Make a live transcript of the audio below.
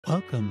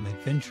Welcome,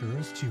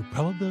 adventurers, to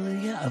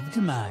Probability of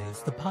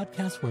Demise, the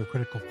podcast where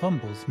critical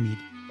fumbles meet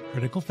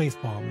critical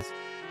facepalms.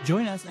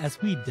 Join us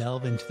as we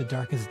delve into the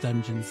darkest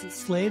dungeons,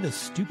 slay the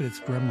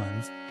stupidest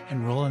gremlins,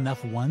 and roll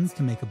enough ones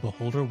to make a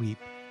beholder weep.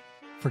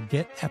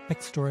 Forget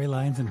epic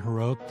storylines and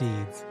heroic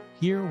deeds.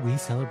 Here we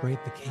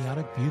celebrate the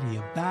chaotic beauty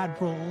of bad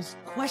rolls,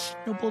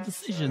 questionable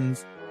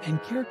decisions,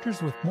 and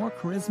characters with more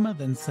charisma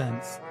than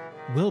sense.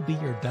 We'll be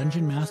your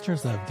dungeon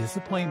masters of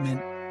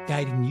disappointment,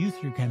 guiding you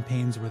through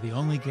campaigns where the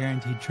only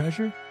guaranteed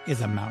treasure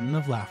is a mountain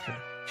of laughter,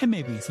 and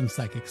maybe some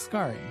psychic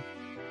scarring.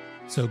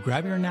 So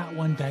grab your Nat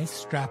 1 dice,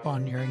 strap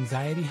on your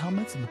anxiety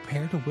helmets, and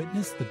prepare to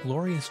witness the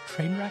glorious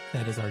train wreck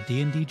that is our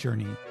D&D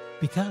journey.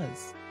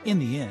 Because, in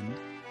the end,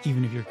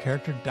 even if your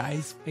character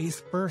dies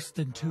face first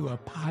into a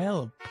pile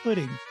of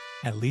pudding,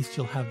 at least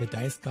you'll have the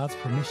dice god's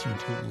permission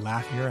to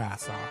laugh your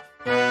ass off.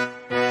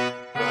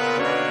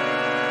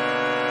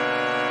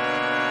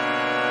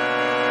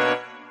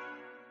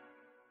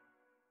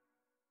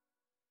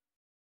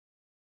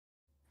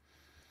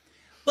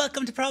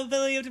 Welcome to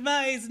Probability of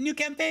Demise, new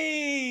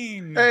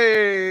campaign!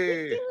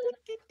 Hey!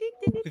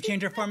 We've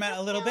changed our format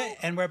a little bit,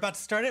 and we're about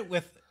to start it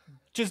with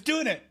just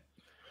doing it.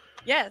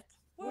 Yes.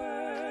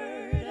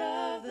 Word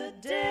of the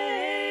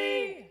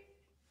day.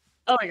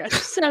 Oh my gosh,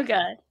 so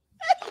good.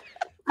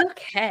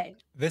 Okay.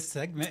 This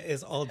segment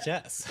is all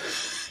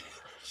Jess.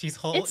 She's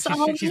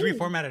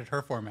reformatted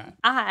her format.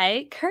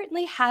 I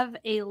currently have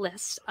a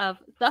list of,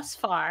 thus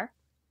far,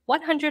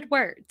 100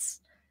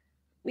 words.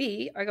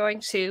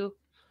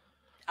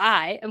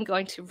 I am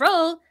going to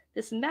roll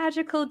this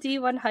magical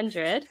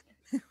D100,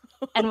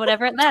 and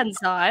whatever it lands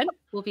on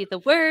will be the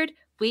word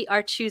we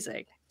are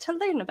choosing to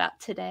learn about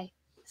today.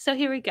 So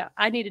here we go.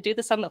 I need to do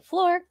this on the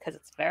floor because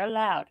it's very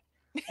loud.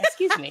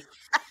 Excuse me.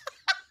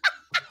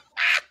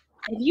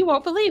 And you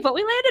won't believe what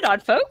we landed on,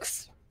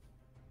 folks.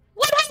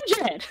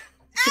 100!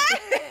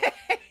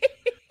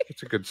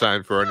 It's a good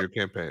sign for our new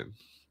campaign.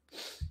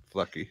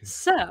 Lucky.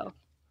 So,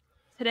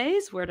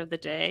 today's word of the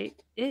day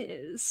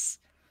is...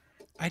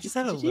 I just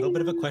had a little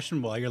bit of a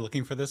question while you're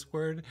looking for this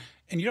word,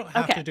 and you don't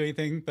have to do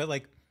anything, but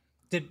like,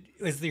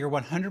 is your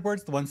 100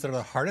 words the ones that are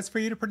the hardest for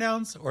you to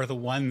pronounce, or the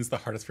ones the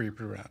hardest for you to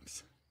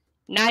pronounce?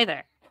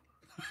 Neither.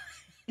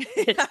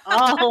 It's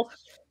all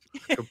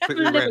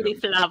Completely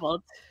flibbly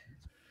flabbled.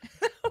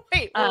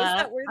 Wait, what was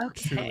that word?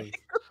 Okay.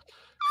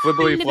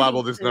 Flibbly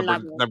flabbled is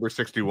number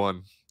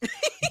 61.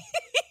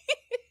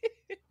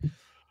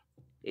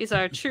 These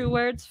are true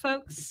words,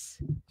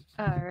 folks.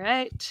 All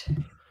right.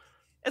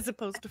 As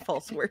opposed to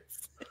false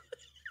words.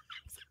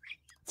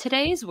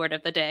 Today's word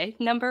of the day,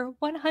 number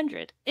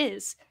 100,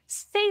 is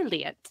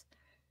salient,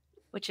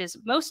 which is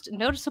most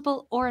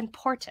noticeable or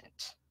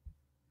important.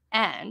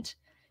 And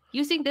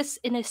using this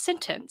in a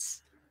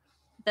sentence,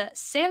 the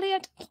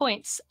salient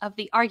points of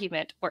the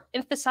argument were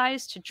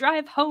emphasized to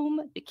drive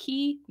home the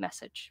key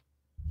message.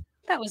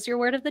 That was your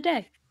word of the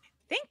day.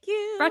 Thank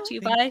you. Brought to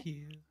you by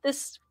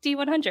this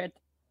D100.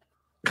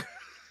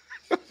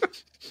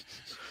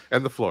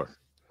 And the floor.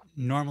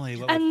 Normally,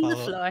 what would And the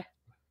follow floor.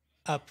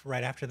 up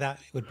right after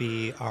that would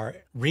be our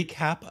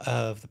recap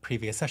of the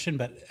previous session.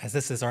 But as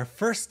this is our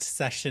first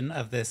session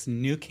of this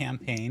new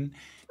campaign,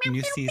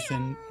 new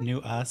season, new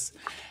us,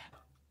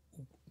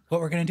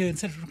 what we're going to do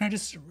instead, we're going to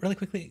just really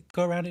quickly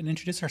go around and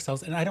introduce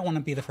ourselves. And I don't want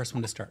to be the first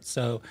one to start.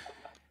 So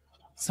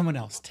someone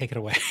else, take it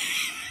away.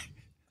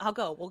 I'll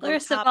go. We'll go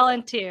Larissa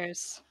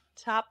volunteers.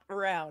 top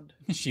round.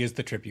 She is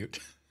the tribute.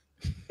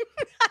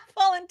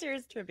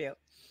 Volunteers tribute.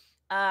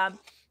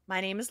 My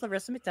name is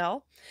Larissa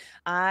McDowell.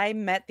 I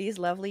met these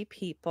lovely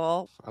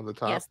people. On the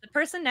top. Yes, the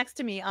person next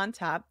to me on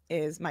top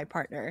is my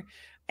partner,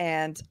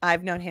 and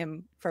I've known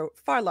him for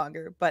far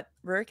longer. But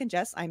Rurik and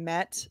Jess, I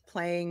met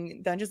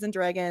playing Dungeons and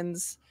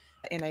Dragons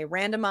in a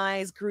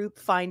randomized group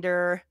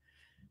finder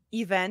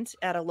event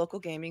at a local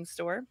gaming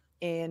store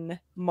in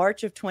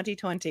March of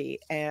 2020,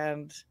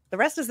 and the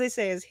rest, as they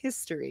say, is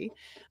history.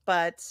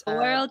 But The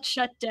world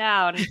shut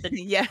down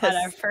yes. at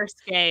our first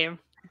game.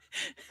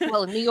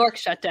 Well, New York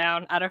shut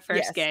down at our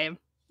first game.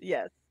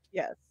 Yes.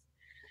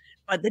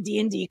 But the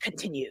D&D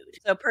continued.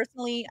 So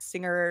personally,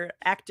 singer,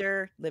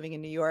 actor, living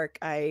in New York.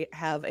 I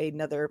have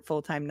another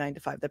full-time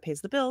 9-to-5 that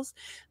pays the bills.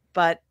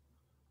 But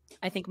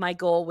I think my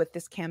goal with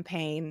this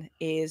campaign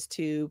is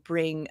to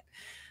bring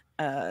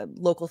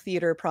local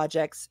theater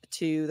projects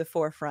to the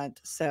forefront.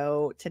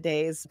 So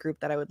today's group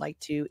that I would like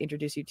to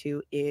introduce you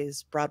to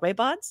is Broadway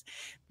Bods.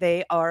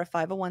 They are a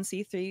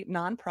 501c3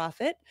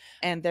 nonprofit,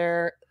 and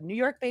they're a New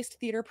York-based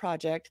theater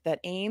project that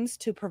aims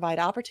to provide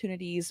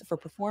opportunities for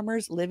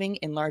performers living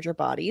in larger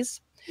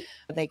bodies.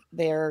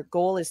 Their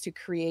goal is to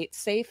create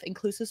safe,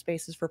 inclusive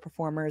spaces for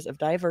performers of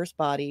diverse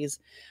bodies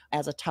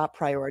as a top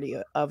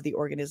priority of the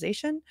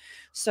organization.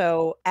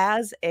 So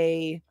as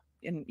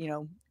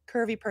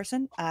curvy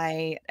person,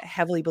 I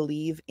heavily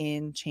believe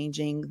in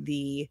changing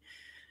the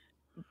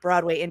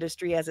Broadway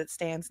industry as it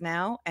stands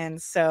now.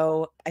 And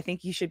so I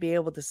think you should be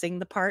able to sing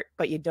the part,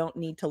 but you don't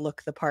need to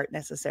look the part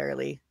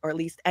necessarily, or at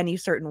least any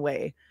certain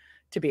way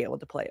to be able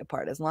to play a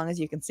part. As long as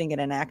you can sing it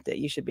and act it,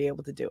 you should be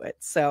able to do it.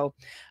 So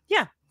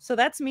yeah, so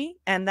that's me,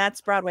 and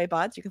that's Broadway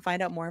Bods. You can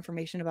find out more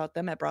information about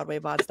them at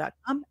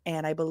broadwaybods.com,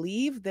 and I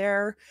believe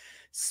their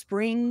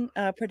spring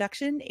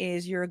production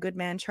is You're a Good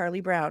Man,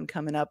 Charlie Brown,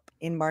 coming up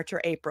in March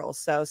or April.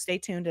 So stay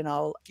tuned, and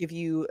I'll give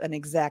you an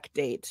exact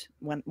date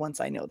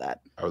once I know that.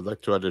 I would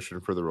like to audition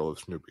for the role of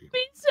Snoopy.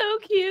 He's so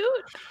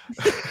cute.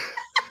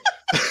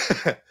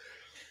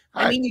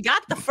 I mean, you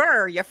got the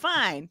fur. You're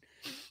fine.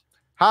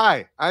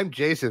 Hi, I'm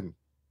Jason,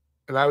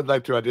 and I would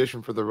like to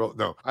audition for the role.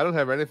 No, I don't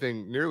have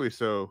anything nearly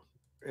so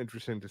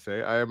interesting to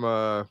say. I am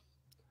a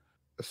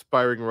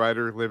aspiring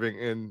writer living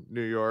in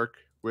New York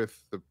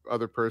with the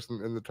other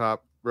person in the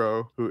top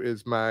row who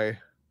is my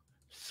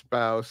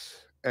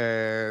spouse,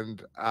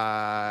 and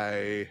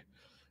I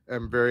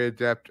am very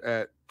adept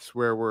at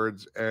swear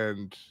words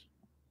and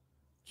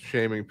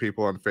shaming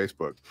people on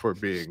Facebook for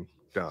being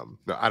dumb.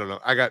 No, I don't know.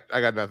 I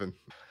got nothing.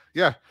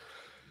 Yeah.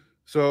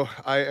 So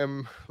I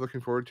am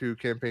looking forward to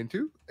campaign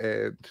 2,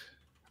 and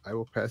I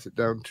will pass it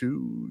down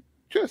to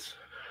Jess.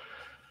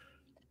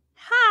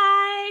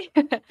 Hi,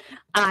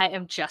 I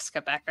am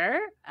Jessica Becker.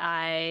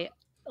 I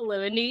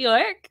live in New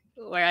York,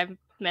 where I've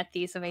met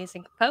these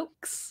amazing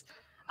folks.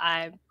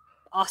 I'm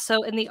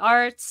also in the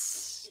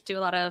arts, do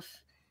a lot of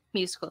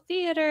musical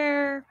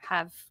theater,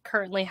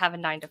 currently have a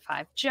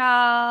 9-to-5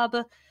 job,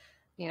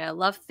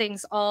 love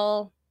things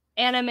all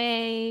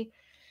anime,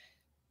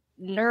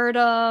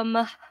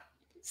 nerdum.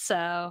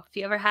 So if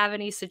you ever have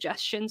any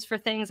suggestions for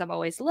things, I'm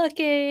always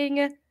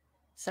looking.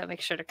 So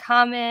make sure to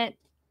comment.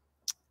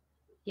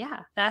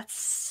 Yeah,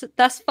 that's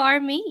thus far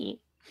me.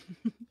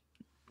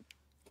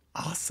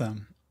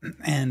 Awesome.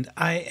 And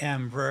I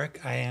am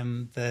Rurik. I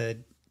am the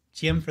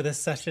GM for this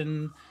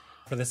session,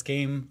 for this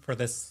game, for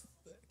this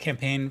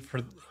campaign.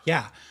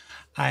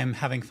 I'm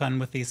having fun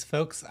with these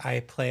folks.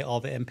 I play all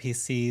the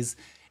NPCs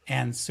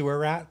and sewer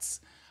rats.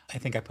 I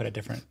think I put a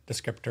different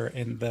descriptor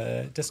in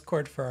the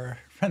Discord for our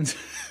friends,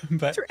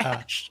 but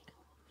Trash.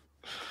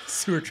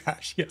 Sewer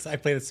trash. Yes, I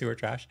play the sewer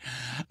trash.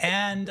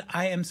 And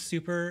I am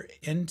super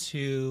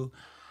into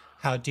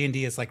how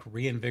D&D has like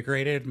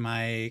reinvigorated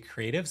my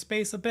creative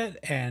space a bit,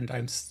 and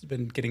I've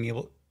been getting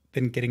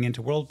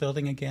into world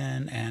building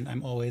again, and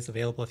I'm always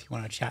available if you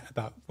want to chat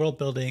about world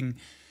building,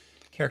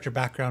 character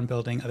background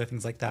building, other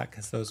things like that,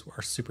 because those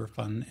are super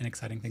fun and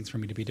exciting things for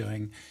me to be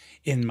doing.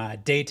 In my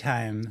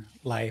daytime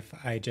life,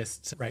 I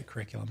just write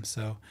curriculum.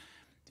 So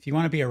if you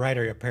want to be a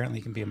writer, apparently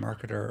you can be a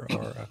marketer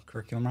or a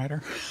curriculum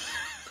writer.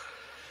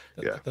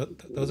 Yeah.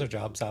 Those are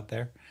jobs out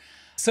there.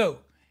 So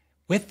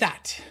with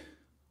that,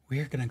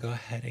 we're going to go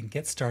ahead and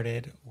get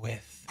started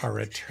with our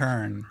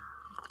return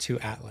to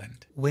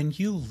Atland. When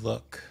you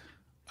look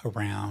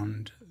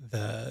around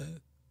the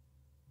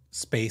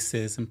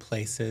spaces and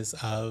places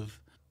of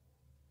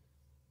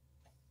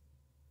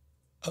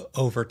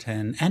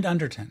Overton and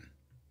Underton,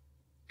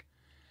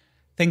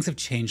 things have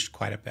changed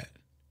quite a bit.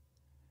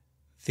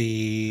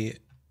 The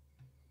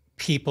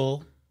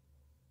people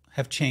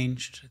have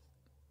changed.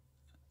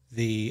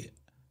 The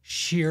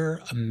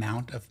sheer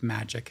amount of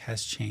magic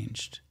has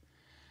changed.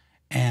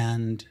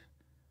 And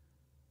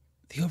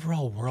the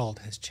overall world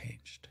has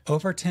changed.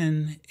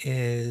 Overton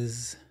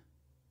is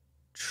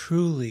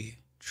truly,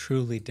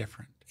 truly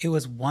different. It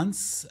was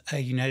once a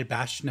united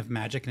bastion of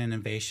magic and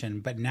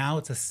innovation, but now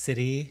it's a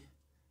city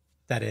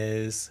that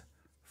is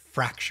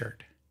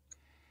fractured.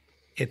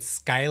 Its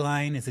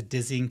skyline is a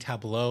dizzying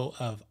tableau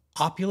of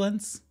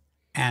opulence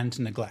and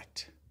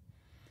neglect.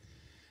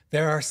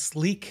 There are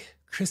sleek,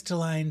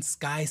 crystalline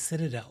sky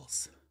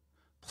citadels,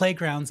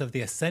 playgrounds of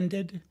the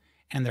ascended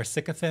and their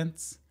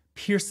sycophants,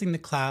 piercing the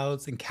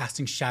clouds and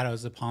casting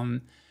shadows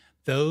upon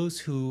those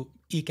who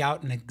eke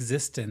out an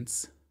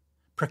existence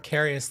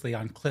precariously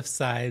on cliff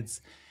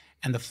sides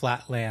and the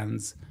flat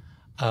lands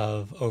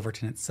of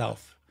Overton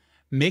itself.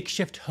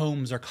 Makeshift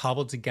homes are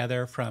cobbled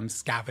together from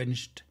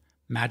scavenged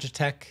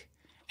magitech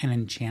and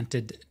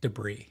enchanted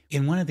debris.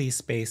 In one of these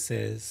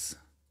spaces,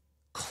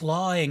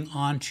 clawing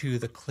onto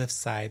the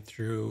cliffside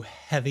through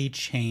heavy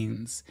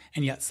chains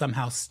and yet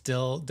somehow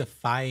still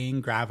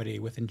defying gravity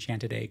with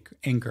enchanted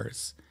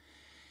anchors,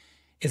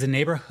 is a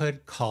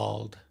neighborhood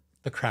called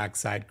the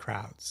Cragside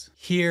Crowds.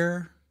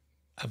 Here,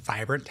 a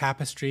vibrant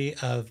tapestry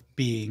of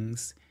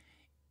beings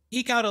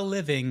eke out a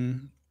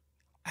living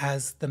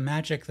as the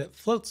magic that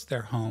floats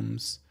their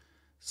homes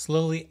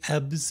slowly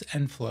ebbs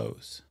and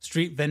flows.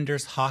 Street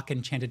vendors hawk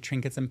enchanted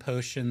trinkets and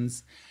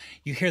potions.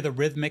 You hear the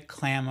rhythmic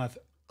clang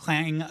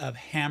of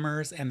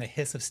hammers and the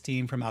hiss of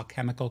steam from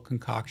alchemical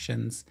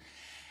concoctions.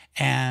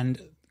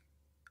 And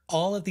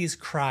all of these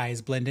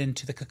cries blend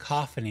into the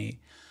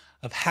cacophony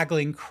of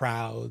haggling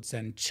crowds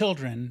and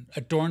children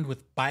adorned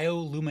with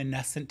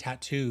bioluminescent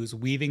tattoos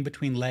weaving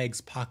between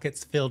legs,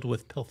 pockets filled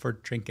with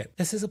pilfered trinket.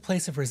 This is a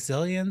place of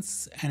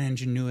resilience and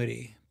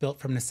ingenuity built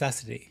from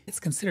necessity. It's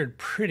considered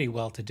pretty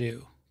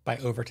well-to-do by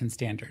Overton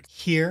standards.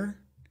 Here,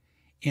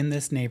 in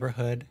this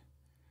neighborhood,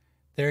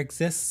 there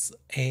exists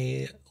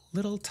a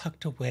little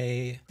tucked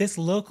away, this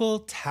local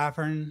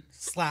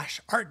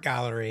tavern/art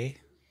gallery,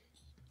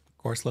 of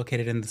course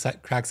located in the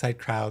Cragside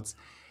Crowds,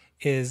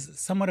 is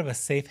somewhat of a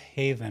safe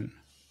haven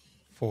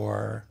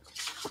for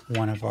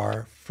one of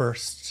our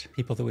first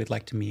people that we'd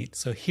like to meet.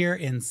 So here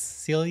in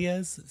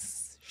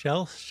Celia's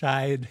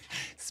Shell-Shied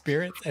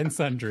Spirits and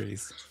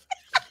Sundries,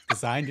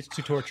 designed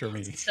to torture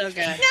me, So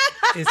good.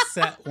 is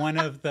set one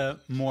of the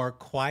more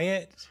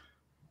quiet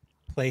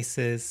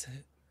places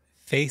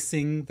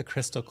facing the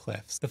Crystal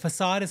Cliffs. The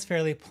facade is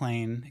fairly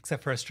plain,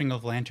 except for a string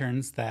of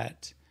lanterns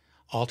that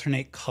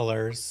alternate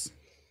colors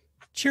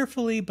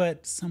cheerfully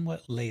but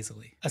somewhat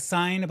lazily. A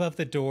sign above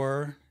the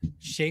door,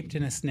 shaped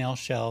in a snail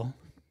shell,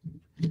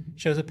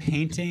 shows a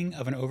painting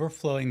of an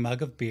overflowing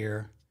mug of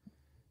beer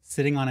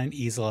sitting on an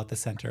easel at the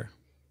center.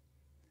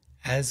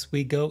 As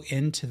we go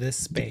into this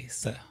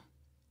space,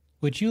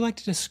 would you like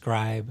to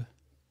describe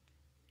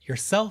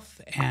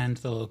yourself and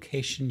the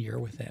location you're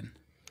within?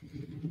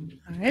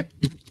 All right.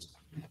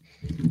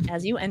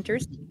 As you enter,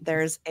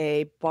 there's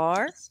a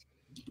bar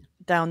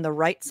down the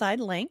right side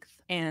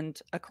length, and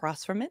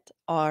across from it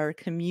are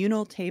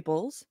communal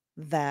tables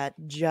that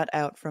jut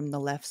out from the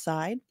left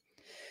side.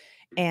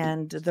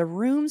 And the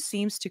room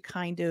seems to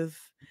kind of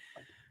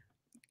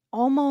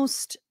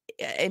almost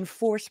in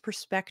forced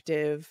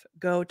perspective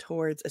go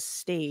towards a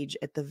stage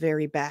at the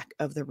very back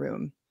of the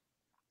room.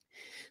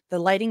 The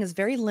lighting is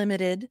very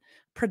limited,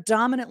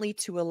 predominantly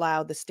to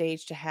allow the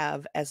stage to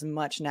have as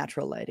much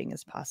natural lighting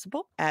as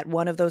possible. At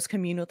one of those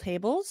communal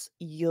tables,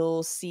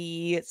 you'll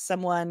see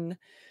someone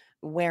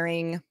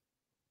wearing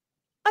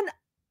an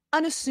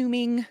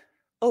unassuming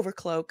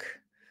overcloak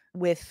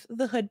with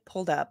the hood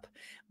pulled up,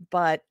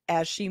 but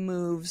as she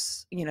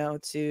moves,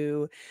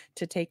 to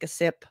take a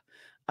sip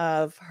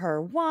of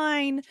her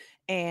wine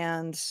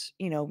and,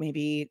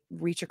 maybe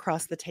reach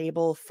across the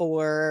table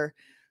for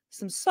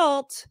some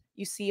salt,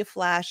 you see a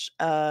flash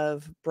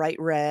of bright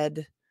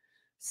red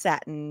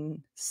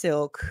satin,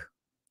 silk,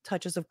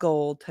 touches of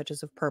gold,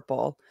 touches of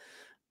purple,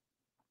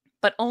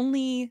 but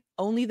only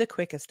the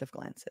quickest of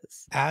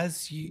glances.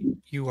 As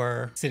you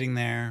are sitting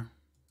there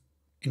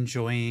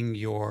enjoying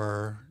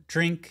your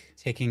drink,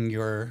 taking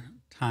your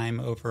time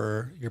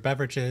over your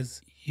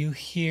beverages, you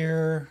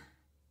hear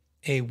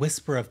a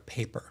whisper of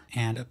paper,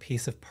 and a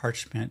piece of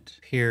parchment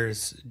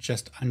appears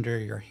just under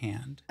your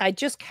hand. I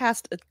just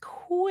cast a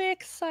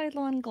quick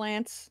sidelong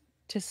glance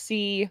to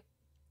see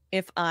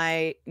if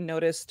I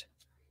noticed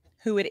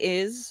who it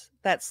is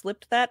that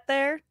slipped that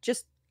there,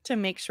 just to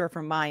make sure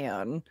for my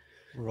own.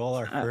 Roll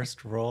our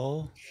first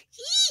roll.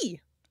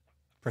 Yee!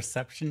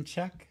 Perception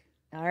check.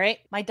 All right.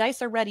 My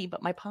dice are ready,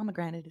 but my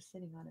pomegranate is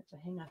sitting on it, so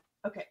hang on.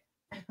 Okay.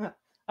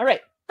 All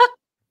right.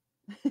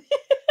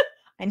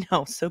 I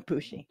know, so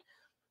pushy.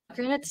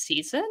 Pomegranate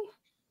season?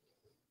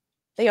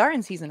 They are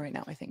in season right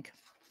now, I think,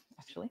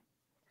 actually.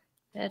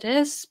 It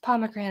is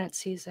pomegranate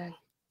season.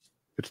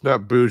 It's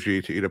not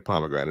bougie to eat a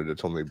pomegranate.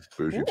 It's only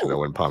bougie to know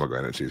Ooh. when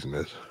pomegranate season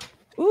is.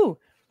 Ooh,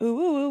 ooh,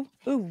 ooh,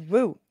 ooh, ooh,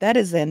 ooh. That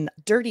is an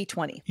dirty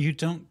 20. You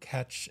don't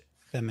catch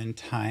them in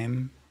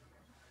time.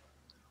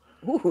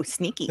 Ooh,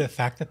 sneaky. The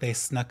fact that they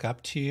snuck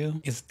up to you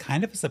is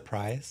kind of a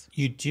surprise.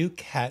 You do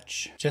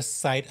catch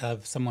just sight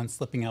of someone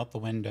slipping out the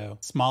window,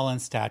 small in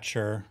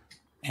stature,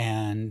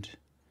 and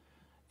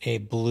a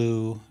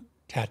blue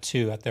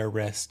tattoo at their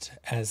wrist,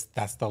 as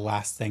that's the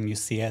last thing you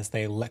see as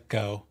they let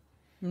go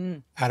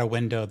at a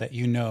window that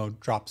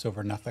drops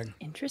over nothing.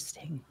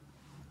 Interesting.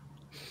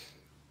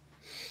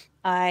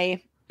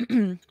 I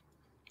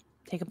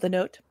take up the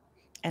note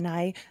and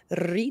I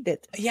read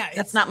it. Yeah,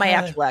 That's not my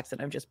actual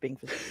accent. I'm just being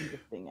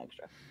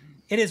extra.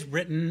 It is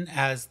written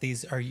as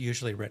these are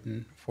usually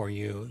written for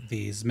you,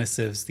 these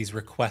missives, these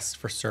requests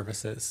for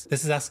services.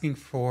 This is asking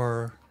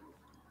for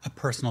a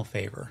personal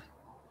favor.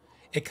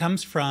 It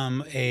comes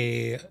from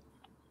a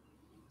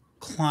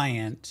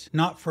client,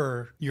 not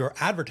for your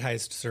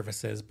advertised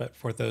services, but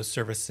for those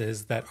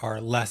services that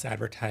are less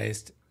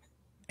advertised.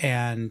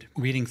 And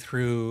reading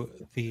through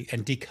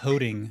and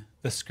decoding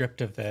the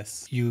script of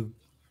this, you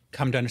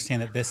come to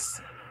understand that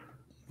this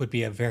would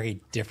be a very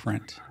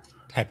different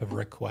type of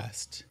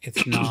request.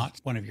 It's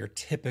not one of your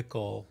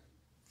typical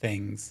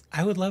things.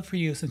 I would love for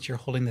you, since you're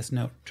holding this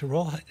note, to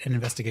roll an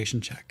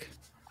investigation check.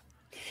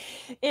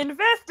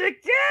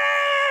 Investigation!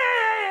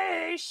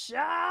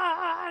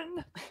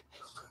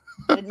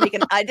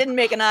 I didn't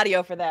make an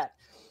audio for that.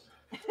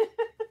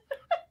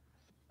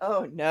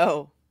 Oh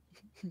no.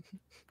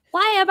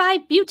 Why am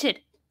I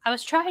muted? I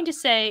was trying to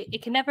say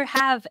it can never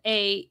have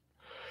a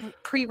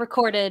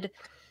pre-recorded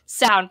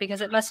sound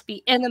because it must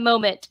be in the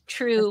moment,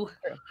 true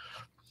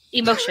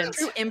emotions.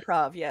 True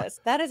improv,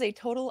 yes. That is a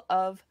total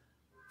of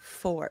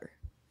 4.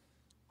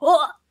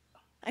 Oh,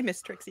 I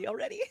miss Trixie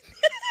already.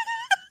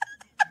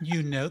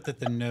 You note that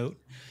the note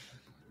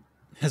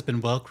has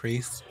been well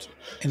creased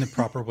in the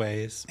proper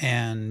ways,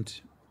 and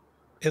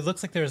it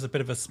looks like there's a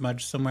bit of a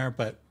smudge somewhere,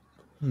 but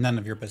none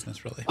of your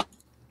business, really.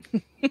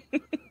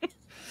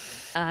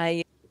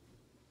 I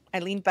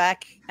lean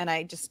back and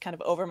I just kind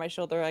of over my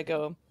shoulder, I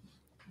go,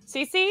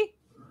 Cece,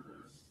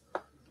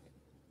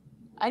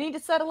 I need to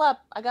settle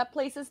up. I got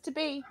places to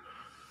be.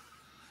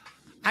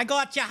 I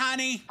got you,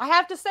 honey. I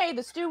have to say,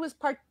 the stew was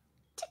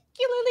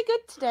particularly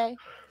good today.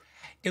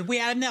 Did we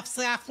have enough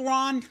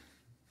saffron?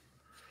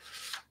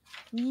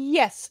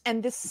 Yes,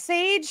 and the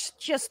sage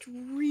just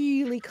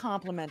really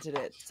complimented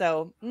it.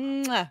 So,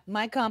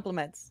 my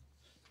compliments.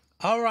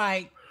 All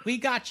right, we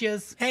got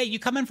yous. Hey, you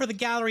coming for the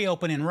gallery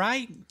opening,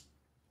 right?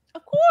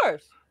 Of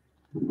course.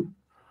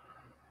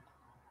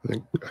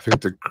 I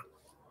think the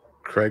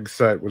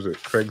Craigside, was it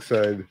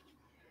Craigside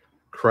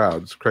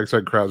crowds?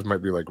 Craigside crowds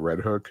might be like Red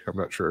Hook. I'm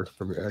not sure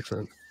from the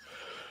accent.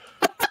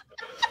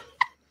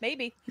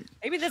 Maybe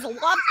there's a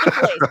lobster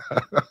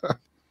place.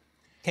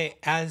 Okay,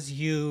 as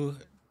you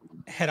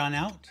head on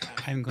out,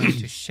 I'm going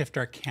to shift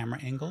our camera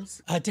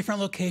angles. A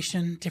different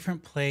location,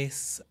 different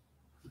place.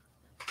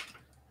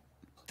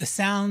 The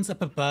sounds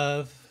up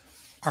above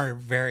are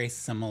very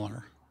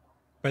similar,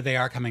 but they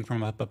are coming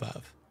from up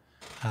above.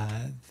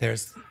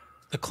 There's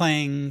the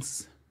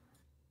clangs,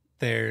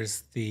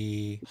 there's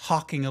the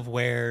hawking of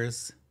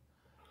wares,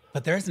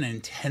 but there's an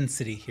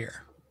intensity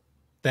here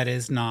that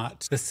is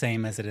not the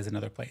same as it is in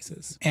other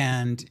places.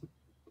 And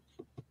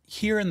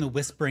here in the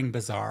Whispering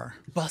Bazaar,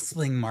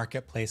 bustling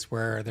marketplace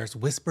where there's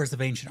whispers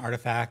of ancient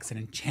artifacts and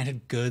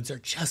enchanted goods are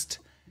just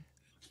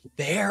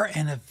there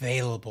and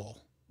available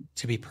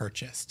to be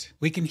purchased.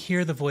 We can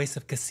hear the voice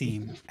of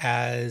Kasim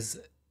as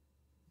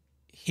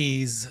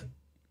he's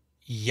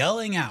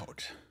yelling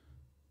out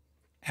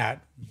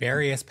at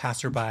various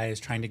passerbys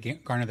trying to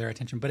garner their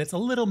attention, but it's a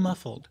little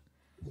muffled.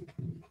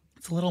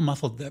 It's a little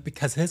muffled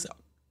because his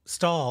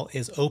stall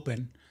is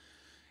open.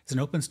 It's an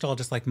open stall,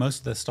 just like most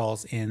of the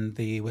stalls in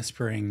the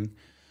Whispering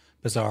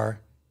Bazaar.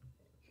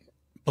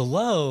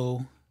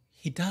 Below,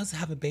 he does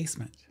have a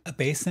basement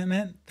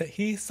that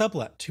he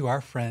sublet to our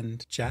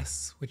friend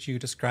Jess. Would you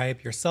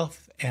describe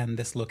yourself and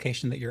this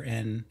location that you're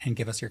in and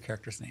give us your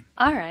character's name?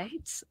 All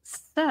right.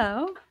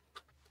 So,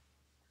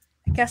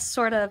 I guess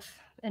sort of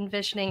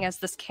envisioning as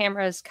this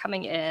camera is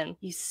coming in,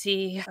 you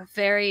see a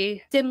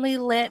very dimly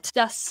lit,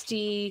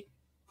 dusty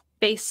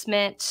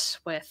basement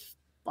with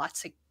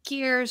lots of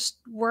gears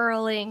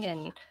whirling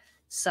and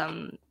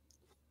some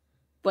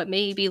what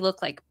maybe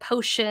look like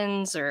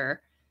potions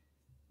or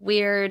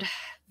weird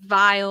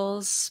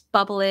vials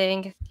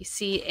bubbling. You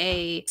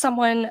see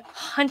someone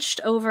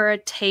hunched over a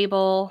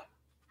table,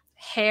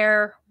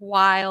 hair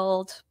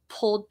wild,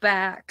 pulled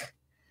back,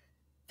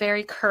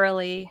 very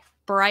curly,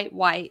 bright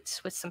white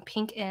with some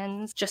pink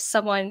ends. Just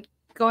someone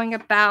going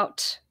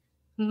about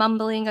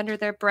mumbling under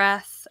their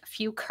breath, a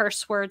few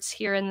curse words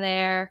here and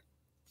there,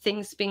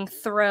 things being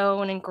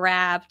thrown and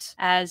grabbed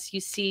as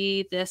you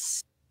see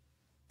this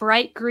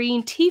bright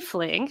green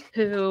tiefling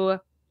who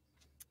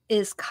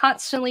is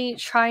constantly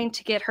trying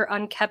to get her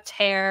unkempt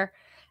hair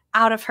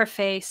out of her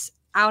face,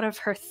 out of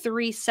her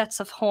 3 sets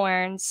of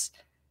horns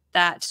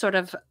that sort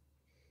of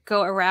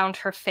go around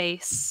her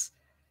face,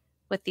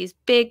 with these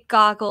big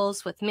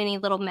goggles with many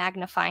little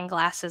magnifying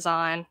glasses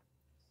on,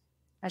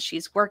 as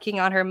she's working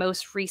on her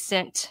most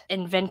recent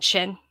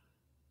invention,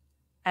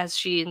 as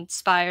she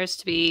aspires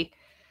to be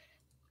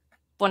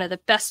one of the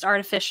best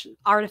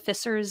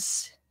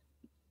artificers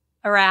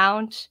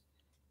around.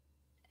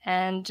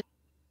 And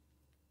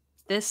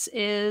this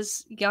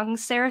is young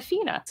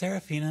Seraphina.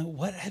 Seraphina,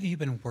 what have you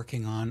been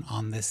working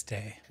on this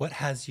day? What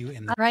has you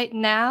in the... Right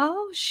now,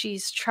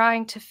 she's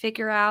trying to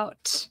figure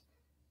out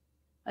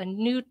a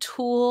new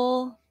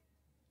tool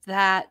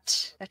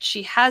that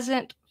she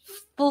hasn't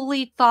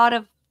fully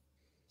thought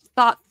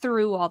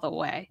through all the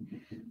way.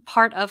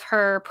 Part of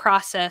her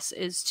process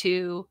is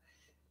to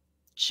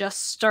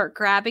just start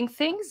grabbing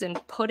things and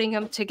putting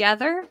them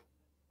together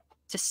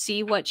to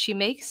see what she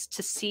makes,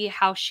 to see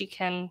how she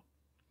can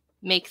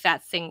make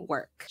that thing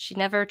work. She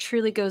never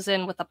truly goes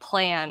in with a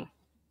plan.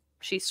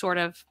 She sort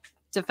of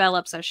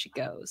develops as she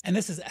goes. And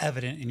this is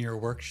evident in your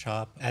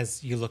workshop.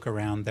 As you look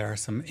around, there are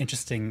some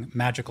interesting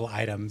magical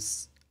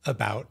items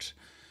about.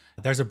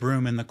 There's a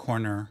broom in the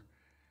corner.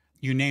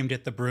 You named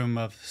it the broom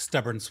of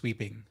stubborn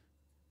sweeping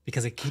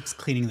because it keeps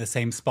cleaning the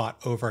same spot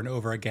over and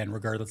over again,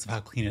 regardless of how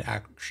clean it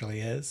actually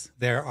is.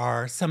 There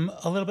are some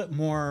a little bit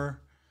more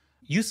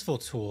useful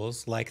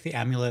tools like the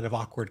Amulet of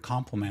Awkward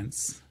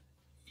Compliments.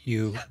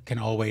 You can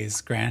always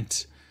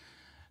grant,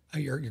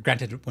 you're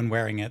granted when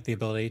wearing it, the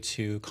ability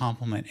to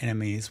compliment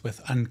enemies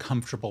with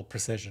uncomfortable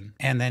precision.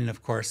 And then,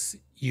 of course,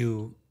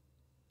 you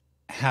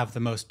have the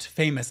most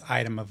famous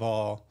item of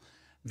all,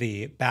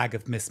 the bag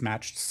of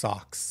mismatched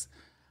socks.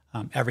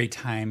 Every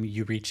time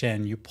you reach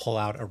in, you pull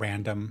out a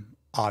random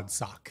odd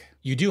sock.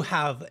 You do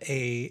have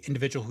a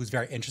individual who's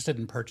very interested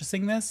in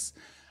purchasing this.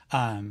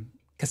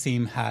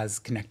 Kasim has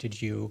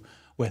connected you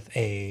with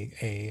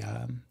a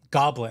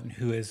goblin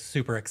who is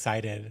super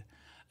excited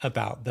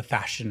about the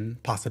fashion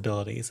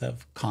possibilities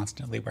of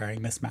constantly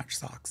wearing mismatched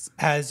socks.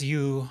 As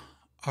you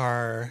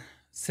are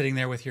sitting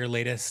there with your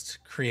latest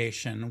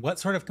creation, what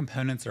sort of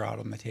components are out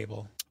on the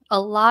table?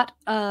 A lot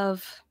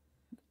of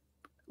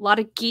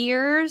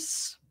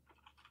gears,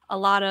 a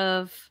lot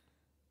of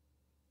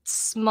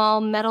small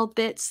metal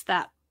bits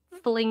that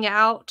fling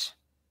out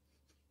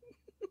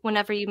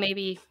whenever you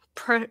maybe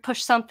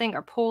push something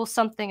or pull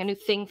something, a new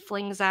thing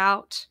flings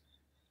out.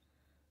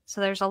 So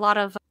there's a lot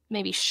of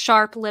maybe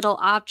sharp little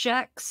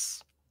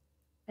objects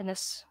in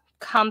this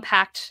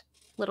compact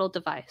little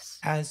device.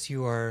 As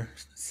you are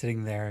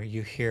sitting there,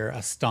 you hear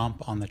a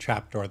stomp on the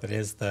trapdoor that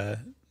is the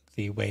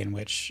way in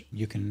which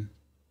you can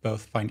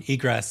both find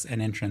egress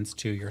and entrance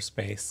to your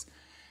space.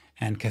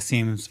 And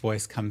Kasim's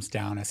voice comes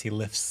down as he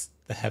lifts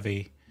the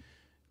heavy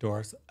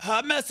doors.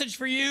 A message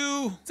for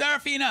you,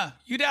 Seraphina.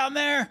 You down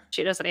there?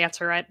 She doesn't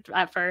answer right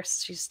at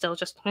first. She's still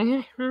just...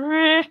 No.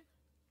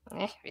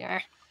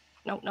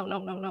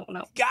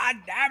 God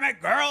damn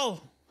it,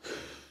 girl.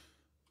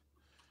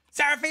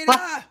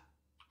 Seraphina!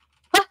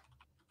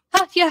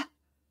 Yeah.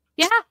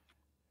 Yeah?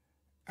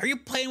 Are you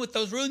playing with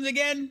those runes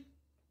again?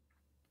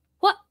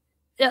 What?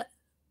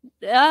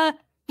 Not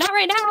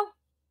right now.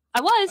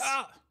 I was,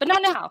 but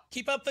not now.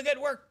 Keep up the good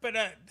work, but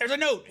there's a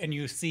note. And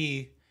you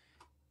see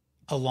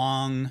a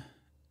long,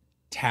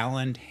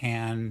 taloned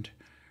hand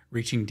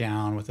reaching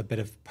down with a bit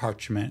of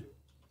parchment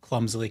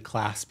clumsily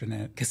clasped in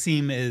it.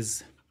 Kasim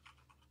is...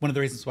 One of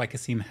the reasons why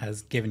Kasim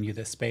has given you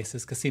this space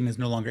is Kasim is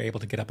no longer able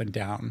to get up and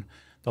down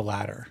the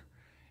ladder.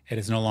 It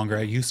is no longer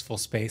a useful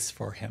space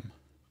for him.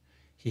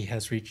 He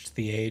has reached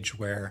the age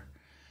where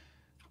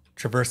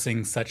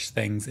traversing such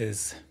things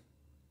is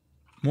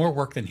more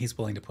work than he's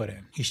willing to put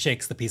in. He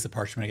shakes the piece of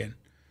parchment again.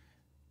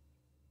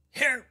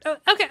 Here.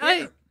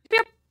 Okay.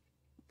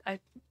 I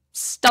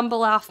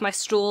stumble off my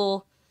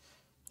stool,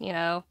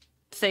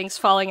 things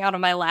falling out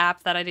of my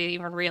lap that I didn't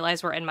even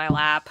realize were in my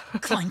lap.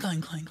 Clang,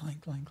 clang, clang, clang,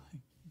 clang,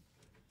 clang.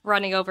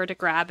 Running over to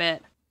grab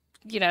it,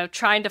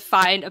 trying to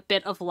find a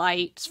bit of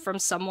light from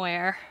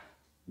somewhere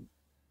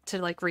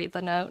to read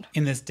the note.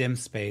 In this dim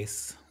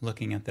space,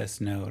 looking at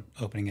this note,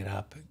 opening it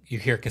up, you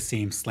hear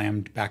Kasim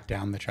slammed back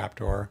down the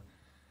trapdoor.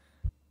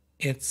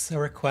 It's a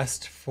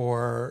request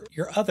for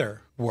your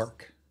other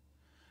work.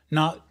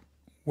 Not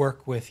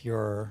work with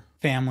your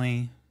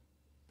family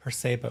per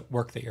se, but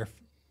work that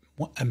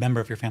a member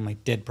of your family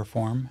did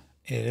perform.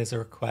 It is a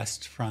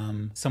request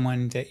from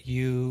someone that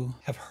you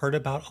have heard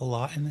about a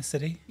lot in the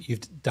city.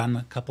 You've done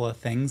a couple of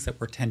things that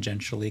were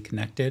tangentially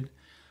connected.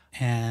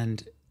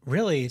 And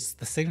really, it's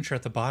the signature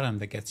at the bottom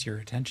that gets your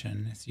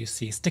attention. As you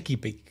see Sticky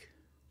Beak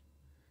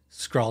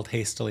scrawled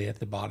hastily at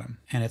the bottom.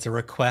 And it's a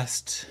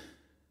request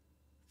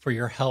for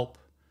your help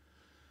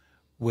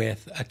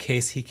with a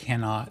case he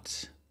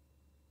cannot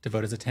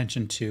devote his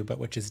attention to, but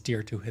which is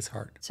dear to his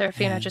heart.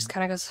 Seraphina just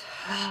kind of goes...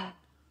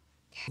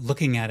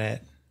 Looking at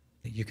it,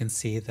 you can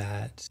see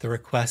that the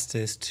request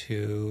is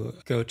to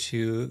go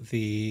to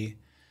the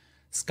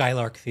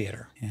Skylark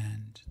Theater.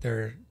 And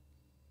there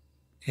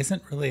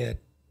isn't really a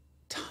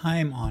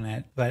time on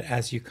it, but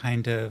as you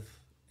kind of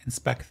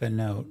inspect the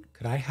note,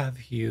 could I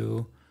have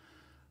you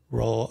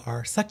roll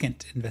our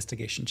second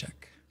investigation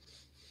check?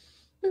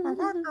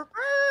 The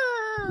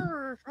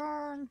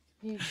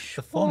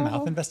full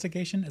mouth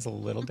investigation is a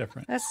little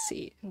different. Let's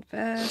see.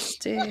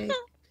 Investigation.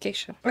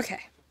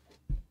 Okay.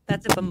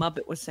 That's if a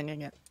Muppet was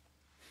singing it.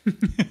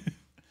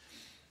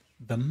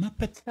 The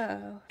Muppet.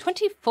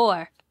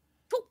 24.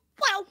 Oh,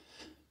 wow.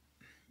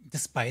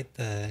 Despite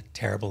the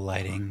terrible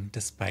lighting,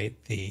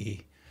 despite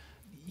the...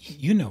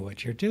 You know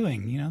what you're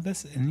doing.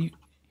 This, and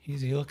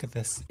you look at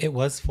this. It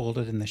was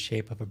folded in the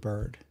shape of a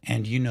bird.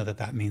 And you know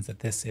that means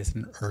that this is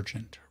an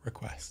urgent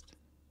request.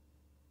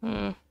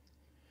 With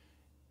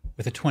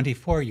a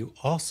 24, you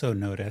also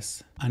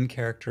notice,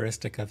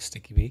 uncharacteristic of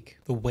Sticky Beak,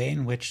 the way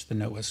in which the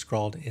note was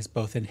scrawled is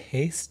both in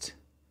haste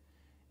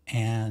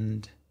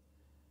and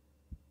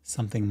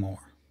something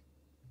more.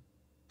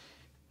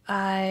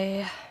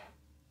 I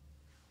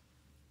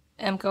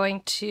am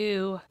going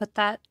to put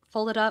that,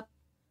 fold it up,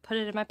 put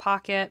it in my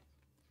pocket,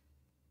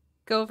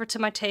 go over to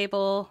my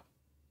table,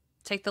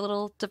 take the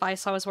little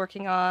device I was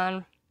working on,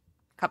 a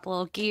couple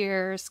little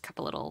gears, a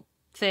couple little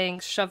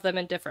things, shove them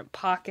in different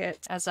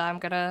pockets as I'm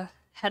gonna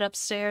head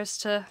upstairs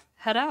to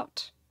head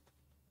out.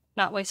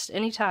 Not waste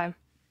any time.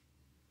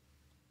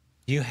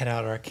 You head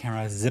out, our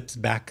camera zips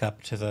back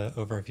up to the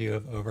overview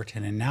of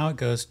Overton, and now it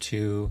goes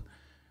to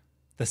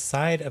the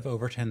side of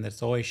Overton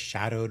that's always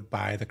shadowed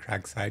by the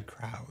Cragside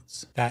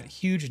crowds. That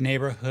huge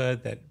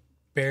neighborhood that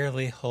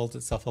barely holds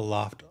itself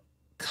aloft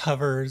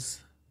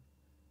covers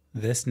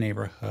this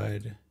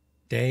neighborhood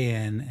day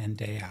in and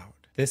day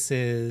out. This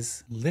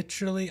is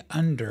literally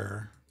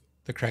under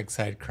the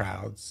Cragside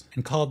crowds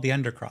and called the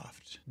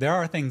Undercroft. There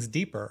are things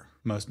deeper,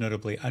 most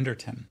notably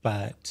Underton,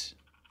 but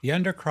the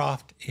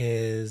Undercroft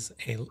is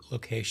a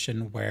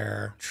location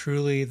where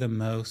truly the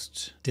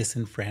most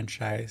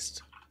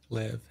disenfranchised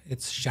live.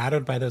 It's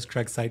shadowed by those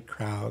Cragside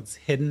crowds,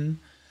 hidden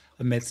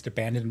amidst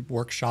abandoned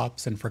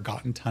workshops and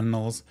forgotten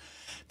tunnels.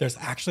 There's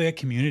actually a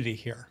community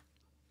here,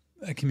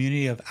 a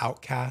community of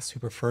outcasts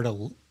who prefer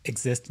to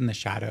exist in the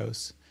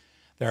shadows.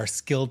 There are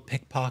skilled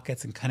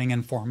pickpockets and cunning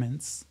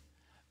informants,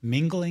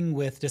 mingling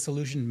with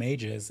disillusioned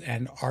mages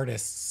and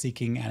artists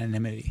seeking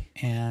anonymity.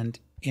 And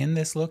in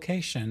this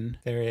location,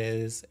 there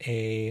is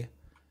a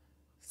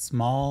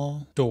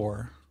small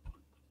door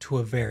to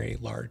a very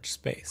large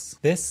space.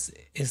 This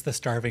is the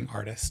Starving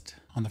Artist.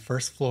 On the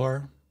first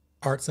floor,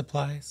 art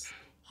supplies.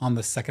 On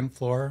the second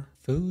floor,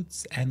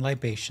 foods and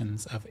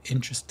libations of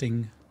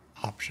interesting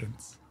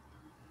options.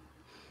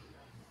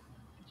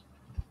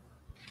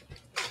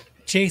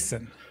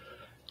 Jason,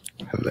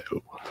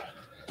 Hello.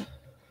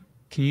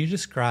 can you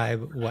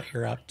describe what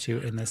you're up to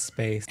in this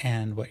space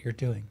and what you're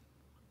doing?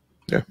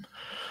 Yeah.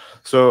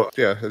 So,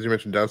 yeah, as you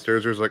mentioned,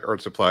 downstairs there's like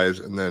art supplies,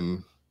 and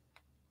then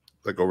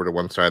like over to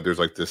one side there's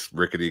like this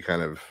rickety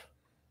kind of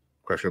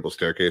questionable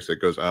staircase that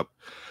goes up.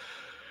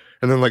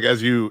 And then like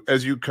as you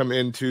come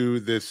into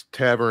this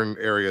tavern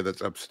area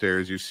that's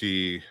upstairs, you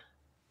see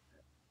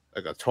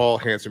like a tall,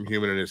 handsome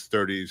human in his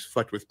 30s,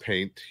 flecked with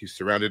paint. He's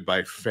surrounded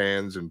by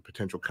fans and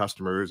potential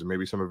customers and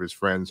maybe some of his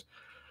friends.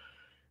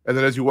 And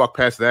then as you walk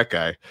past that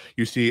guy,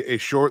 you see a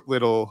short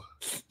little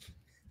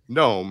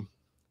gnome,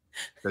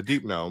 a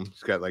deep gnome.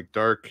 He's got like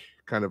dark,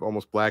 kind of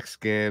almost black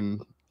skin.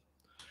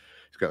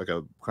 He's got like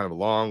a kind of a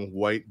long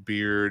white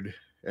beard,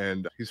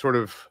 and he's sort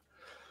of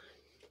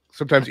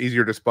sometimes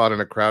easier to spot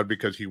in a crowd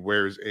because he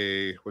wears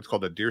a what's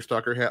called a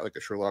deerstalker hat, like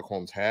a Sherlock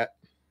Holmes hat.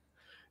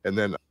 And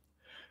then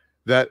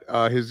that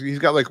he's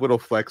got like little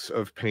flecks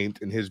of paint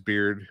in his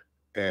beard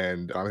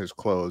and on his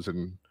clothes,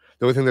 and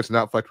the only thing that's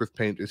not flecked with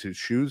paint is his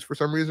shoes for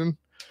some reason.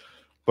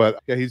 But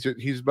yeah,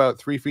 he's about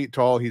 3 feet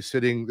tall. He's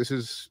sitting. This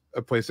is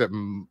a place that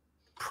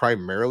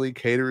primarily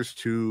caters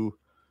to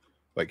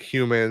like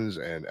humans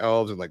and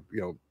elves and like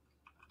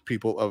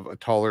people of a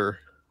taller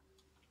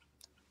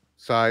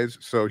size.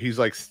 So he's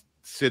like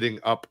sitting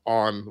up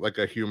on like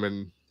a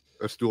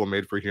stool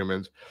made for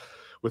humans,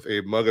 with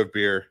a mug of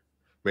beer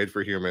made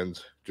for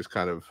humans, just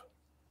kind of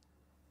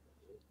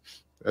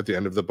at the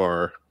end of the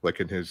bar, like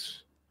in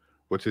his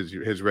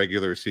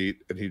regular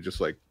seat, and he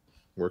just like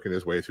working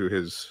his way through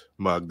his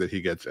mug that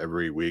he gets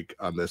every week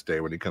on this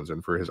day when he comes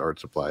in for his art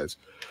supplies,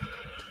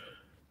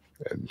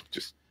 and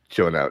just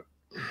chilling out.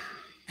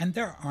 And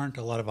there aren't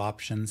a lot of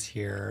options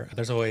here.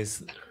 There's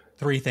always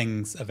 3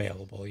 things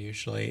available,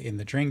 usually in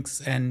the drinks,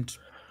 and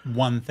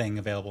 1 thing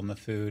available in the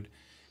food.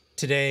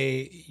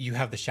 Today, you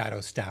have the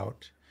Shadow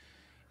Stout.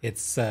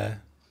 It's a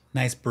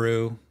nice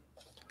brew,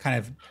 kind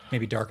of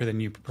maybe darker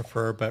than you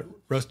prefer, but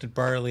roasted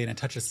barley and a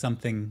touch of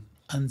something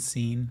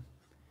unseen.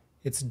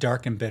 It's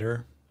dark and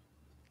bitter,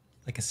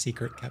 like a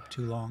secret kept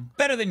too long.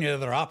 Better than your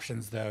other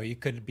options, though. You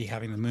could be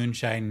having the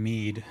Moonshine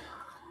Mead.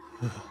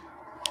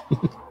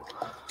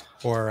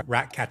 Or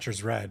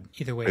Ratcatcher's Red.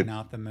 Either way,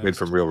 not the most. Made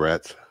from real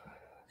rats.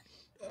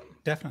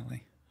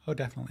 Definitely. Oh,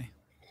 definitely.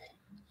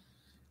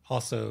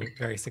 Also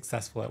very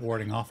successful at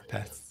warding off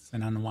pests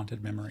and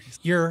unwanted memories.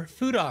 Your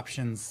food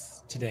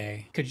options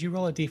today. Could you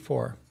roll a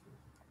d4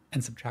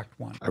 and subtract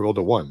 1? I rolled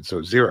a 1,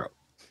 so 0.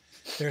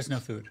 There's no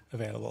food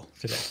available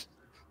today.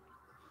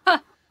 Huh.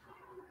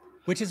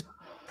 Which is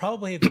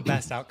probably the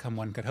best outcome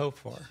one could hope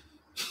for,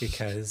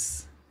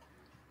 because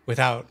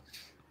without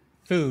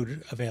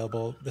food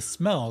available, the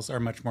smells are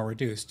much more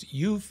reduced.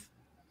 You've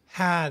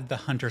had the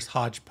Hunter's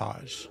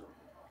Hodgepodge,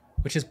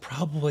 which is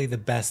probably the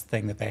best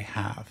thing that they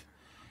have.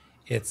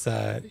 It's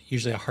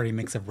usually a hearty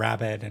mix of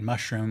rabbit and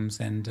mushrooms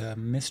and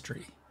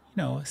mystery.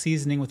 A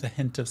seasoning with a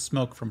hint of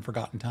smoke from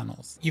forgotten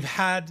tunnels. You've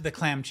had the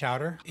clam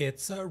chowder.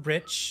 It's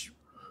rich,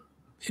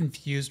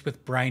 infused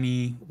with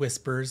briny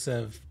whispers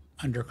of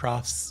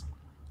Undercroft's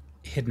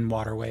hidden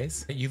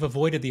waterways. You've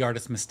avoided the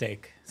artist's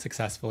mistake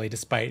successfully,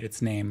 despite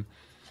its name.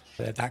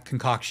 That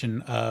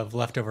concoction of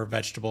leftover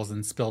vegetables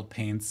and spilled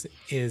paints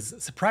is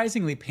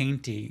surprisingly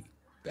painty,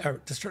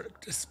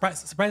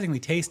 surprisingly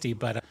tasty,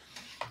 but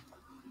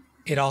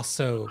it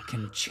also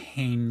can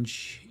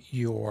change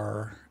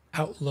your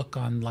outlook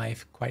on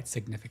life quite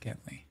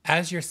significantly.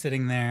 As you're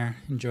sitting there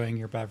enjoying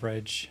your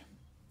beverage,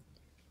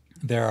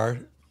 there are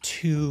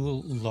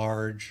 2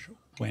 large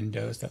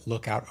windows that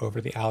look out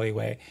over the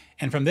alleyway.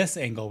 And from this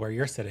angle where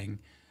you're sitting,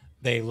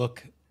 they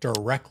look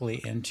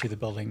directly into the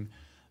building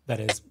that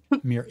is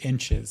mere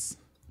inches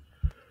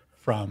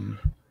from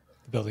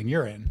the building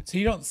you're in. So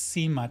you don't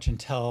see much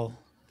until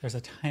there's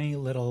a tiny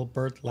little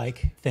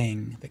bird-like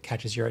thing that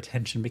catches your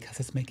attention because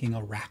it's making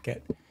a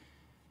racket.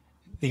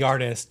 The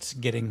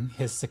artist, getting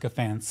his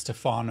sycophants to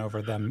fawn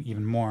over them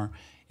even more,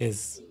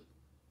 is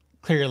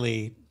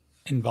clearly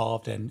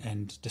involved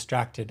and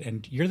distracted,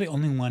 and you're the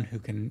only one who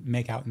can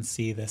make out and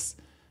see this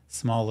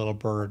small little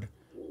bird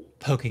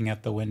poking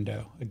at the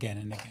window again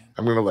and again.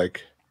 I'm gonna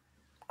like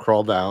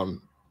crawl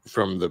down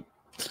from the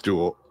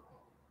stool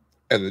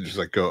and then just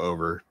like go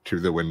over to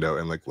the window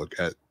and like look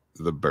at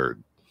the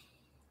bird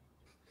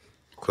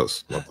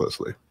more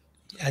closely.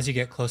 As you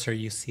get closer,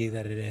 you see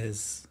that it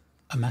is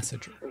a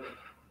messenger.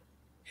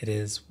 It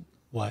is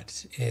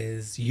what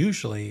is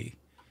usually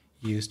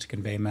used to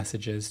convey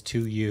messages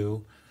to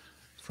you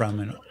from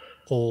an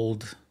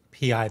old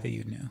PI that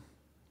you knew.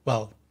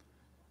 Well,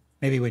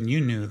 maybe when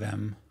you knew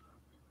them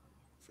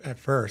at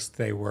first,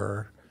 they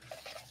were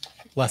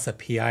less a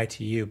PI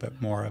to you, but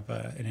more of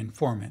an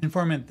informant.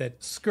 Informant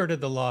that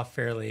skirted the law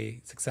fairly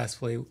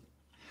successfully,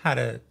 had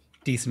a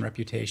decent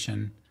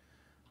reputation,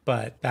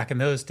 but back in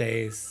those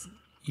days,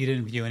 you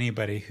didn't view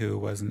anybody who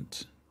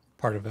wasn't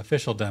part of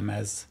officialdom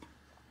as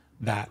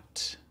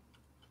that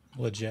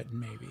legit,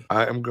 maybe.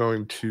 I am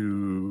going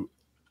to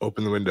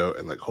open the window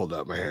and like hold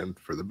out my hand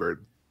for the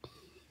bird.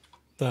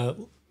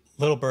 The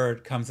little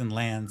bird comes and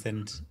lands,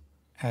 and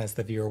as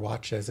the viewer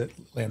watches, it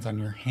lands on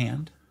your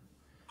hand.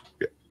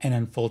 Yeah. and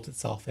unfolds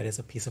itself. It is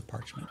a piece of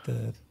parchment.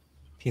 The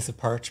piece of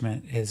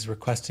parchment is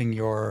requesting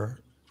your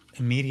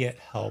immediate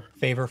help,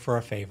 favor for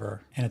a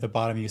favor. And at the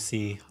bottom you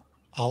see,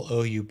 I'll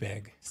owe you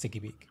big, Sticky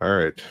Beak. All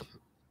right.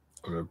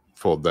 I'm going to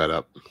fold that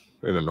up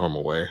in a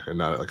normal way and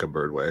not like a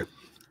bird way.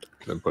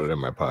 Then put it in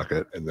my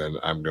pocket. And then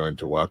I'm going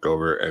to walk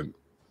over and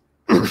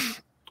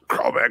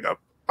crawl back up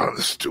on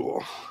the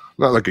stool.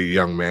 Not like a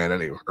young man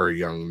or a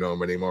young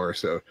gnome anymore.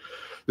 So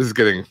this is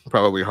getting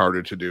probably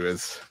harder to do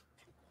as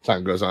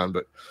time goes on.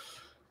 But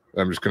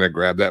I'm just going to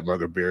grab that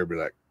mug of beer and be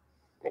like,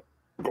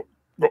 go,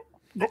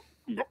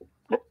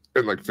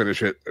 and like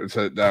finish it and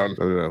set it down. I'm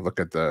going to look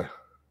at the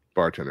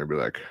bartender and be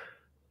like,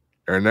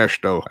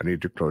 Ernesto, I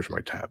need to close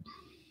my tab.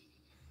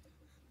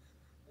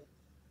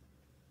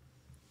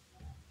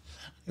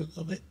 I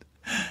love it.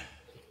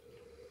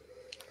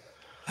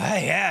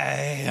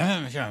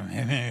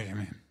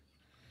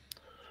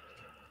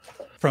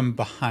 From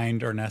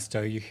behind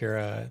Ernesto, you hear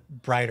a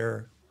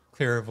brighter,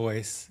 clearer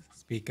voice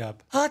speak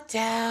up. Oh,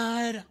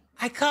 Dad,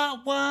 I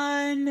caught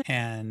one.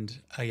 And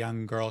a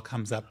young girl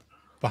comes up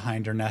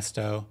behind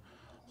Ernesto,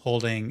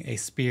 holding a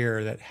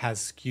spear that has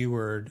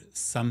skewered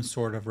some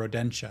sort of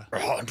rodentia. A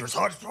hunter's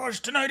hot sauce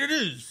tonight it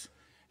is.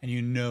 And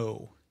you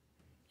know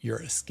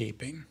you're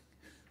escaping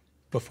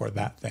before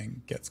that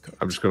thing gets cooked.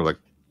 I'm just going to like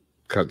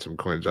cut some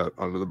coins out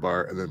onto the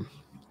bar and then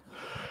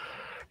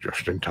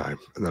just in time.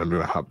 And then I'm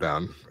going to hop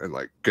down and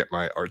like get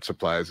my art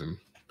supplies and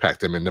pack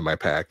them into my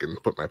pack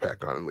and put my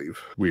pack on and leave,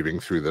 weaving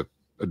through the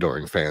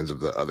adoring fans of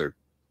the other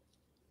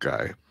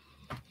guy.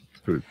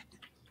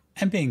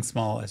 And being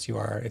small as you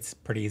are, it's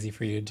pretty easy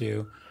for you to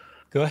do.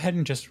 Go ahead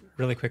and just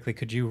really quickly,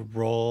 could you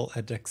roll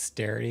a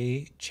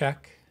dexterity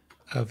check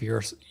of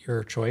your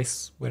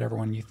choice, whatever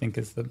one you think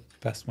is the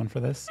best one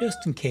for this,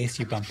 just in case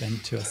you bump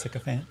into a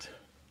sycophant.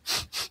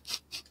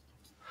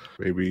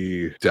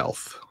 Maybe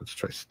stealth. Let's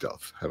try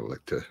stealth. I don't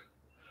like to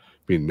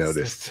be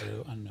noticed. Slip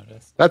through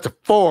unnoticed. That's a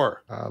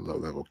 4.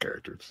 Low-level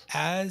characters.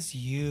 As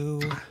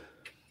you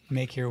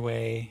make your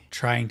way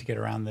trying to get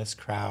around this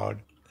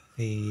crowd,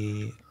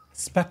 the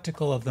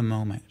spectacle of the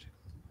moment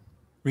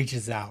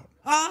reaches out.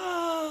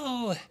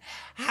 Oh,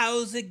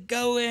 how's it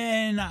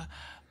going?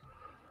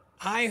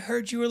 I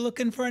heard you were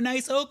looking for a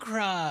nice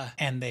okra.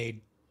 And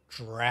they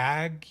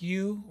drag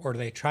you, or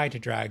they try to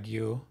drag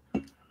you,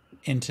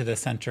 into the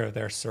center of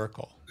their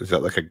circle. Is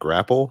that like a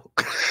grapple?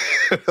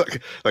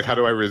 like how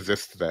do I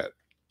resist that?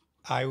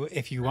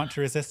 If you want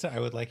to resist it, I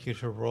would like you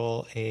to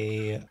roll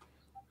I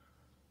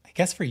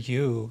guess for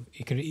you,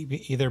 it could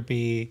either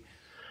be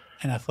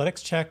an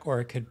athletics check, or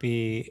it could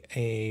be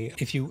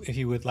if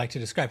you would like to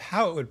describe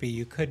how it would be,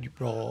 you could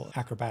roll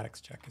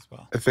acrobatics check as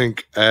well. I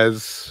think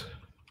as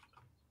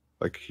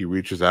like he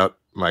reaches out,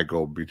 my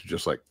goal would be to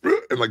just like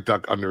and like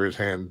duck under his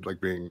hand, like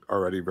being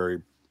already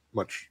very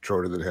much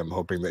shorter than him,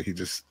 hoping that he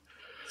just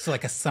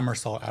like a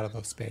somersault out of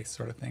a space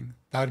sort of thing.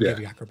 That would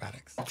give you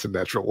acrobatics. It's a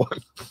natural one.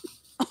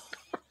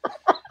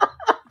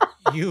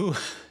 You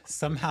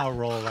somehow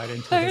roll right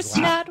into his lap. First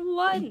nat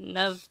one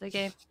of the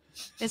game,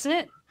 isn't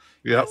it?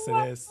 Yep. Yes,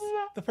 it is.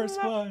 The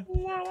first one.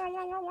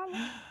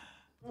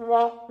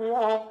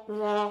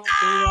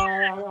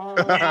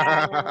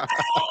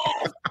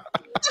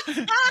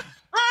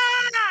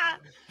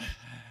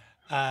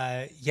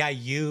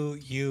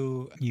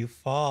 You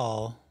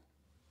fall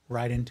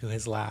right into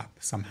his lap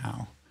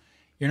somehow.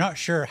 You're not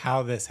sure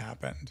how this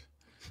happened,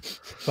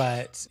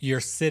 but you're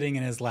sitting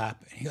in his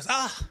lap and he goes,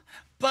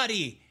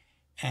 buddy.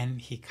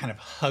 And he kind of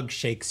hug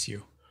shakes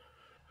you.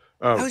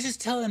 I was just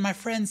telling my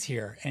friends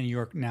here, and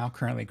you're now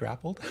currently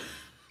grappled.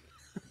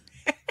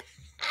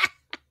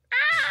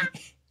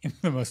 In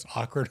the most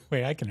awkward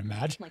way I can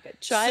imagine. Like a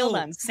child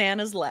on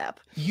Santa's lap.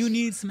 You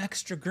need some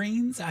extra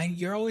greens?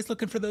 You're always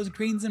looking for those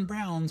greens and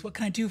browns. What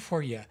can I do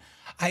for you?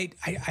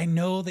 I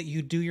know that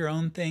you do your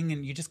own thing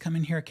and you just come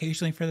in here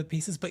occasionally for the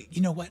pieces, but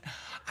you know what?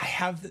 I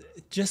have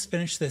just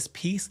finished this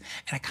piece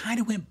and I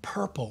kind of went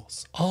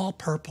purples, all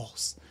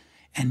purples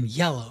and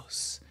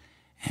yellows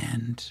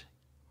and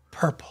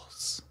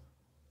purples.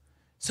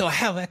 So I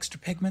have extra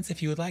pigments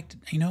if you would like to,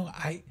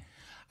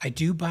 I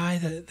do buy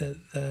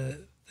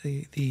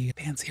the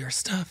fancier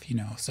stuff,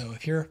 so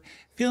if you're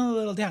feeling a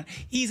little down,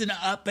 he's an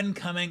up and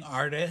coming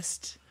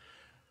artist.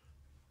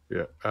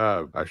 Yeah.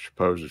 I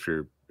suppose if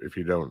you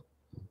don't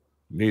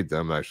need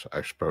them, I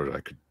suppose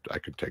I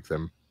could take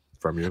them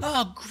from you.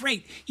 Oh,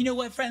 great. You know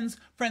what, friends,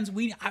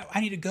 I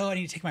need to go. I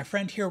need to take my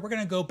friend here. We're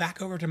going to go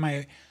back over to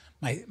my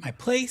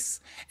place,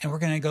 and we're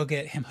going to go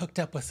get him hooked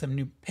up with some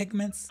new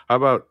pigments. How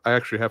about I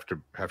actually have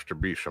to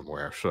be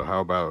somewhere. So how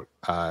about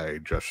I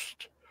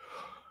just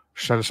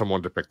send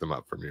someone to pick them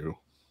up from you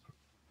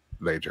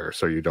later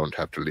so you don't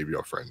have to leave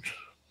your friends.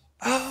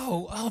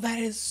 Oh, that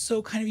is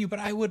so kind of you. But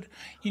I would,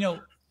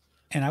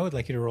 and I would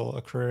like you to roll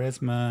a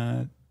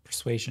charisma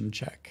persuasion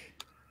check.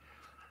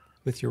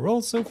 With your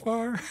rolls so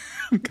far,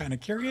 I'm kind of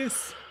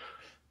curious.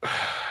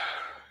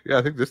 Yeah,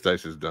 I think this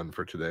dice is done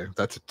for today.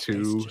 That's a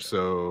 2,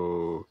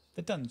 so...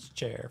 The dunce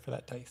chair for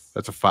that dice.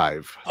 That's a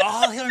 5.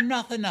 Oh,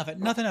 nothing of it.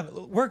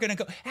 We're going to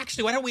go.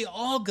 Actually, why don't we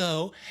all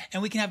go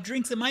and we can have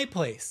drinks at my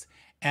place?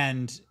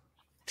 And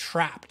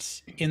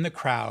trapped in the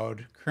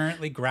crowd,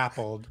 currently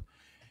grappled.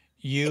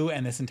 You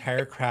and this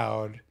entire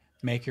crowd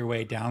make your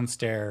way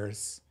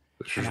downstairs.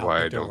 This and is out why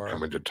the I don't door.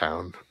 come into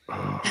town.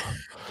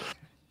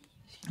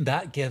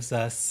 That gives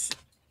us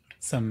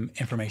some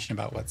information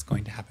about what's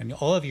going to happen.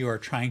 All of you are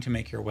trying to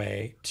make your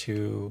way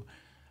to,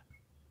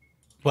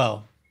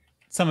 well,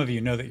 some of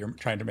you know that you're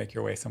trying to make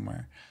your way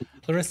somewhere.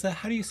 Larissa,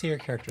 how do you say your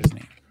character's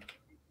name?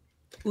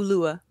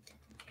 Ulua.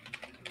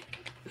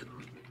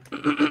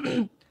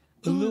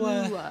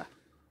 Ulua.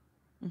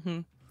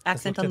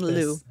 Accent on the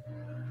Lu.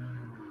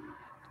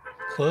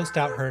 Closed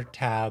out her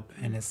tab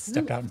and has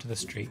stepped out into the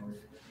street.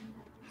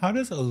 How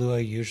does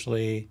Ulua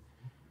usually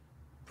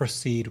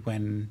proceed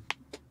when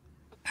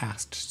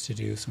asked to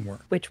do some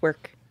work? Which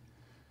work?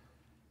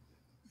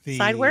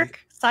 Side work?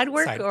 Side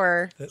work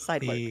or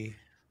side work?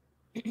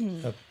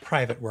 The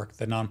private work,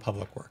 the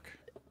non-public work.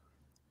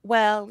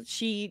 Well,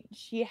 she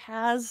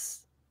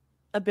has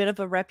a bit of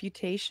a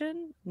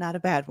reputation, not a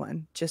bad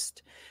one,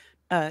 just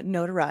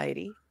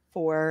notoriety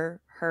for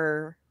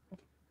her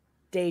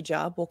day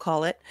job, we'll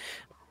call it.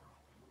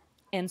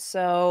 And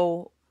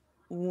so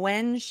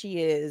when she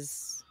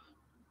is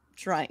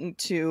trying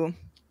to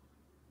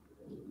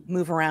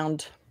move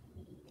around,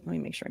 let me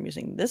make sure I'm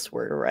using this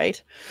word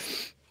right.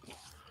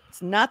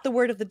 It's not the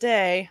word of the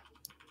day,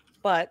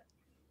 but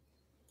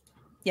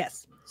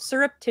yes,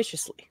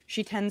 surreptitiously.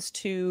 She keeps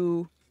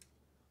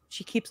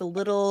a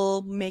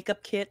little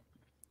makeup kit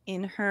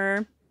in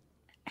her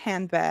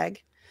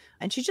handbag,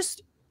 and she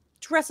just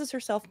dresses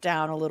herself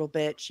down a little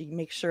bit. She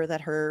makes sure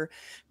that her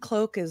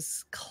cloak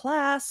is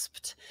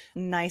clasped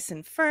nice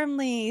and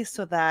firmly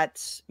so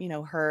that, you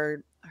know,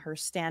 her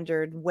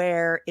standard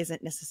wear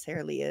isn't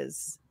necessarily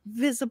as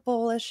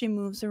visible as she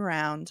moves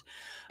around,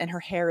 and her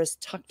hair is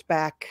tucked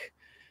back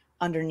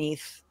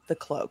underneath the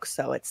cloak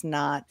so it's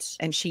not,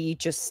 and she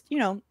just, you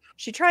know,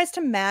 she tries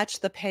to match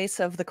the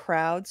pace of the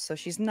crowd, so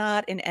she's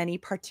not in any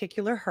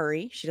particular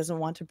hurry. She doesn't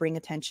want to bring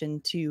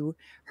attention to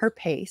her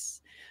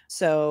pace.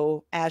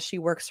 So as she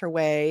works her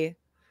way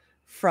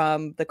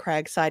from the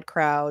Cragside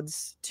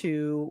crowds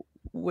to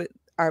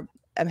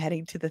I'm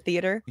heading to the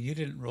theater. You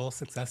didn't roll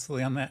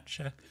successfully on that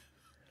check.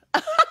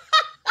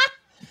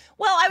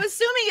 Well, I was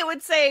assuming it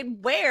would say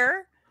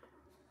where.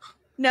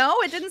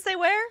 No, it didn't say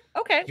where?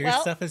 Okay. Your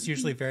stuff is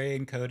usually very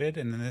encoded,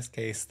 and in this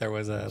case, there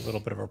was a little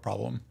bit of a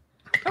problem.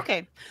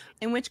 Okay.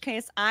 In which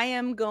case, I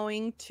am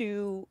going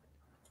to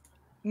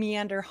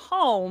meander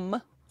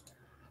home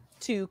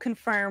to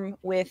confirm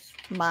with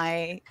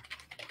my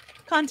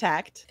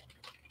contact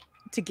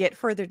to get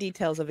further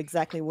details of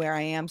exactly where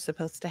I am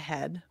supposed to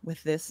head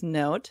with this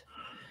note.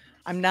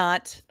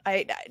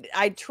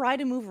 I try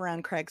to move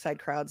around Cragside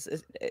crowds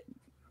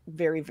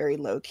very, very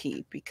low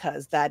key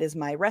because that is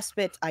my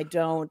respite. I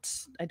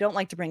don't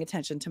like to bring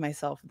attention to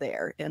myself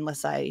there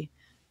unless I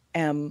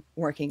am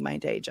working my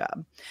day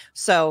job.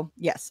 So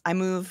yes, I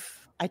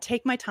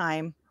take my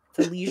time.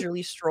 It's a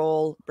leisurely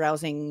stroll,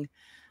 browsing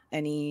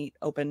any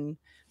open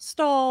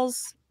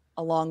stalls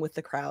along with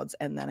the crowds,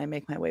 and then I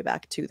make my way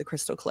back to the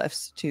Crystal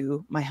Cliffs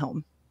to my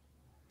home.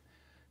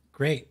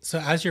 Great. So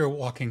as you're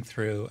walking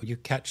through, you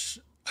catch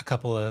a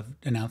couple of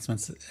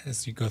announcements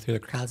as you go through the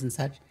crowds and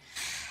such.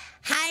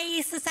 High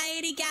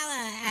Society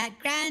Gala at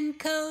Grand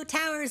Co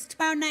Towers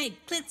tomorrow night.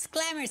 Glitz,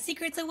 glamour,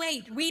 secrets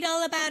await. Read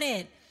all about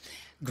it.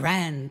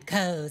 Grand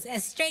Co's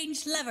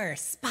estranged lover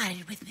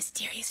spotted with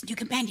mysterious new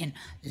companion.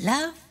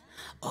 Love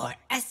or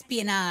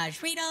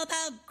espionage? Read all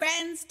about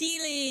Grand's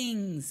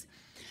dealings.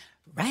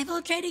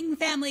 Rival trading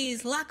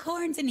families lock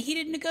horns in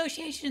heated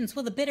negotiations.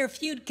 Will the bitter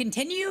feud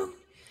continue?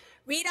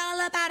 Read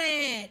all about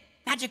it.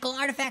 Magical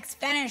artifacts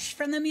vanish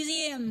from the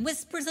museum.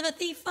 Whispers of a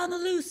thief on the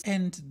loose.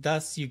 And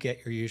thus you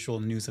get your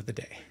usual news of the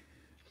day.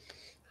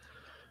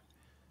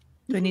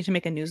 Do I need to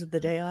make a news of the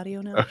day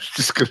audio now? I was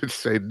just going to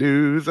say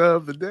news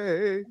of the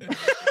day.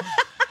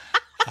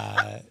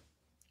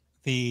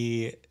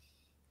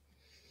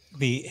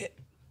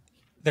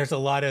 There's a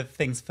lot of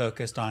things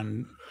focused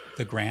on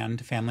the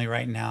Grand family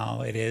right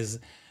now. It is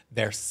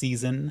their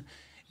season.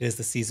 It is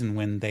the season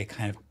when they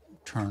kind of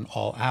turn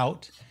all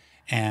out.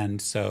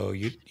 And so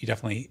you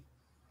definitely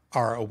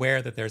are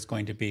aware that there's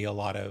going to be a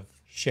lot of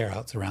share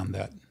outs around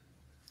that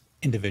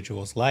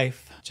individual's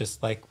life,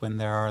 just like when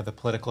there are the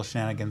political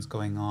shenanigans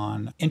going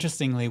on.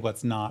 Interestingly,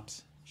 what's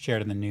not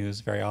shared in the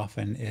news very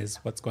often is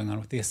what's going on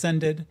with the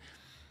Ascended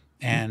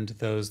and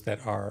those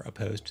that are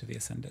opposed to the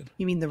Ascended.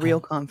 You mean the real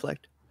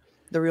conflict,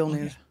 the real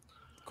news?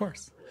 Yeah, of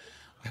course.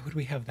 Why would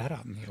we have that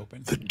out in the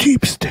open? The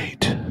deep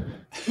state.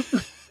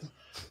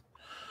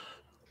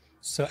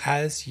 So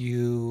as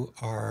you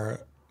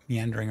are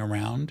meandering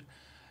around,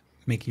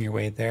 making your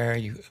way there,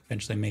 you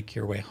eventually make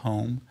your way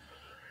home.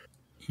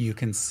 You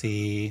can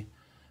see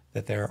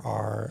that there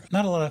are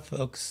not a lot of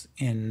folks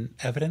in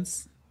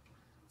evidence.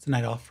 It's a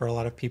night off for a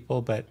lot of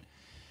people, but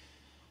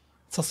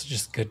it's also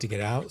just good to get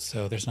out,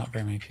 so there's not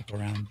very many people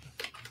around.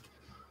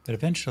 But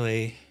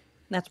eventually...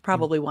 That's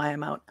probably why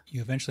I'm out.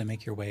 You eventually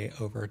make your way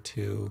over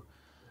to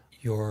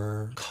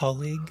your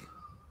colleague,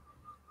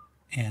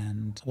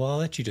 and, well, I'll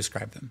let you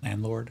describe them.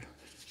 Landlord.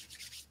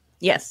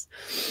 Yes.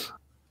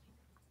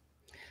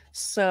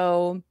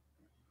 So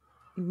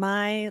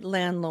my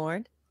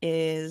landlord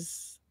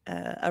is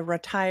a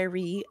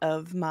retiree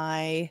of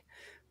my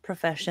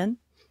profession.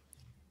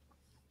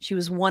 She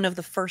was one of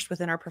the first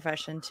within our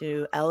profession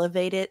to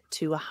elevate it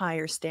to a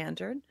higher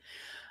standard.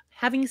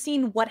 Having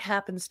seen what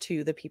happens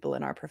to the people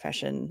in our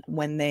profession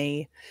when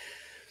they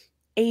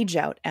age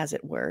out, as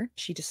it were,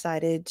 she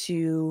decided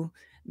to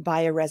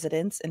buy a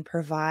residence and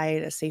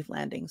provide a safe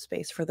landing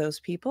space for those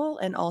people,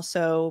 and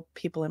also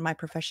people in my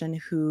profession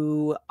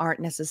who aren't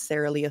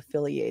necessarily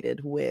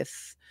affiliated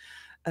with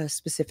a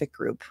specific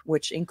group,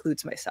 which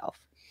includes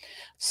myself.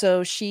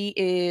 So she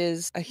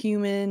is a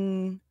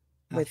human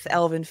with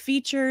elven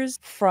features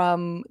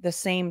from the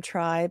same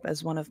tribe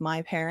as one of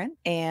my parents.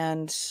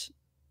 And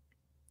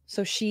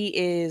so she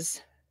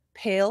is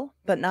pale,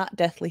 but not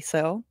deathly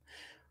so,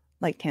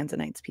 like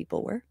Tanzanites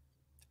people were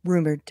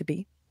rumored to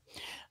be.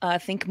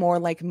 Think more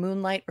like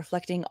moonlight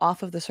reflecting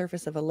off of the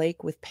surface of a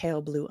lake with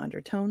pale blue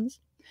undertones.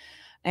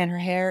 And her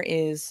hair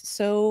is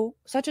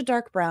such a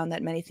dark brown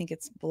that many think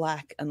it's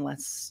black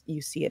unless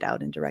you see it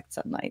out in direct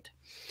sunlight.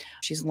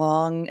 She's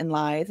long and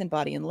lithe in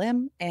body and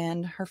limb,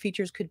 and her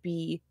features could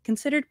be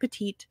considered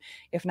petite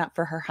if not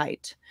for her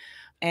height.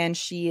 And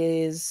she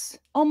is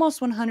almost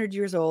 100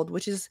 years old,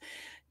 which is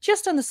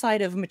just on the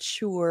side of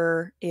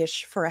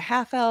mature-ish for a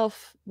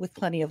half-elf with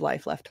plenty of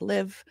life left to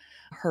live.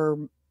 Her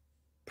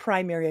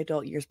primary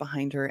adult years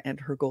behind her and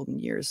her golden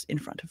years in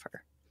front of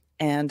her.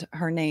 And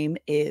her name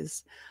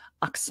is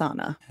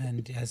Oksana.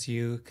 And as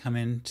you come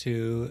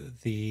into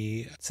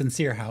the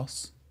Sincere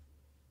house,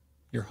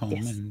 your home,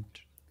 Yes. and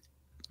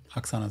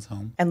Oksana's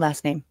home. And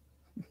last name.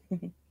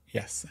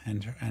 Yes,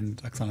 and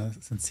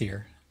Oksana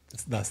Sincere,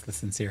 thus the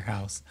Sincere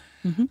house.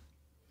 Mm-hmm.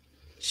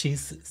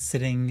 She's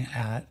sitting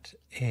at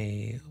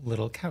a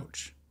little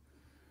couch.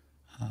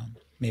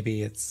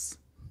 Maybe it's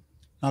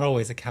not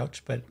always a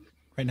couch, but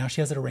right now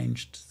she has it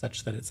arranged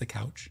such that it's a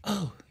couch.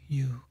 Oh,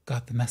 you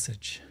got the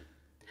message.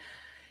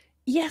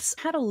 Yes,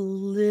 had a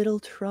little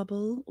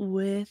trouble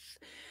with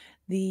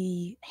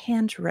the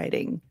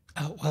handwriting.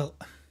 Oh, well,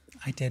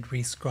 I did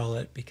re-scroll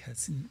it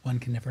because one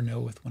can never know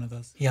with one of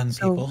those young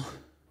So- people.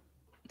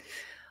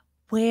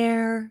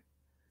 Where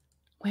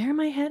am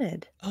I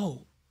headed?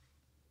 Oh.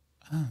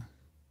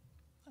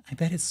 I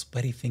bet his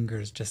sweaty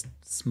fingers just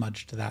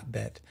smudged that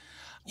bit.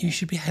 You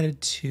should be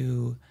headed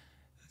to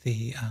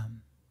the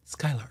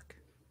Skylark.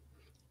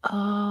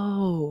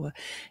 Oh,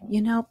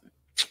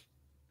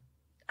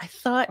 I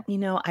thought,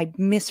 I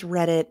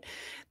misread it.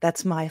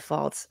 That's my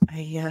fault.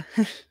 I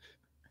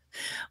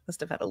must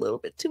have had a little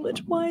bit too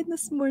much wine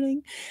this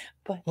morning.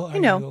 But, Well, are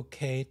you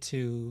okay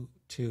to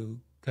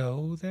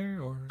go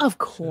there, or? Of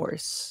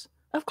course.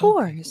 Of Okay.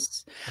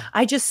 course.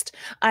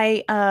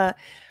 Yeah.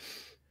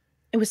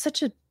 It was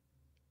such a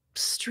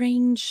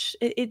strange,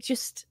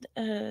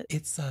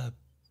 It's a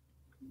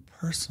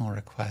personal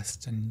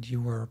request, and you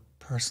were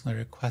personally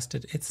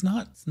requested. It's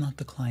not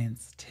the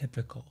client's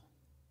typical.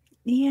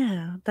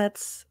 yeah,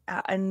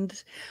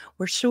 and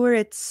we're sure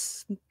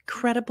it's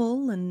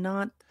credible and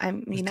not,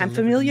 It was I'm delivered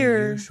familiar.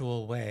 in the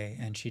usual way,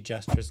 and she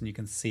gestures, and you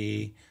can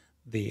see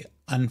the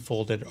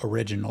unfolded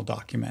original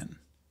document,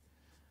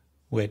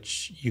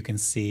 which you can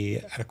see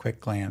at a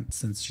quick glance,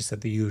 since she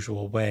said the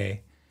usual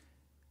way,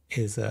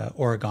 is a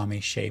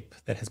origami shape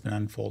that has been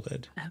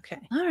unfolded. Okay.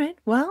 All right.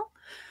 Well,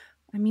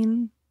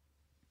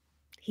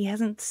 he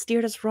hasn't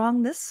steered us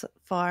wrong this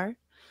far,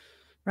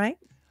 right?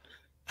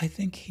 I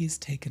think he's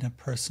taken a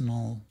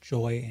personal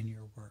joy in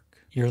your work.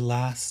 Your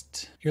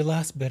last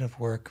bit of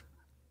work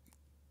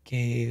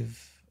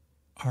gave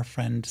our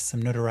friend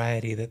some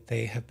notoriety that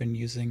they have been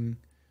using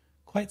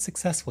quite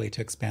successfully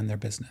to expand their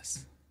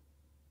business.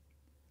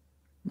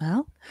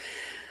 Well,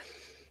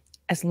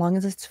 as long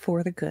as it's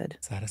for the good.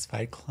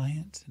 Satisfied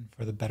client and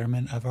for the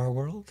betterment of our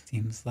world.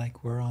 Seems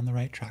like we're on the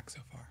right track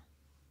so far.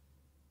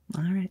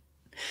 All right.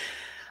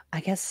 I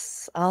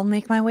guess I'll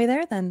make my way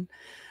there then.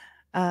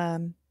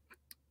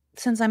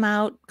 Since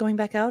I'm going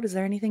back out, is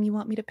there anything you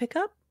want me to pick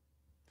up?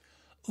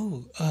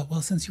 Oh,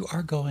 well, since you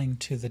are going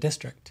to the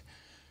district,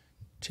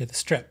 to the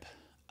strip,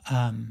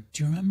 do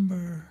you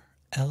remember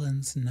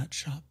Ellen's Nut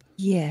Shop?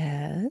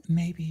 Yeah.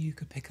 Maybe you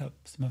could pick up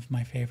some of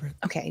my favorites.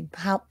 Okay.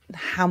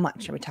 How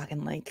much are we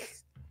talking? Like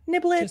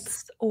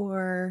niblets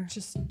or?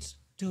 Just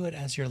do it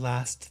as your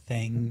last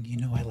thing. You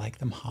know I like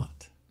them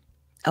hot.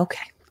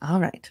 Okay. All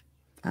right.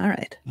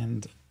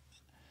 And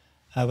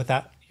with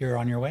that, you're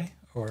on your way,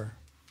 or?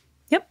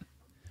 Yep.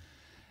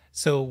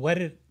 So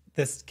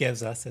this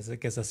gives us is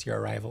it gives us your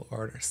arrival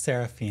order.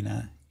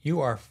 Seraphina,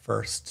 you are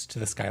first to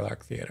the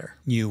Skylark Theater.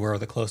 You were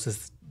the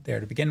closest there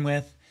to begin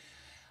with.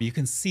 You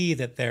can see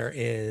that there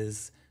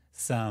is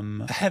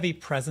some heavy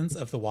presence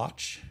of the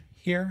watch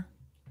here,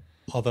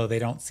 although they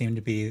don't seem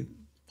to be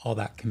all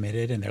that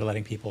committed and they're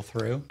letting people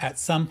through. At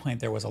some point,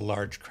 there was a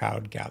large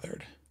crowd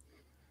gathered,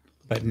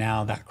 but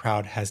now that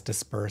crowd has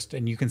dispersed,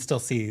 and you can still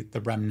see the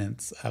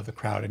remnants of the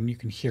crowd, and you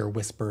can hear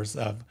whispers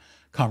of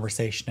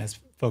conversation as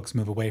folks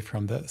move away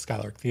from the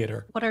Skylark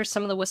Theater. What are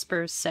some of the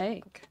whispers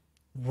saying?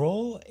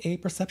 Roll a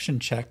perception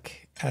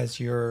check as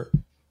you're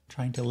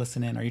trying to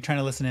listen in? Are you trying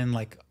to listen in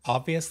like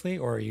obviously,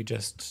 or are you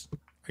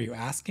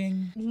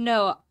asking?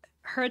 No,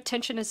 her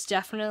attention is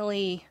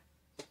definitely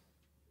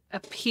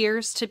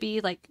appears to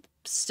be like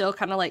still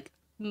kind of like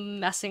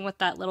messing with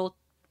that little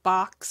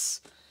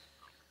box.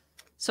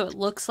 So it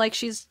looks like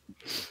she's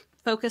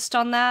focused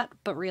on that,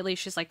 but really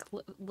she's like,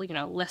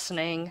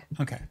 listening.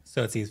 Okay,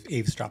 so it's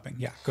eavesdropping.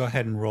 Yeah, go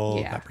ahead and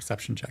roll that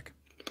perception check.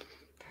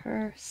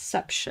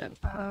 Perception.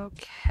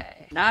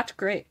 Okay. Not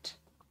great.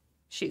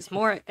 She's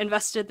more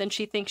invested than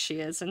she thinks she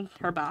is in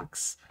her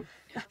box.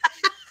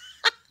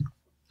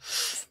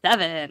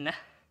 7.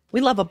 We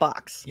love a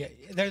box. Yeah,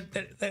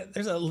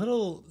 there's a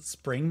little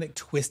spring that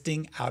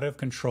twisting out of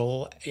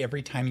control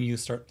every time you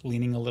start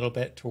leaning a little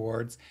bit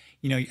towards,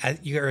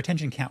 your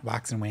attention can't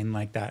wax and wane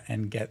like that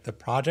and get the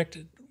project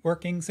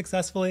working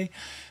successfully.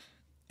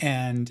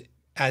 And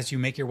as you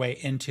make your way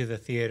into the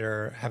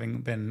theater,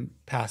 having been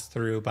passed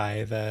through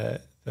by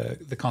the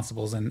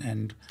constables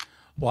and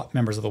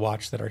members of the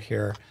watch that are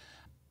here,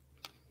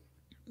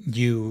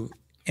 you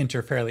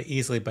enter fairly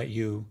easily, but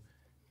you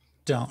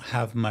don't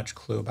have much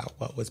clue about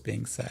what was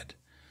being said.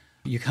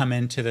 You come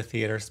into the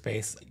theater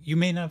space. You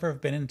may never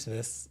have been into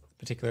this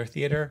particular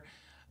theater,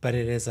 but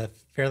it is a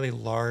fairly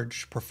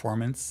large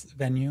performance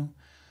venue.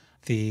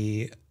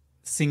 The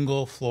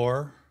single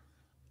floor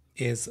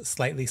is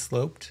slightly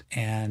sloped,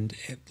 and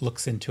it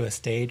looks into a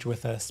stage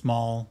with a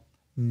small,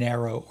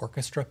 narrow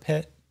orchestra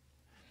pit.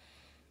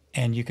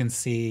 And you can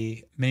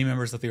see many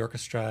members of the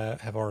orchestra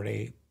have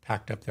already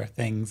packed up their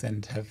things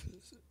and have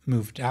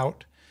moved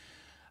out.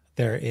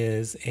 There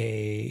is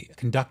a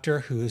conductor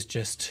who's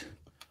just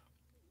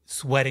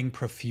sweating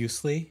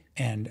profusely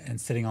and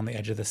sitting on the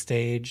edge of the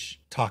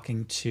stage,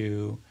 talking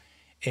to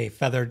a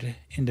feathered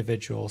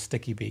individual,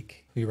 Sticky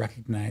Beak, who you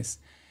recognize.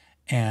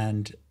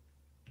 And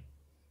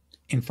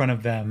in front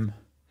of them,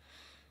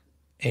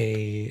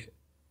 a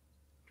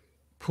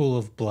pool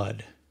of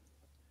blood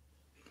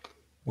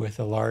with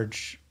a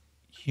large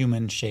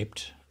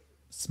human-shaped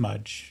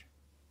smudge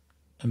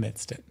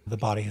amidst it. The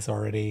body has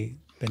already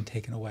been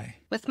taken away.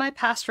 With my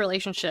past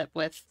relationship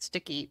with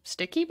Sticky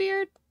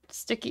Beard?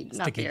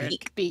 Not beard.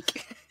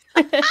 Beak.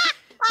 With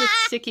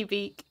Sticky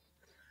Beak.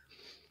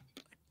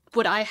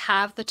 Would I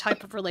have the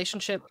type of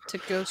relationship to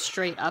go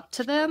straight up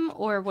to them,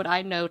 or would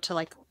I know to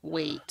like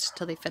wait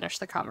till they finish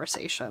the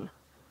conversation?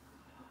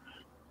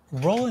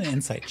 Roll an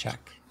insight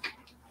check.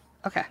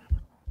 Okay.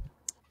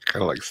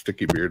 Kind of like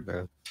Sticky Beard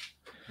now.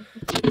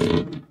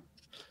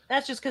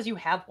 That's just because you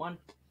have one.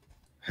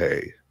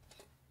 Hey.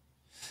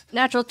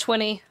 Natural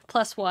 20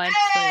 plus 1.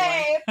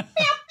 Hey! 21.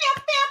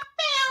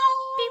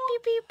 Pew, pew,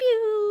 pew,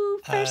 pew.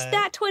 First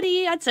nat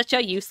 20 on such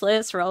a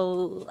useless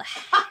roll.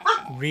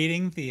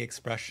 Reading the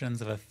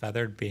expressions of a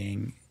feathered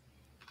being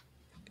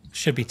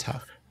should be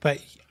tough,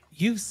 but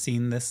you've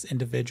seen this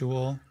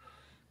individual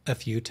a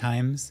few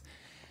times,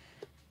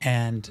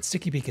 and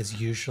Sticky Beak is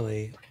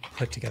usually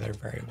put together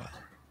very well.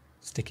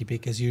 Sticky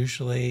Beak is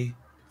usually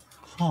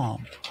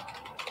calm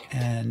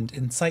and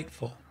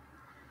insightful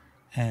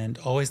and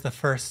always the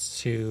first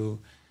to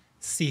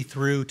see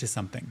through to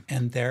something.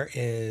 And there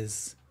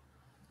is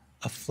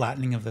a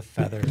flattening of the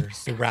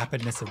feathers, the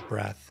rapidness of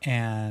breath,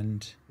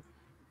 and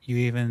you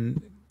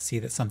even see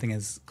that something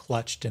is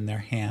clutched in their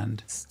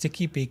hand.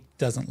 Sticky Beak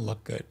doesn't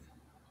look good.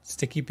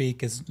 Sticky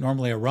Beak is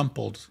normally a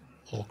rumpled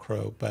old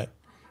crow, but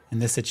in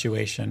this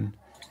situation,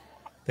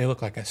 they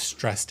look like a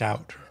stressed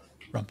out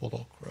rumpled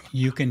old crow.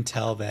 You can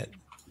tell that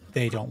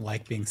they don't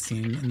like being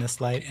seen in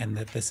this light, and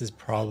that this is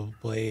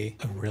probably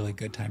a really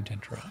good time to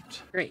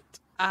interrupt. Great.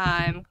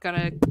 I'm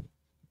gonna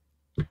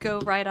go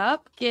right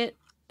up, get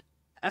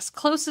as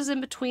close as in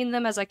between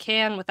them as I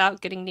can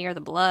without getting near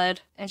the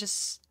blood, and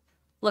just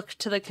look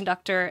to the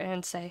conductor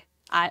and say,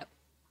 I'm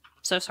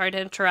so sorry to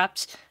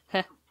interrupt.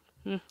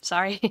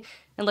 Sorry.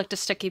 And look to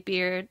Sticky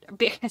Beard.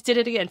 I did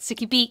it again.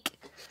 Sticky Beak.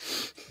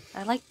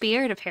 I like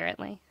beard,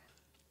 apparently.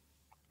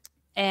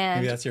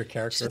 And maybe that's your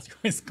character.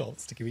 It's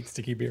called Sticky Beak,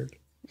 Sticky Beard.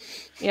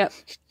 Yep.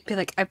 Be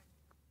like, I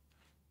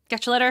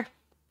got your letter.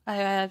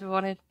 I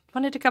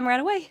wanted to come right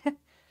away.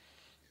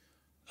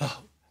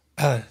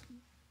 Are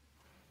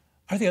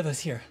the others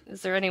here?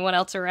 Is there anyone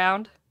else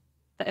around?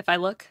 If I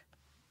look?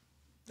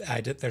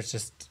 There's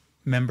just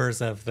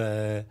members of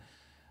the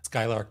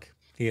Skylark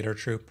Theater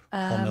Troupe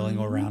all milling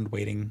around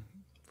waiting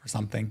for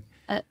something.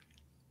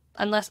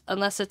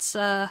 Unless it's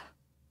them.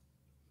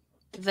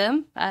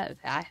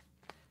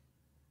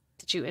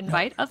 Did you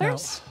invite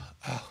others?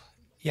 No. Oh,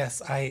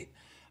 yes, I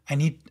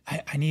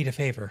need a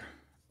favor.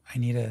 I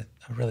need a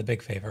really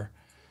big favor.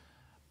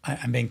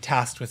 I'm being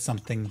tasked with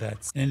something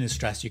that's in his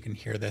stress. You can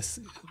hear this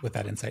with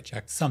that insight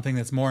check. Something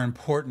that's more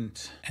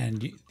important.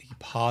 And he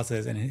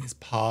pauses, and his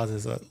pause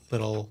is a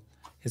little.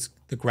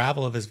 The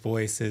gravel of his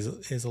voice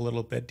is a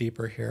little bit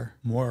deeper here.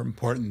 More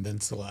important than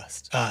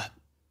Celeste.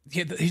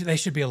 They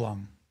should be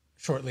along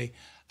shortly.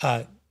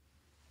 What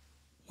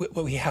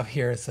we have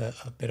here is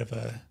a bit of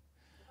an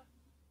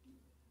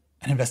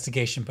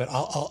investigation, but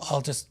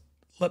I'll just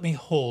let me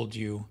hold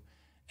you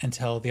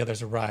until the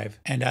others arrive.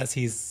 And as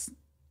he's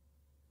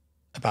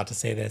about to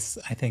say this,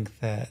 I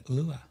think that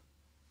Ulua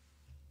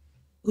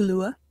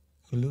Ulua.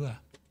 Ulua,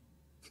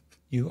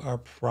 you are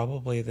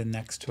probably the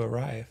next to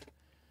arrive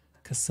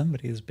because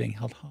somebody is being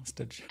held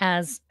hostage.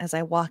 As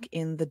I walk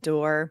in the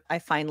door, I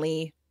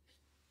finally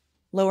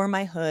lower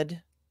my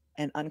hood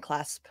and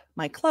unclasp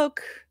my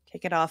cloak,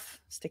 take it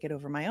off, stick it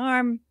over my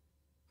arm,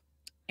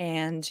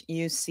 and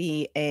you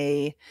see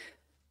a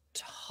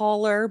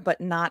taller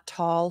but not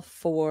tall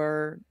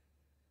for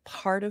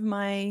part of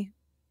my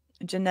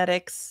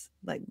genetics,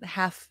 like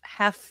half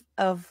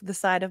of the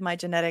side of my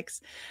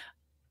genetics,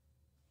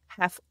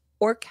 half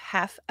orc,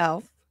 half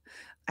elf.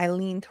 I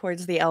lean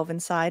towards the elven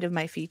side of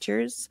my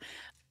features.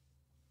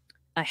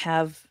 I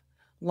have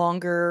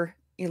longer,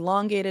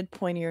 elongated,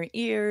 pointier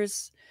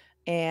ears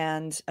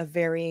and a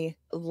very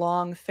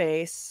long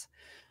face.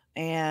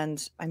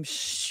 And I'm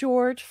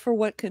short for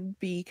what could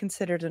be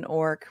considered an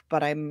orc,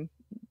 but I'm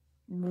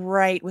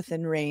right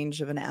within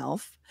range of an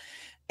elf.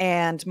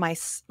 And my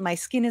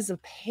skin is a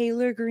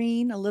paler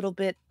green, a little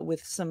bit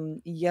with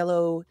some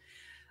yellow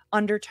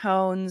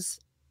undertones.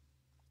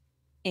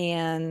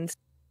 And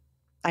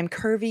I'm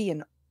curvy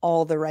in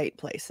all the right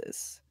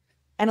places.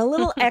 And a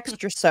little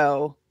extra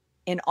so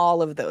in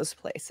all of those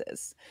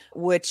places,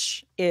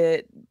 which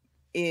it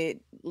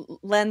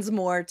lends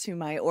more to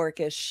my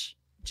orcish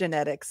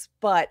genetics.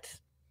 But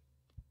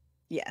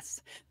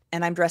yes.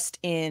 And I'm dressed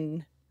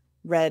in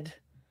red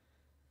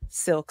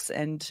silks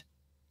and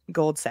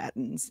gold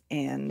satins,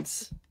 and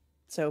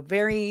so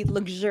very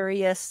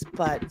luxurious,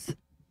 but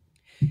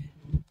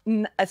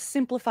a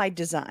simplified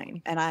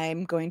design. And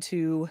I'm going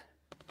to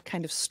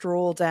kind of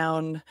stroll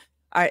down.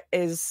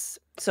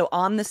 So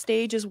on the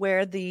stage is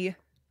where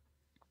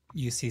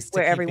you see where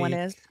Sticky everyone Beak,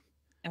 is.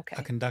 Okay.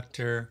 a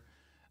conductor,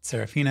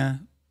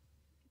 Seraphina.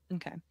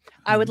 Okay.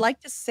 I would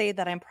like to say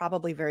that I'm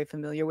probably very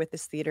familiar with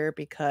this theater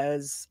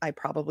because I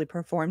probably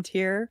performed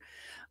here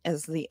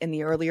in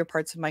the earlier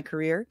parts of my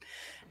career.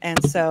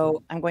 And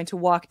so I'm going to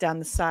walk down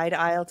the side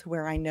aisle to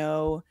where I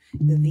know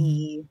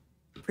the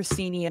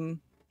proscenium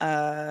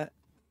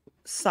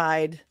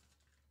side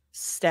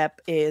step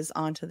is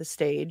onto the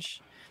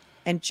stage,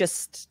 and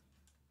just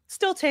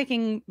still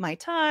taking my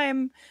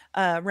time,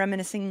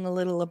 reminiscing a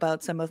little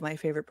about some of my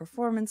favorite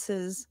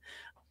performances.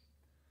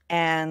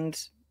 And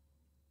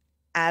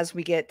as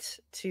we get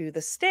to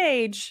the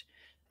stage,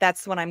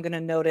 that's when I'm going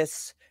to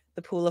notice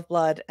the pool of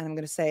blood, and I'm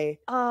going to say,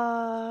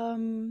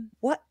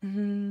 what?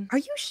 Are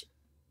you,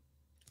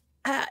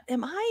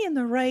 am I in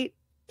the right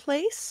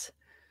place?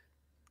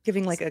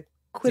 Giving like a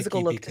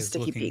quizzical look to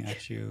Sticky looking Beak.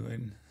 at you,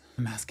 and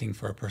I'm asking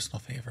for a personal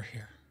favor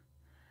here.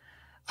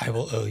 I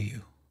will owe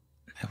you.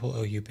 I will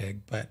owe you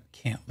big, but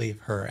can't leave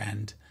her,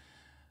 and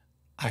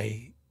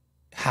I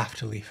have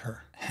to leave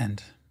her.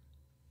 And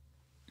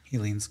he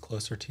leans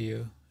closer to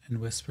you and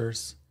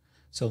whispers,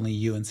 "It's only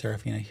you and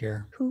Seraphina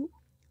here. Who?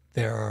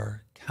 There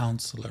are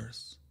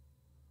counselors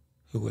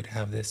who would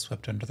have this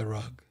swept under the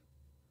rug.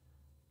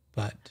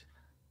 But,"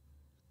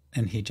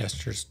 and he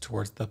gestures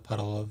towards the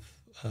puddle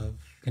of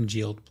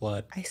congealed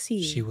blood. I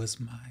see. "She was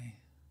my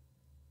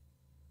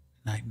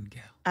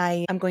nightingale."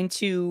 I am going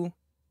to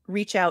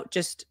reach out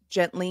just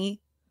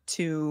gently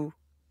to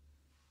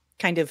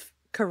kind of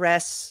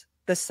caress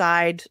the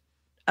side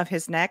of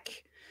his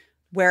neck,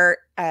 where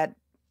at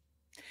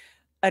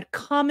a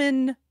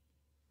common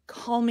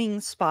calming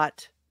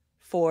spot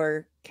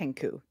for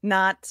Kenku.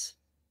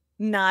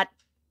 Not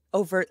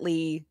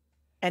overtly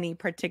any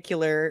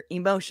particular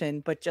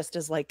emotion, but just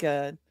as like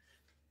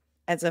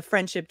as a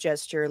friendship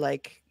gesture,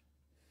 like,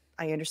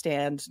 I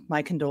understand,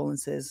 my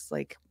condolences.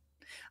 Like,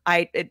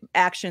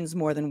 actions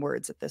more than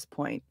words at this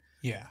point.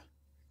 Yeah,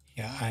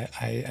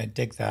 I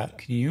dig that.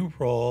 Can you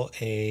roll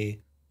a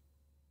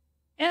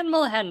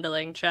Animal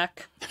handling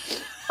check.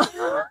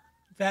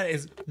 That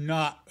is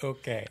not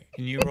okay.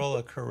 Can you roll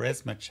a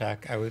charisma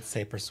check? I would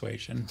say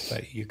persuasion,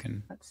 but you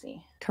can. Let's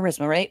see.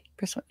 Charisma, right?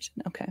 Persuasion.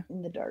 Okay.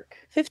 In the dark.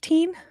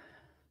 15.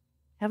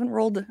 Haven't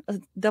rolled a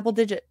double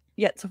digit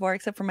yet so far,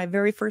 except for my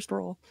very first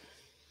roll.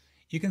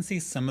 You can see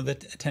some of the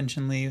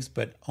attention leaves,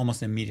 but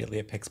almost immediately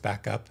it picks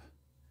back up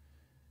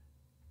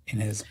in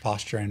his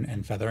posture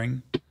and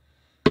feathering.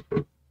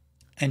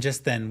 And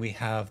just then we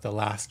have the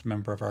last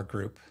member of our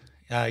group.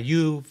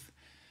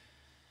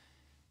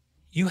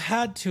 You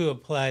had to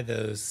apply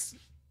those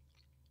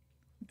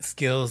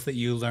skills that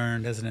you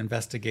learned as an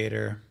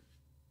investigator.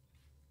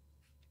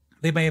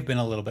 They may have been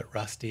a little bit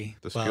rusty.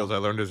 The skills I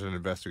learned as an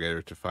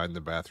investigator to find the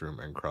bathroom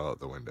and crawl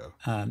out the window.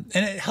 And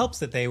it helps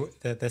that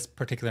this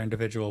particular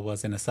individual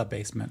was in a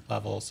sub-basement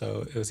level,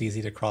 so it was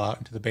easy to crawl out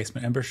into the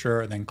basement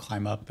embouchure and then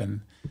climb up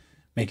and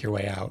make your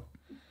way out.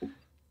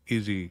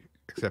 Easy,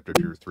 except if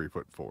you're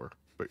 3'4",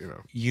 but you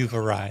know. You've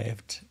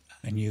arrived.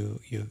 And you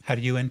how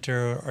do you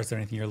enter, or is there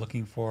anything you're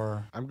looking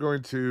for? I'm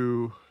going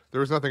to, there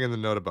was nothing in the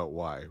note about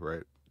why,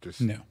 right? Just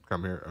no.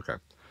 Come here. Okay.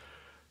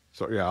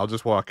 So yeah, I'll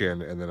just walk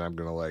in, and then I'm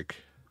going to like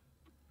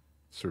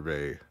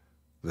survey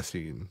the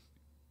scene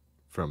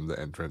from the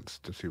entrance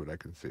to see what I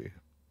can see.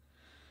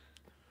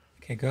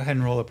 Okay, go ahead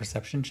and roll a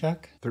perception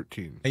check.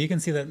 13. You can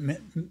see that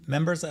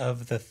members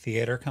of the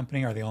theater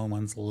company are the only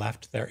ones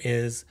left. There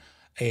is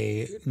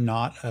a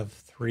knot of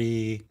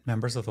 3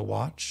 members of the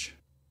watch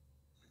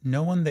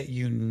no one that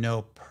you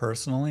know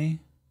personally,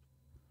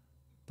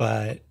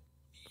 but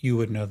you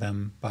would know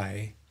them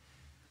by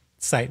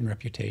sight and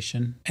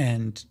reputation.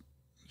 And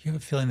you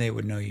have a feeling they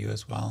would know you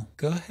as well.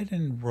 Go ahead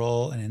and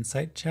roll an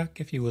insight check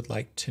if you would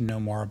like to know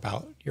more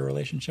about your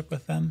relationship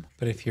with them.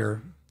 But if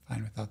you're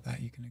fine without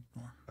that, you can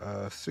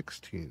ignore.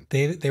 16.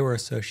 They were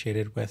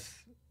associated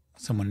with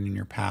someone in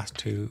your past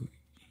who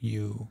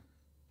you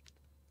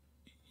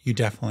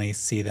definitely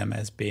see them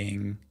as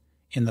being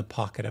in the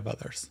pocket of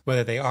others.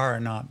 Whether they are or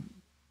not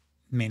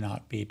may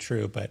not be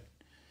true, but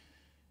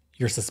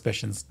your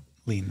suspicions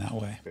lean that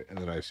way. Okay, and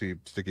then I see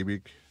Sticky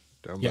Beak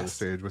down by the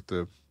stage with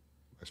the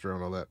maestro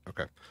and all that.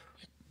 Okay.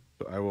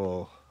 So I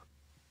will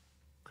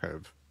kind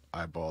of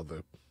eyeball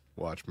the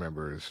watch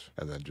members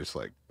and then just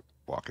like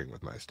walking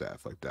with my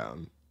staff like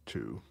down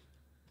to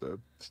the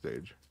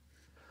stage.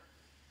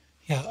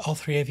 Yeah, all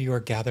three of you are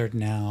gathered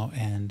now,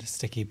 and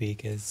Sticky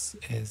Beak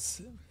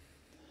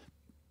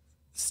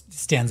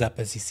stands up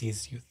as he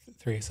sees you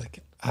three. He's like,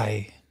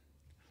 I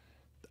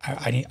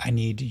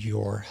need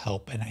your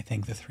help, and I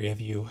think the three of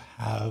you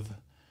have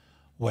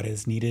what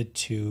is needed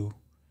to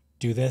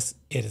do this.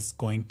 It is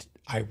going to,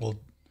 I will,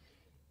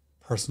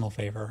 personal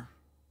favor.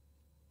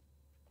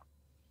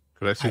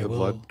 Could I see the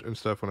blood and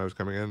stuff when I was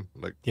coming in?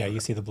 Like, yeah, you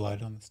see the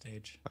blood on the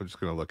stage. I'm just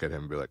going to look at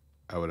him and be like,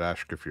 I would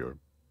ask if you're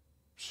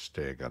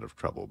staying out of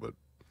trouble, but,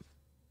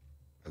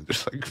 and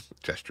just like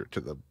gesture to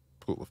the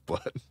pool of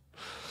blood.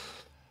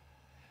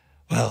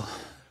 Well,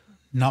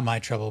 not my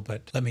trouble,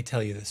 but let me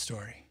tell you the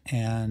story.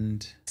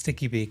 And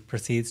Sticky Beak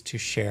proceeds to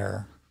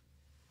share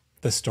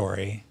the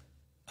story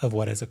of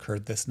what has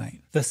occurred this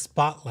night. The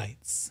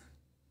spotlights,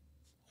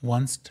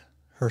 once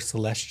her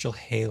celestial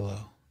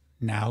halo,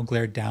 now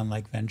glared down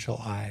like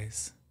vengeful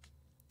eyes.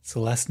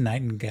 Celeste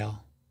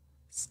Nightingale,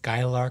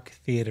 Skylark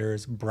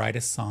Theater's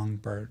brightest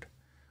songbird,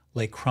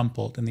 lay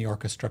crumpled in the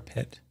orchestra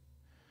pit.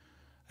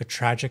 A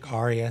tragic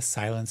aria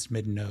silenced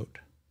mid-note.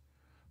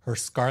 Her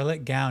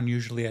scarlet gown,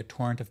 usually a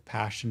torrent of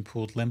passion,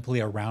 pooled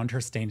limply around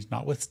her, stained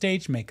not with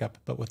stage makeup,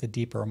 but with a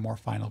deeper, more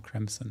final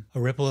crimson.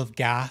 A ripple of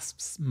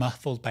gasps,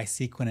 muffled by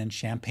sequin and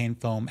champagne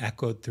foam,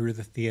 echoed through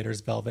the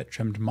theater's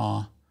velvet-trimmed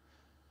maw.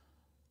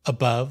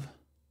 Above,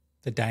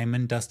 the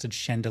diamond-dusted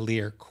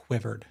chandelier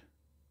quivered,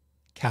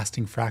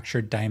 casting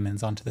fractured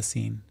diamonds onto the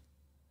scene.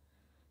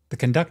 The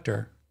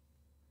conductor,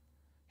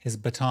 his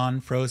baton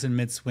frozen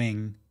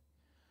mid-swing,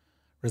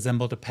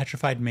 resembled a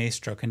petrified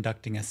maestro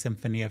conducting a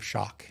symphony of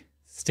shock.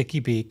 Sticky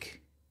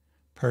Beak,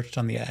 perched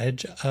on the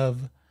edge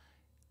of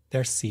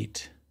their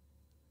seat,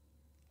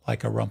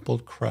 like a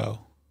rumpled crow,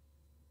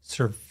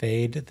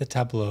 surveyed the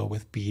tableau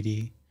with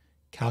beady,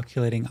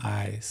 calculating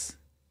eyes.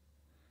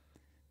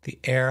 The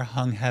air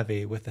hung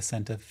heavy with the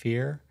scent of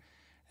fear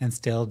and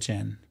stale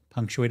gin,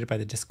 punctuated by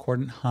the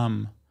discordant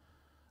hum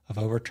of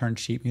overturned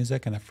sheet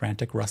music and the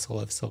frantic rustle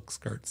of silk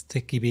skirts.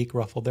 Sticky Beak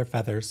ruffled their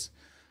feathers,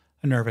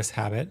 a nervous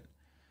habit,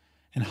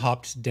 and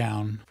hopped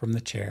down from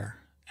the chair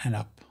and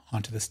up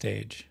onto the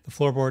stage. The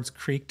floorboards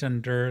creaked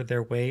under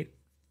their weight,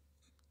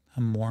 a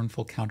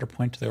mournful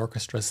counterpoint to the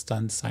orchestra's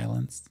stunned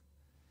silence.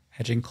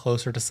 Edging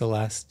closer to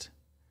Celeste,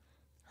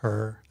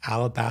 her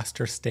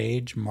alabaster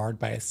stage marred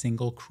by a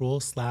single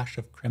cruel slash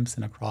of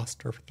crimson across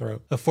her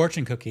throat. A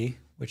fortune cookie,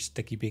 which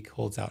Sticky Beak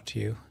holds out to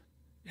you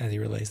as he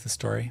relays the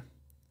story,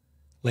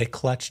 lay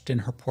clutched in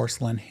her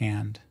porcelain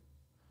hand,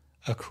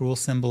 a cruel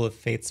symbol of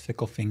fate's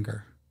fickle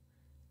finger.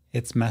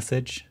 Its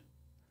message,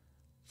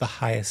 the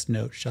highest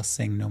note shall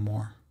sing no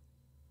more.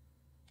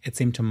 It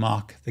seemed to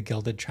mock the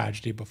gilded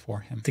tragedy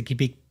before him. Sticky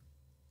Beak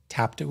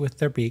tapped it with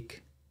their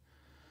beak,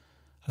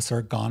 a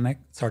sardonic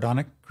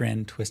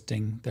grin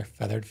twisting their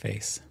feathered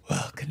face.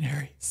 Well,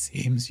 Canary, it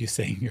seems you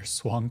sang your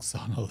swan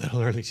song a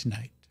little early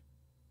tonight.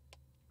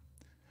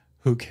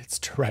 Who gets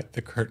to write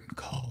the curtain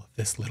call of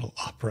this little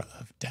opera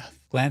of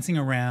death? Glancing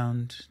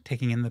around,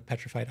 taking in the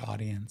petrified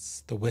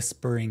audience, the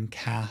whispering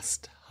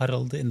cast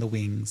huddled in the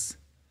wings,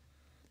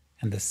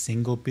 and the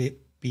single beat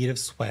of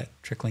sweat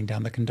trickling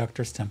down the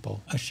conductor's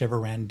temple. A shiver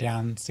ran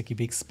down Sticky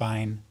Beak's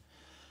spine.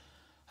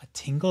 A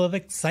tingle of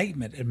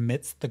excitement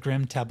amidst the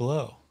grim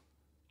tableau.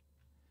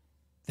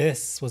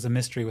 This was a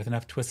mystery with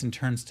enough twists and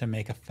turns to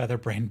make a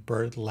feather-brained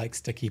bird like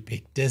Sticky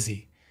Beak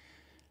dizzy.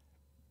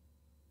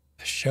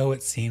 The show,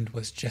 it seemed,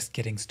 was just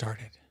getting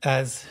started.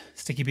 As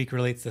Sticky Beak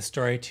relates the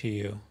story to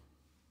you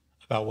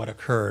about what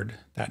occurred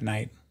that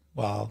night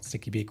while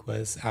Sticky Beak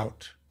was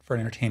out for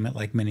entertainment,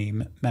 like many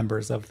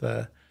members of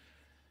the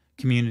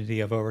community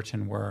of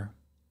Overton were,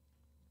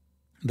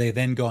 they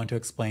then go on to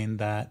explain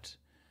that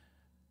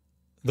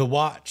the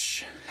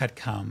watch had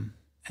come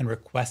and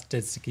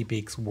requested Sticky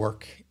Beak's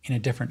work in a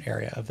different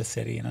area of the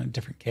city in a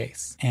different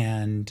case.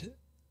 And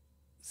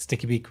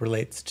Sticky Beak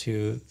relates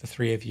to the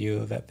three of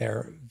you that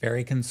they're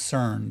very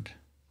concerned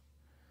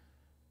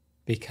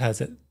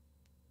because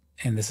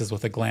and this is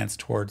with a glance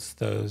towards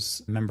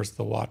those members of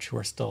the watch who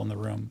are still in the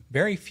room,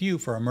 very few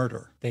for a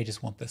murder. They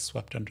just want this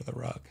swept under the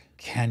rug.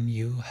 Can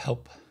you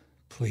help,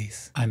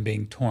 please? I'm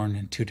being torn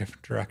in two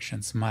different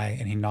directions.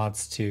 And he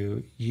nods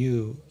to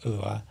you,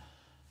 Ulua,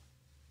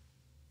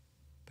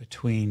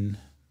 between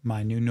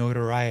my new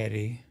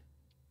notoriety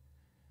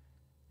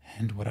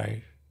and what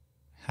I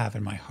have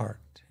in my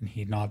heart. And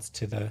he nods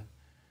to the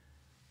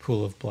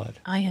pool of blood.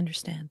 I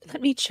understand.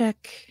 Let me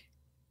check.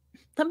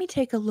 Let me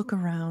take a look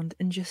around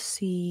and just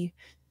see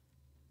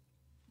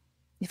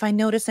if I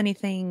notice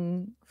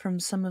anything from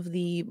some of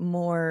the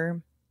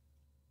more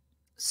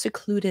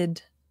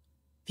secluded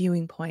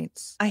viewing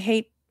points. I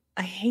hate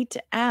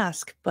to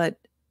ask, but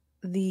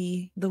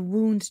the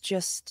wound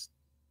just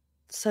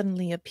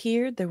suddenly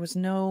appeared. There was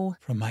no...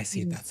 From my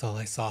seat, that's all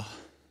I saw.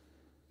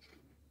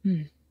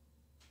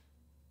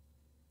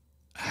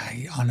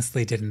 I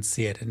honestly didn't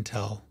see it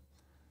until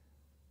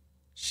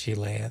she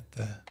lay at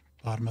the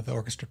bottom of the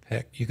orchestra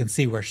pit. You can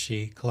see where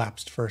she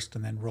collapsed first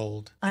and then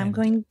rolled. I'm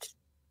going to...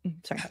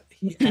 Sorry.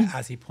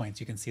 As he points,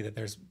 you can see that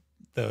there's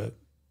the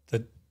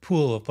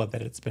pool of blood,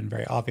 that it's been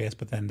very obvious,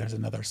 but then there's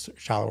another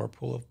shallower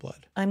pool of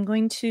blood. I'm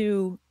going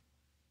to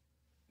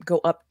go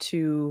up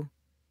to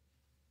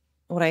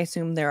what I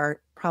assume there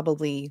are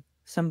probably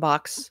some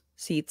box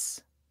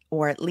seats,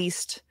 or at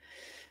least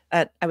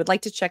I would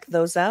like to check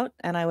those out.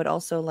 And I would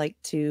also like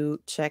to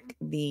check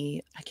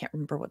I can't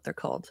remember what they're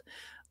called,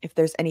 if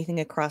there's anything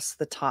across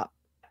the top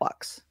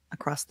box,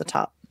 across the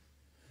top.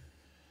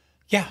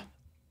 Yeah.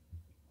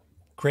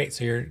 Great.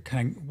 So you're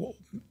kind of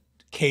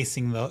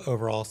casing the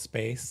overall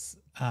space.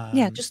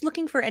 Yeah, just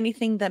looking for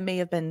anything that may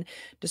have been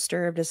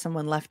disturbed as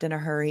someone left in a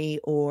hurry,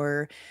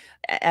 or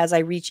as I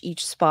reach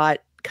each spot,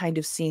 kind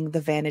of seeing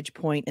the vantage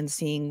point and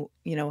seeing,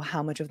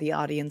 how much of the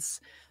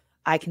audience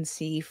I can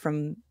see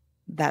from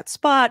that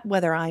spot,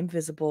 whether I'm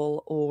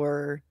visible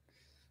or,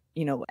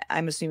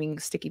 I'm assuming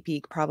Sticky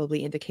Peak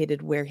probably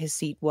indicated where his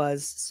seat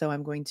was. So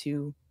I'm going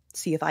to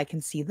see if I can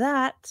see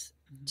that.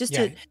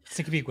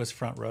 Sticky Peak was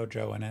front row,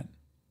 Joe, in it.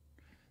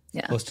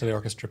 Yeah. Close to the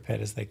orchestra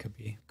pit as they could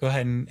be. Go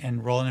ahead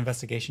and roll an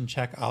investigation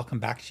check. I'll come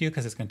back to you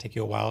because it's going to take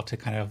you a while to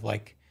kind of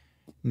like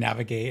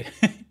navigate.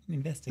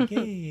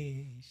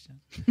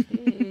 Investigation.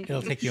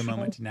 It'll take you a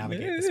moment to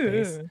navigate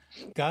the space.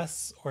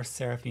 Gus or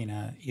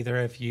Seraphina, either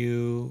of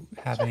you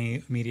have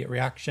any immediate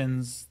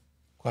reactions,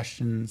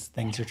 questions,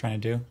 things you're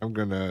trying to do? I'm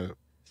going to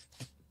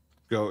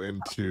go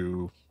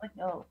into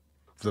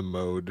the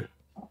mode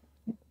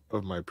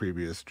of my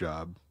previous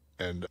job.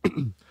 And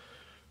I'm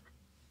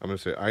going to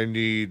say, I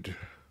need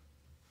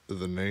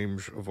the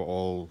names of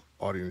all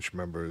audience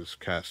members,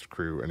 cast,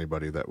 crew,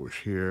 anybody that was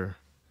here.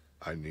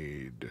 I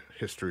need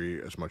history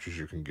as much as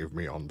you can give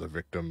me on the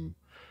victim.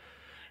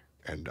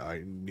 And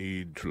I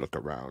need to look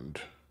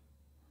around.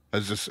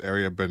 Has this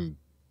area been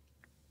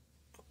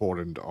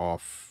cordoned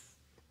off?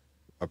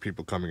 Are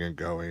people coming and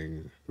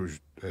going?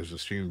 Has the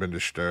scene been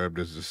disturbed?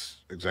 Is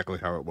this exactly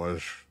how it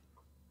was?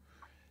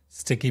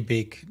 Sticky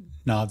Beak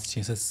nods to you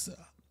and says,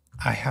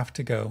 I have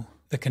to go.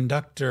 The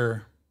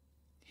conductor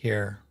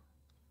here,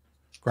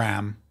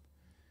 Graham,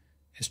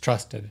 is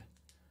trusted.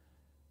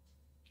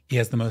 He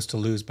has the most to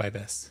lose by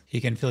this.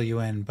 He can fill you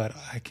in, but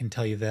I can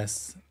tell you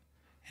this,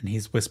 and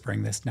he's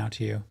whispering this now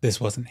to you. This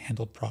wasn't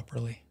handled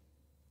properly.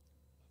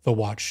 The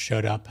watch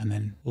showed up and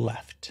then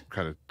left.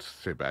 Kind of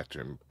say back to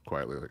him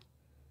quietly, like,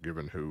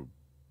 given who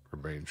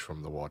remains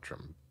from the watch,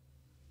 I'm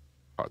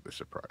hardly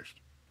surprised.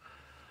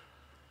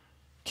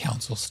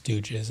 Council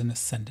stooges and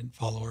ascendant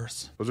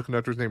followers. Was the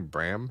conductor's name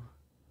Bram?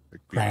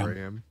 Like Graham.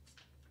 B-R-A-M?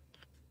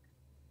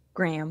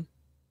 Graham.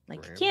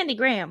 Like Graham. Candy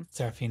Graham.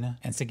 Seraphina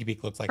and Sticky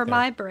Beak looks like For they're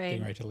my brain.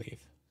 getting ready to leave.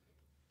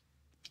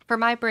 For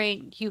my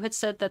brain, you had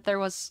said that there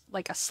was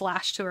like a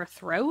slash to her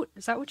throat.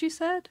 Is that what you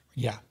said?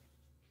 Yeah.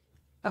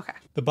 Okay.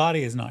 The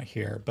body is not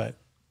here, but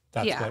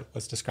that's Yeah. what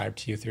was described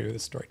to you through the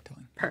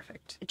storytelling.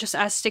 Perfect. Just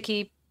as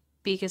Sticky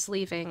Beak is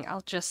leaving,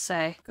 I'll just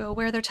say, go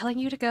where they're telling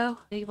you to go.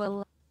 We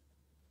will.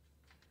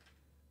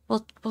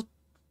 We'll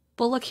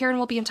look here and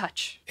we'll be in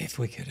touch. If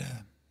we could,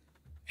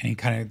 and he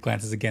kind of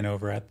glances again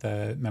over at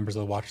the members of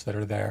the watch that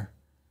are there.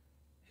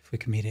 If we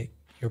could meet at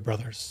your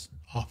brother's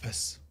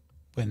office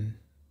when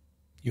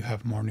you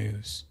have more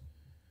news.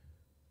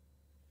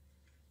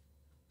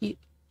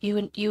 You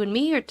and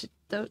me, or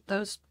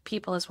those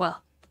people as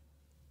well?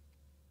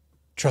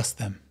 Trust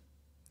them.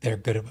 They're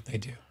good at what they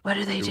do. What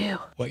do they do?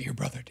 What your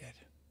brother did.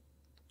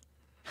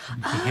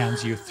 And he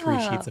hands you 3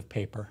 sheets of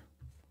paper.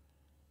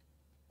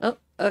 Oh,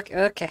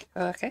 okay.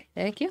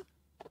 Thank you.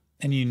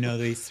 And you know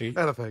these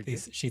Thank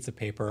these sheets of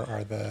paper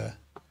are the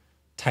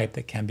type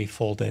that can be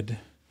folded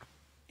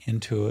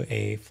into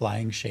a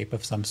flying shape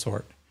of some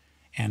sort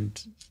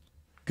and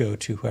go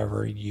to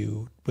whoever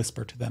you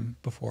whisper to them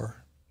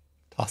before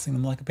tossing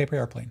them like a paper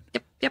airplane.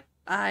 Yep.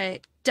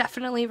 I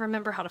definitely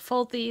remember how to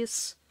fold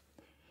these.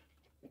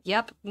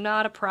 Yep,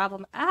 not a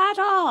problem at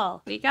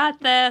all. We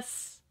got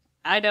this.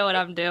 I know what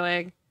I'm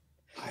doing.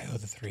 I owe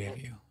the 3 of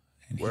you.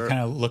 And Where- he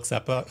kind of looks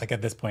up, like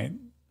at this point,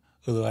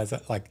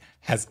 Ulua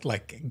has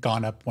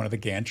gone up one of the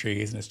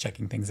gantries and is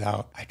checking things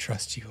out. I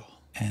trust you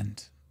all,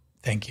 and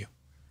thank you.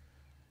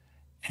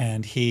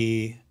 And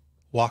he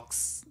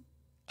walks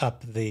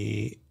up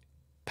the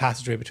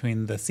passageway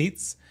between the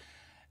seats,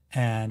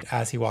 and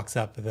as he walks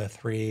up, the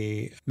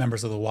 3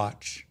 members of the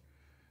watch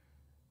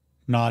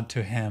nod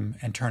to him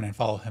and turn and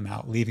follow him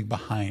out, leaving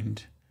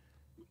behind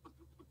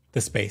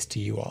the space to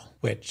you all,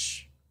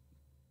 which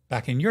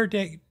back in your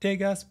day,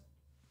 Gus,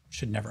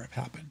 should never have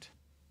happened.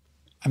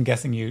 I'm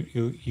guessing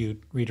you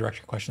redirect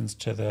your questions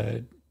to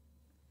the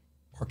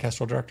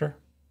orchestral director.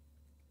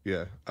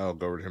 Yeah, I'll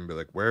go over to him and be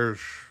like, who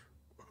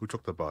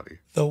took the body?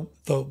 The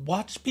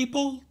watch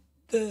people,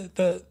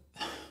 it's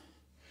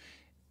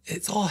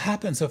all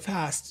happened so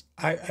fast.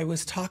 I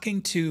was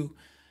talking to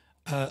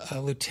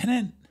a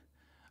lieutenant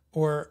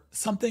or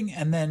something,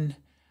 and then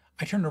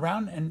I turned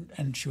around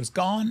and she was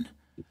gone.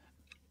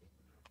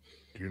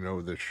 Do you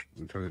know the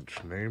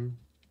lieutenant's name?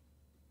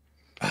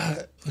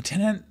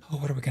 Lieutenant? Oh,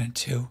 what are we going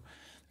to do?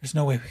 There's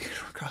no way we could.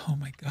 Oh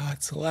my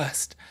God,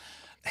 Celeste.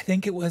 I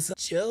think it was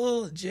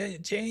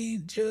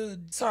Jane.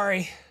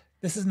 Sorry,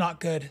 this is not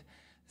good.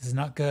 This is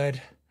not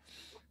good.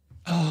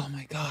 Oh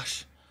my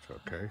gosh. It's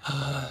okay.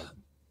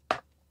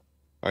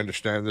 I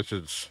understand this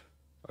is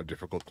a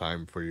difficult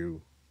time for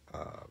you.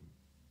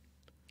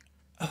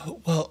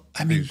 Oh, well,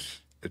 I mean,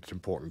 it's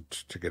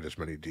important to get as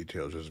many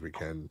details as we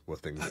can while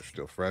things are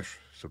still fresh.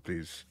 So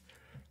please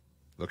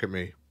look at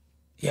me.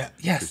 Yeah.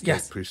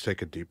 Yes. Please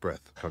take a deep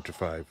breath. Count to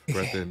 5. Okay.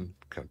 Breath in.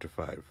 Count to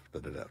 5.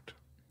 Let it out.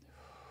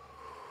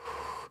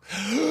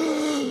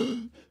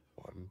 1,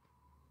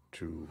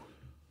 2,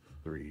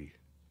 3,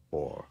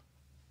 4,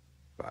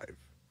 5,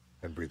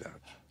 and breathe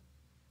out.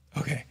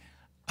 Okay.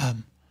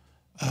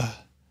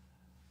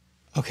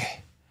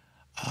 Okay.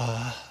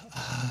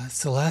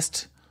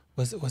 Celeste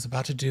was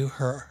about to do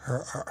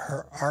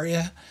her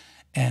aria,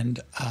 and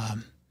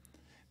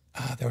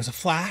there was a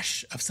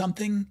flash of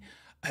something.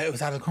 It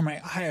was out of the corner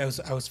of my eye.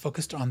 I was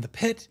focused on the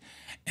pit,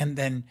 and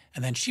then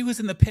she was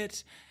in the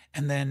pit,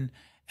 and then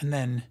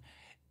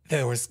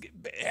there was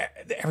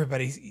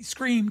everybody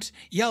screamed,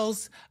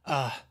 yells.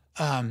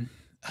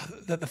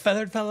 The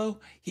feathered fellow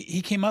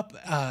he came up,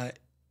 and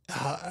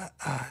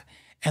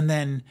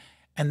then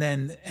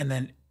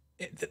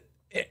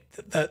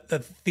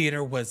the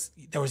theater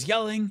there was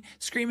yelling,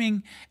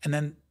 screaming, and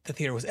then the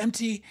theater was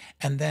empty,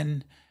 and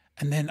then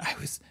I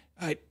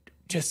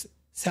just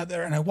sat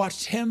there and I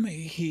watched him.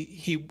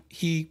 He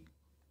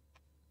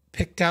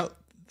picked out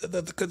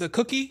the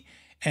cookie,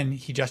 and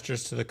he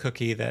gestures to the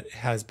cookie that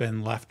has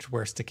been left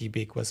where Sticky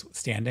Beak was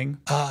standing.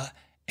 I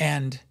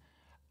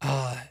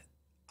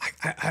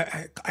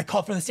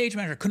called for the stage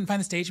manager. Couldn't find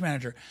the stage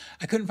manager.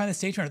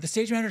 The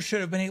stage manager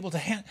should have been able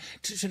to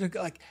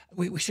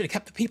we should have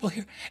kept the people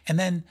here. And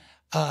then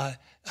I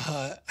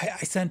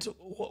sent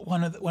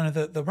one of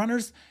the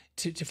runners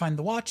to find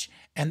the watch,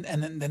 and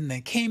then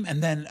they came,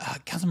 and then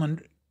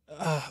Councilman.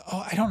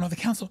 I don't know the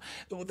council.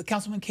 The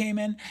councilman came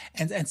in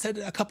and said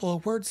a couple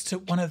of words to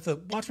one of the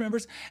watch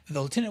members.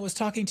 The lieutenant was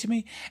talking to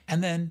me,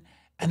 and then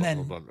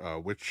Hold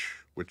on.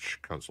 Which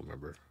council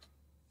member?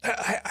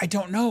 I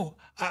don't know.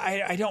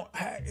 I don't.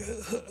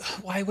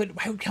 Why would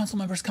council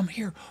members come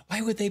here?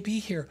 Why would they be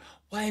here?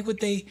 Why would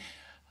they?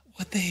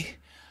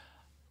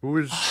 Who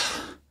is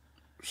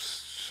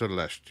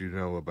Celeste? Do you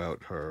know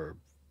about her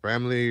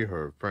family,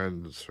 her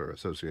friends, her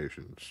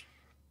associations?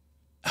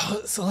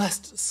 Oh,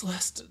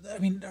 Celeste. I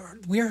mean,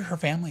 we're her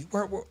family.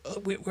 We're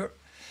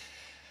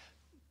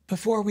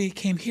before we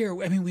came here.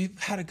 I mean, we've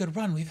had a good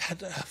run. We've had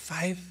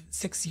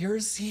 5-6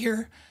 years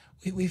here.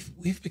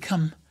 We've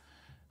become.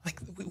 Like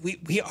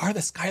we are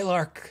the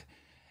Skylark,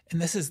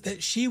 and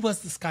she was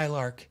the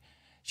Skylark.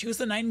 She was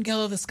the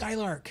Nightingale of the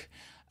Skylark,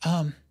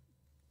 and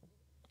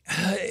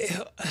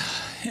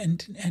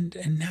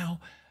now,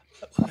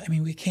 I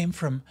mean, we came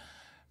from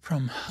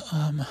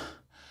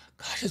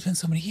gosh, it's been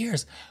so many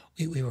years.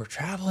 We were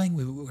traveling.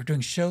 We were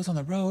doing shows on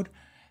the road.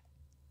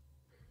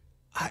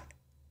 I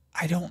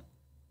don't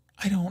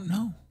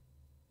know.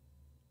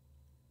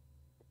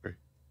 Okay.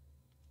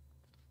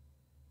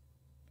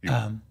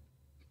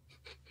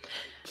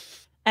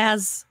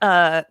 As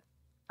the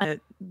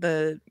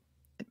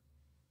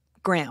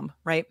Graham,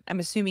 right? I'm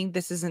assuming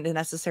this isn't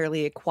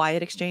necessarily a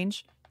quiet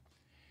exchange.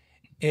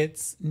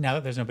 It's now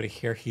that there's nobody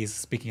here, he's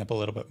speaking up a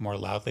little bit more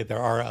loudly. There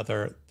are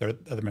other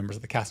members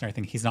of the cast and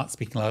everything. He's not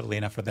speaking loudly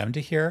enough for them to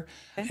hear.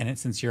 Okay. And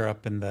since you're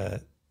up in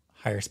the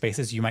higher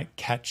spaces, you might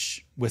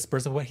catch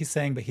whispers of what he's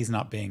saying, but he's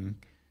not being.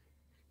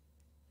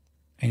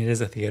 And it is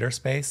a theater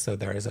space, so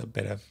there is a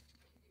bit of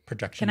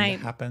projection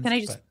that happens. Can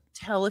I just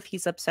tell if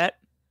he's upset?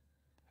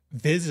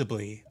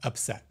 Visibly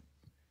upset.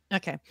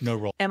 Okay. No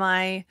roll. Am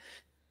I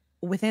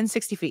within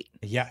 60 feet?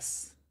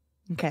 Yes.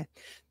 Okay.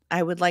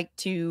 I would like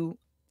to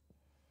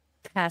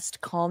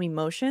cast Calm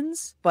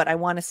Emotions, but I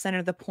want to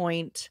center the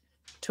point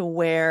to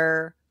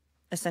where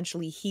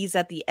essentially he's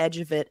at the edge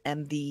of it,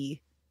 and the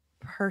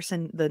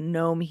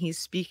gnome he's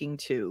speaking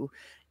to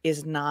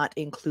is not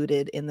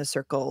included in the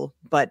circle,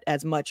 but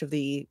as much of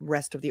the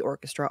rest of the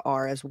orchestra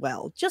are as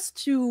well.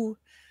 Just to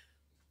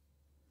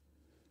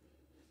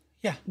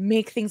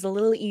make things a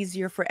little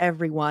easier for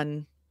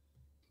everyone.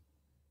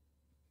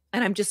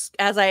 And I'm just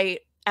after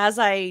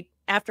I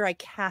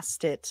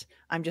cast it,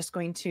 I'm just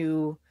going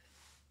to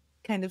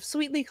kind of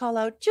sweetly call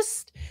out,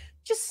 just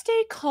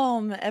stay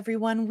calm,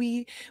 everyone.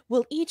 We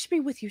will each be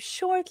with you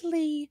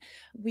shortly.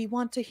 We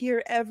want to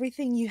hear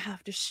everything you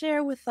have to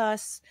share with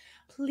us.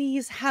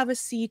 Please have a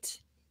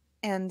seat.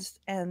 and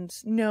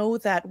know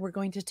that we're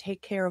going to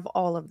take care of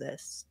all of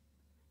this.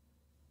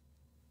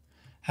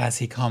 As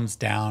he calms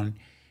down,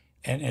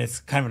 and it's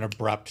kind of an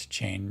abrupt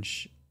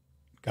change,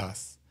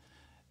 Gus.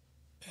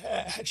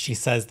 She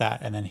says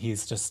that, and then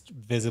he's just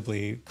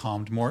visibly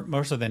calmed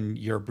more so than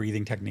your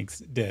breathing techniques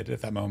did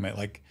at that moment.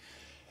 Like,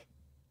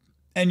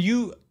 and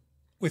you,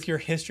 with your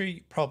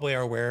history, probably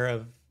are aware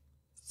of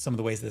some of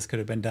the ways this could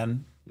have been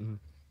done. Mm-hmm.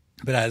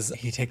 But as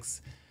he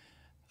takes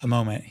a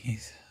moment,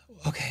 he's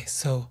okay.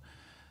 So,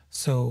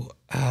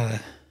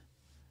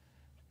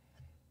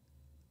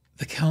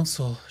 the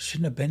council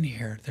shouldn't have been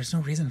here. There's no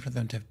reason for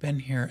them to have been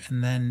here.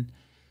 And then,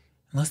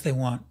 unless they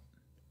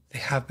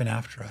have been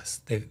after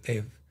us.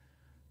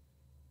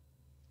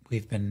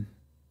 We've been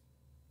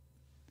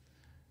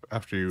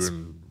after you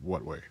in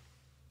what way?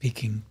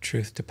 Speaking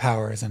truth to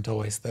power isn't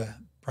always the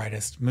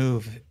brightest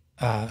move,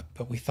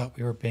 but we thought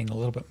we were being a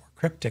little bit more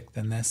cryptic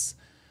than this.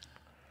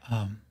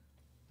 The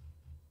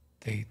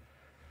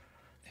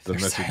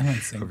message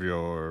silencing of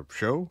your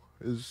show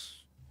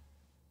is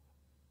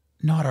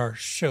not our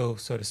show,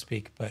 so to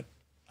speak, but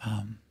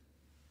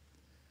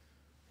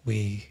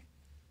we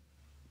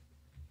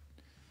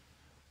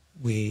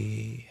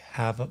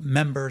have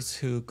members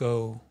who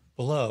go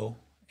below,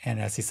 and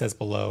as he says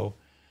below,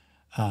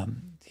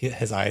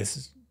 his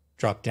eyes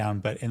drop down,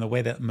 but in the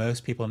way that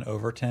most people in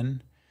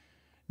Overton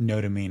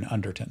know to mean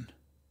Underton.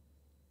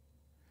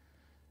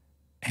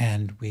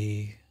 And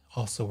we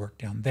also work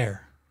down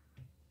there.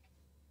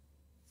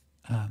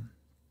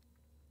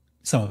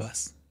 Some of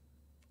us,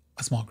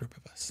 a small group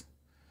of us.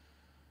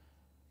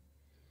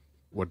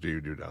 What do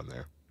you do down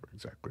there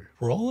exactly?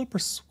 Roll a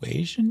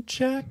persuasion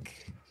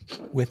check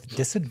with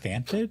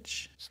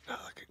disadvantage. It's not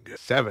looking good.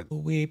 7.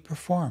 We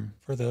perform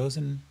for those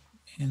in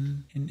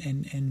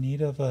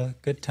need of a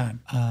good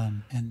time.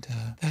 And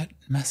that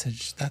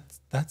message,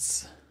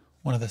 that's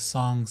one of the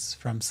songs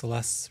from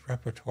Celeste's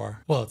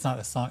repertoire. Well, it's not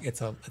a song,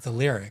 it's a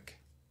lyric.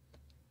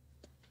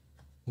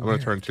 I'm going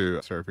to turn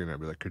to Seraphina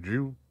and be like, could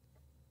you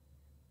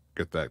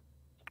get that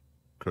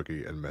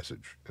cookie and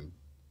message and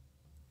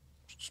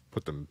just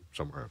put them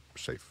somewhere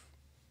safe?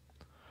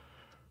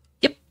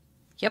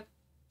 Yep.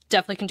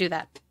 Definitely can do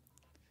that.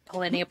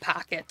 Plenty of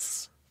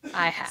pockets.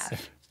 I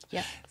have.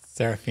 Yep.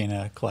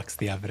 Seraphina collects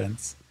the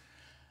evidence.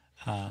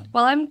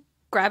 While I'm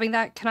grabbing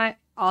that, can I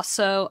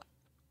also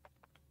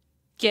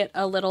get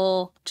a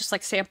little, just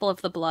like, sample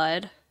of the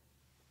blood?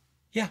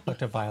 Yeah,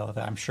 looked a vial of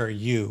that. I'm sure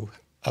you,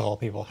 of all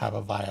people, have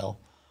a vial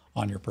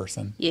on your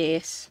person.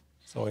 Yes.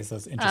 It's always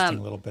those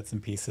interesting little bits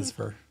and pieces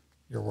for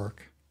your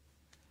work.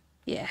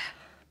 Yeah.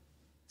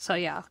 So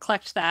yeah, I'll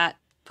collect that,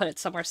 put it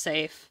somewhere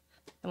safe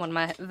in one of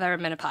my very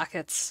many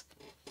pockets.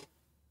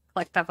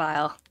 Collect that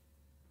vial.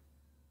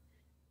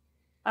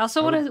 I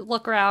also want to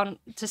look around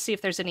to see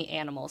if there's any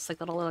animals, like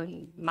little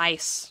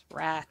mice,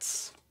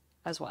 rats,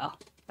 as well.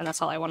 And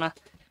that's all I want to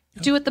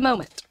do at the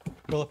moment.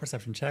 Roll a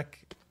perception check.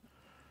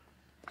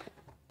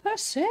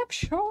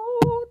 Perception.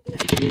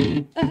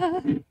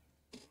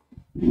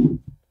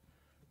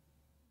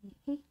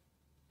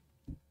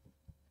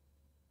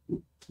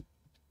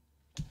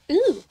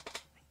 Ooh.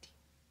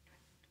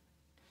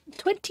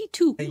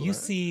 22. You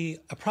see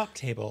a prop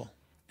table,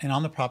 and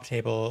on the prop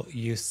table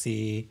you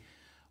see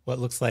what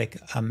looks like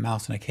a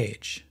mouse in a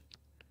cage.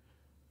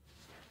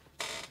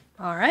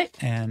 All right.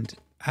 And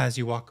as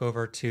you walk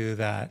over to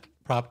that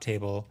prop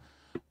table,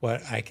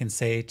 what I can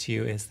say to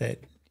you is that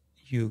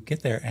you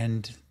get there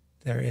and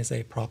there is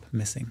a prop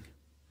missing.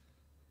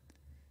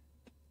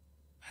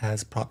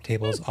 As prop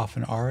tables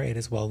often are, it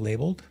is well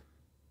labeled.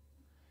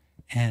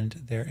 And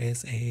there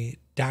is a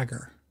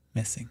dagger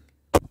missing.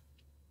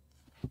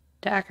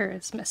 Dagger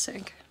is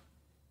missing.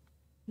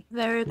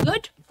 Very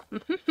good.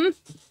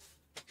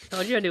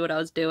 Told you I knew what I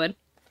was doing.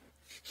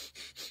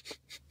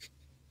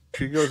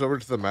 She goes over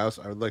to the mouse.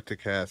 I would like to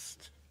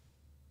cast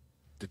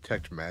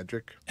Detect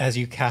Magic. As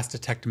you cast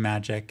Detect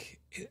Magic,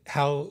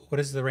 what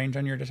is the range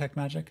on your Detect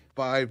Magic?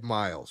 5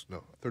 miles.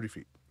 No, 30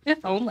 feet.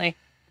 If only.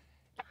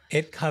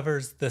 It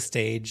covers the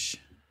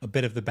stage, a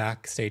bit of the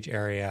backstage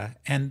area,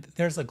 and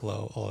there's a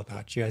glow all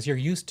about you. As you're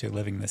used to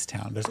living in this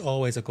town, there's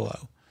always a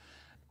glow.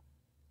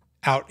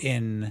 Out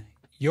in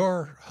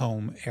your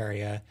home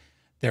area,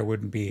 there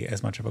wouldn't be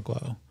as much of a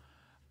glow,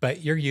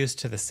 but you're used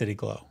to the city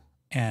glow.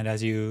 And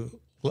as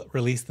you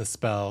release the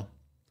spell,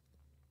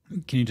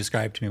 can you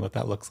describe to me what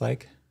that looks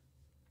like?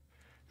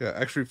 Yeah,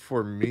 actually,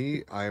 for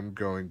me, I'm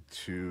going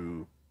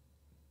to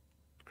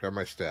grab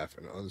my staff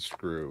and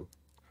unscrew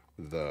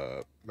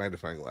the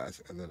magnifying glass,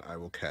 and then I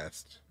will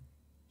cast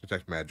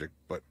Detect Magic,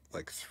 but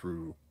like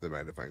through the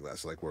magnifying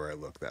glass, like where I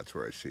look, that's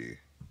where I see.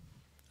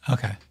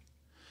 Okay.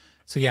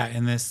 So yeah,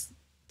 in this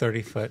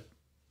 30-foot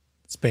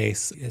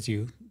space, as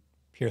you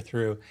peer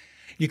through,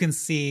 you can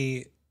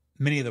see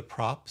many of the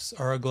props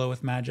are aglow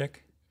with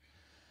magic.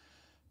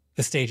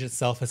 The stage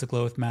itself is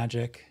aglow with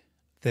magic.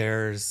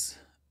 There's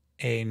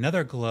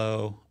another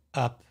glow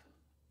up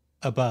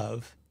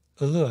above.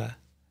 Ulua,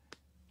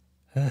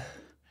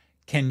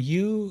 can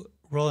you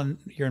roll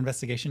your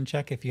investigation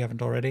check if you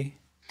haven't already?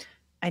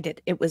 I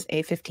did. It was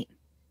a 15.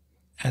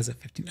 As a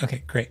 15.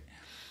 Okay, great.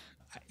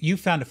 you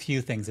found a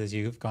few things as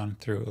you've gone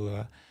through,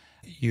 Ulua.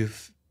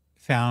 You've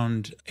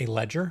found a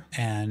ledger,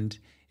 and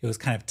it was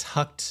kind of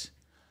tucked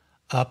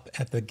up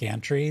at the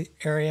gantry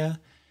area,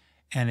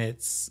 and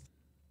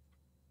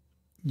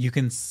you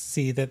can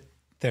see that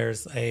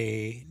there's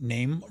a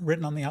name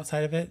written on the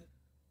outside of it.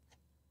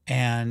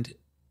 And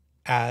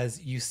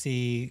as you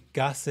see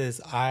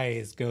Gus's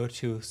eyes go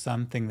to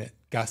something that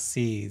Gus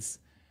sees,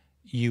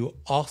 you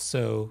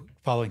also,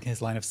 following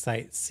his line of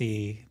sight,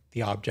 see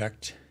the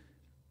object,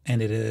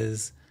 and it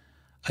is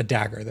a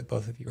dagger that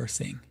both of you are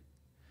seeing.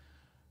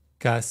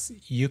 Gus,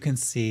 you can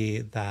see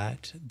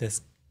that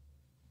this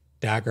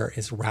dagger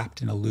is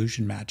wrapped in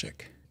illusion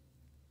magic.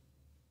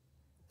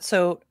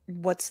 So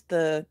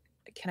can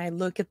I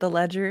look at the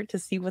ledger to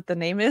see what the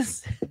name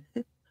is?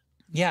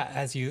 Yeah,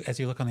 as you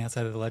look on the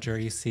outside of the ledger,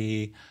 you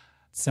see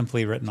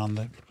simply written on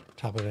the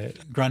top of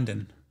it,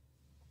 Grundon,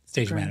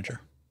 stage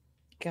manager.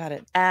 Got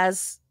it.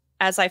 As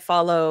I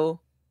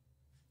follow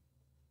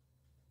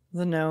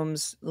the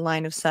gnome's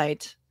line of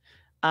sight,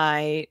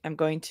 I am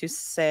going to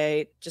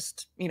say,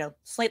 just,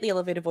 slightly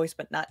elevated voice,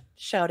 but not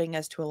shouting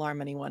as to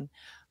alarm anyone.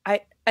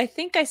 I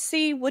think I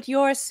see what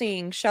you're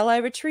seeing. Shall I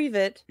retrieve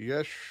it?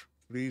 Yes,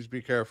 please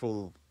be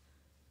careful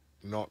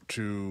not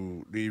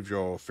to leave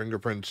your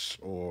fingerprints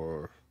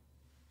or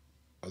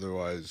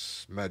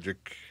otherwise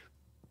magic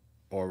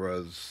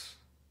auras,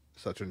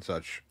 such and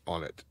such,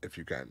 on it, if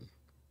you can.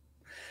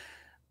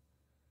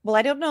 Well,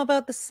 I don't know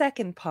about the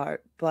second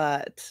part,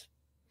 but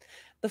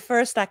the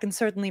first I can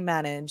certainly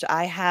manage.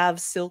 I have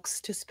silks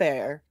to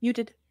spare. You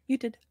did.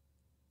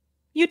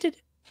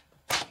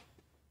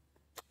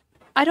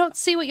 I don't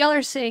see what y'all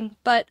are seeing,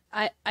 but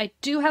I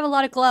do have a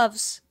lot of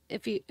gloves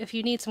if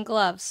you need some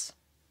gloves.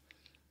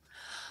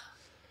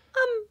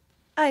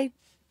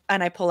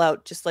 I pull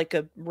out just like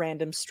a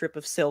random strip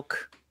of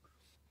silk.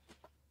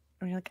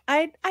 And you're like,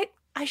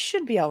 I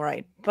should be all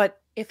right, but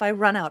if I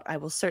run out, I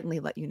will certainly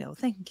let you know.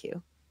 Thank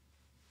you.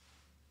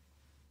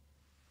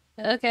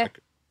 Okay.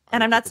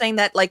 And I'm not saying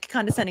that like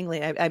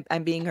condescendingly.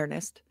 I'm being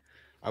earnest.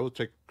 I will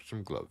take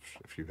some gloves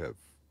if you have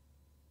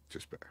to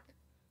spare.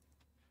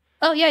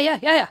 Oh,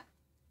 yeah.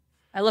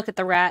 I look at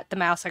the rat, the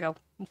mouse, I go,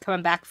 I'm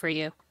coming back for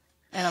you.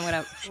 And I'm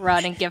going to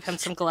run and give him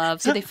some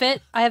gloves. Do they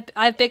fit? I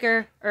have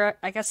bigger, or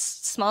I guess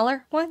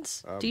smaller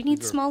ones? Do you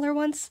need smaller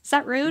ones? Is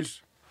that rude?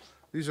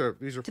 These are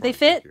Do fine, they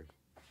fit? thank you.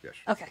 Yes.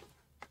 Okay.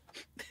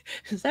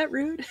 Is that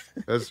rude?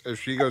 As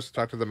she goes to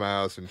talk to the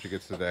mouse and she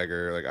gets the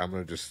dagger, like, I'm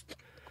going to just,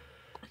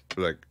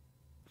 like,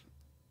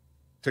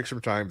 take some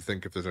time,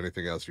 think if there's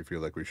anything else you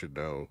feel like we should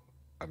know.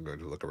 I'm going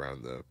to look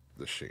around the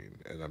scene,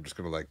 and I'm just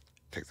going to, like,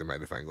 take the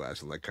magnifying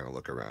glass and, like, kind of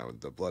look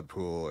around the blood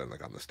pool and,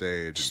 like, on the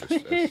stage and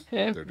just as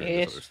they're doing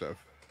this other stuff.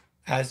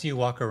 As you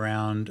walk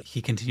around,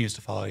 he continues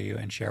to follow you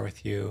and share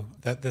with you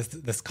that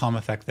this calm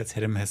effect that's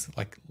hit him has,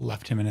 like,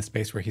 left him in a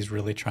space where he's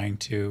really trying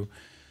to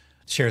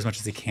share as much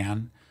as he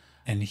can.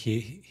 And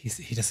he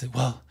just said,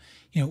 well,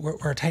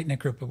 we're a tight-knit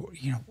group, but,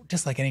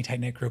 just like any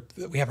tight-knit group,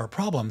 we have our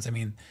problems. I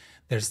mean,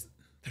 there's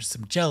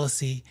some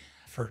jealousy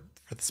for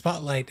the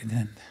spotlight, and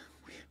then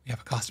we have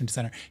a costume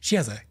designer. She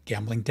has a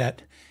gambling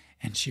debt,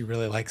 and she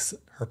really likes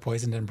her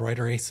poisoned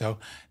embroidery. So,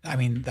 I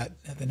mean,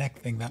 that the neck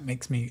thing, that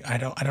makes me, I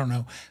don't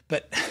know,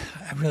 but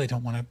I really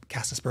don't want to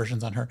cast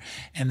aspersions on her.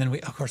 And then we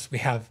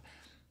have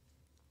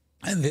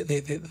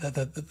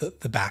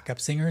the backup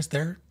singers.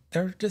 They're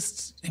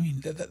just, I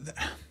mean,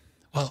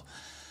 well,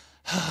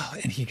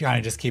 and he kind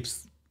of just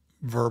keeps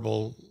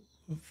verbal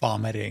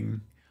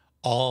vomiting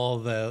all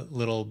the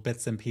little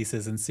bits and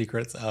pieces and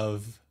secrets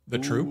of the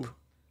troupe.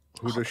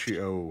 Who does she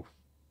owe?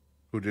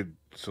 Who did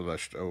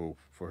Celeste owe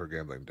for her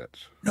gambling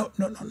debts? No,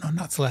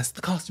 not Celeste.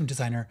 The costume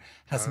designer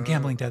has some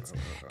gambling debts,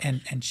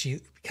 and she,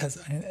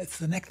 because it's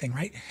the neck thing,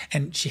 right?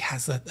 And she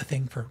has a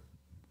thing for.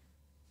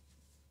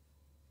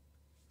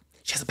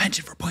 She has a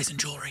penchant for poison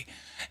jewelry,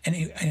 and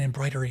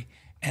embroidery,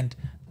 and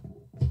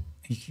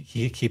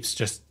he keeps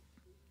just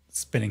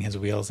spinning his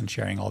wheels and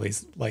sharing all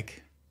these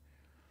like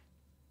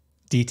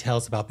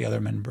details about the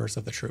other members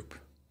of the troupe.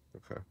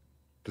 Okay.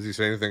 Does he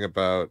say anything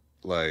about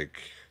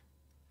like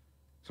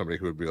somebody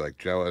who would be like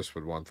jealous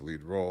would want the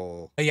lead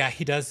role? Yeah,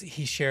 he does.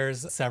 He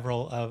shares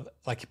several of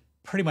like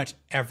pretty much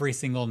every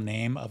single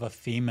name of a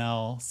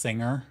female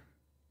singer.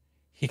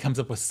 He comes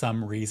up with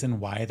some reason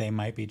why they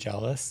might be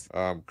jealous.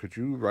 Could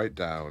you write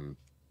down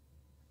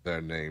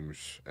their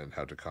names and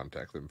how to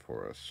contact them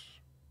for us?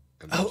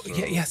 And oh, also...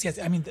 yes.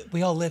 I mean,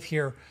 we all live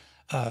here,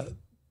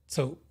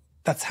 so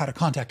that's how to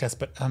contact us.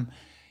 But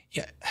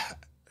yeah.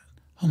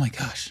 Oh my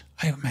gosh,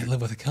 I might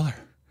live with a killer.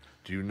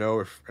 Do you know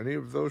if any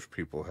of those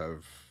people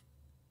have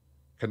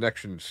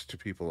connections to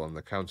people on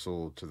the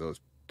council, to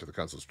the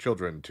council's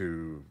children,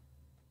 to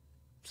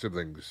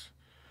siblings?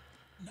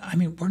 I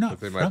mean, we're not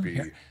they from might be,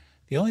 here.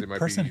 The only they might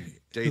person be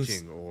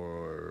dating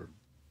or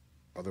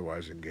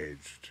otherwise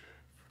engaged.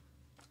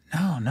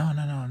 No.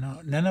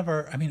 None of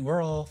our. I mean,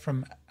 we're all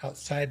from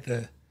outside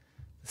the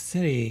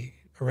city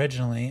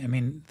originally. I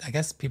mean, I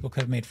guess people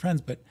could have made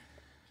friends, but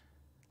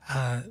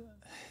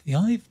the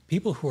only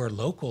people who are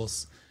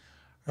locals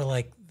are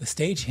like the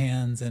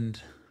stagehands and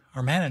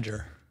our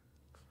manager.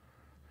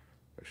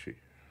 I see.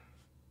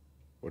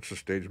 What's the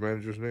stage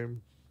manager's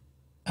name?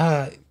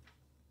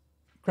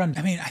 Grund.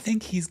 I mean, I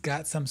think he's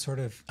got some sort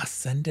of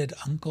ascended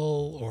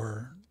uncle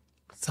or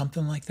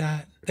something like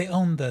that. They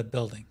own the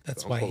building.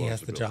 That's why he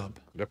has the job.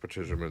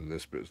 Nepotism in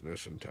this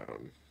business in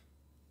town.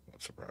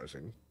 Not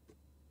surprising.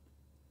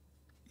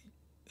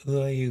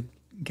 Ulua, you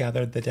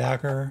gathered the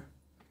dagger.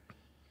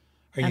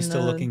 Are you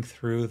still looking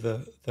through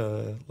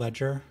the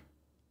ledger?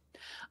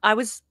 I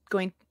was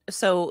going.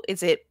 So,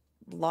 is it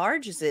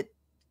large? Is it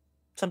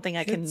something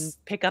I can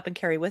pick up and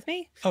carry with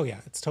me? Oh yeah,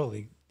 it's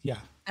totally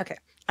Okay,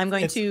 I'm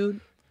going to.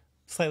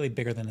 Slightly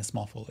bigger than a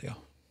small folio.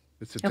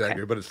 It's a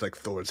dagger, but it's like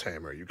Thor's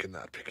hammer. You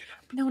cannot pick it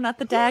up. No, not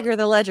the dagger.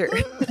 The ledger.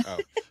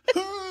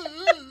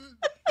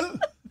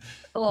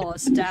 Oh,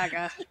 it's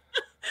dagger.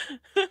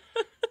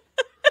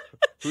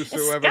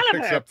 Whosoever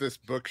picks up this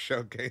book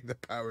shall gain the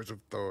powers of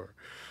Thor.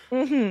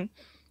 Mm-hmm.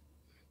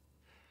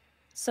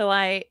 So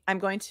I'm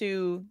going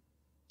to,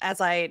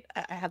 as I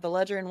have the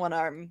ledger in one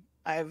arm,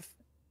 I've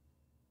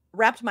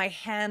wrapped my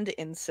hand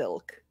in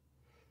silk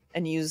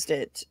and used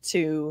it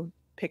to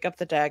pick up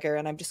the dagger,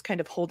 and I'm just kind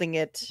of holding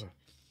it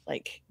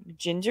like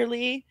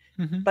gingerly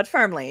but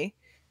firmly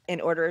in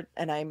order,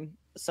 and I'm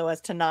so as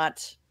to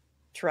not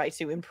try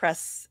to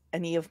impress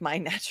any of my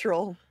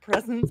natural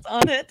presence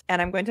on it.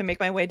 And I'm going to make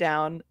my way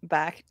down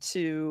back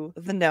to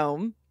the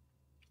gnome,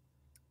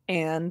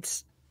 and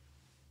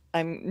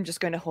I'm just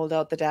going to hold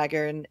out the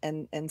dagger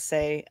and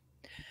say,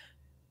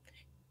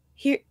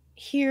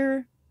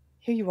 here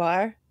you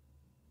are.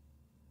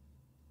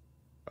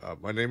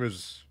 My name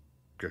is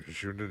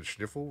Gesunden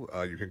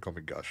Schniffel. You can call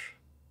me Gush.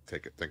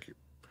 Take it. Thank you.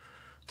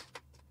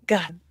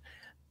 God,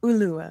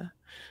 Ulua.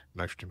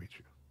 Nice to meet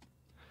you.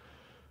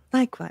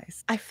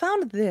 Likewise. I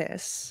found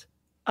this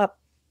up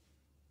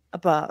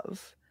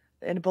above,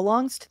 and it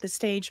belongs to the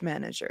stage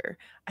manager.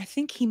 I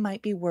think he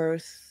might be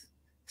worth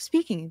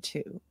speaking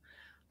to.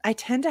 I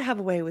tend to have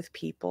a way with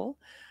people,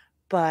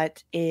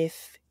 but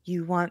if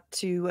you want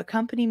to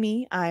accompany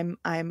me, I'm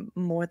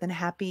more than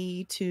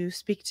happy to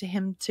speak to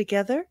him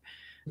together.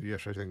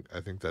 Yes, I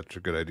think that's a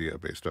good idea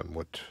based on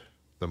what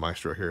the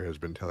maestro here has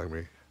been telling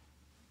me.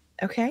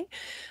 Okay.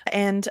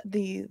 And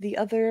the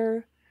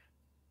other,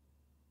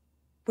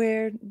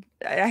 where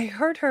I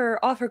heard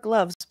her off her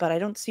gloves, but I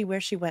don't see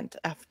where she went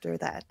after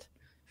that.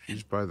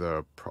 She's by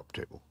the prop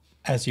table.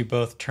 As you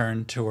both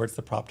turn towards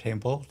the prop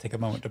table, take a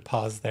moment to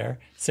pause there.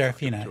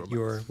 Seraphina,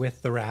 you're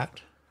with the rat.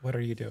 What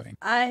are you doing?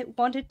 I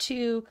wanted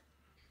to.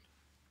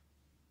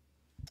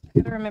 I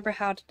gotta remember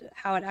how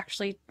it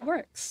actually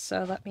works.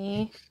 So let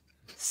me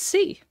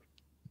see.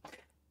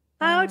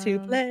 How to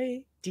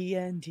play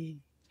D&D.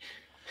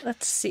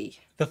 Let's see.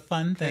 The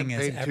fun thing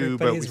is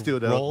everybody's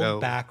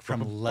rolled back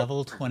from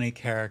level 20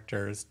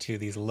 characters to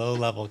these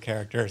low-level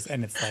characters,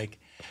 and it's like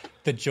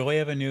the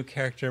joy of a new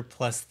character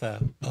plus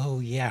the,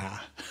 oh yeah.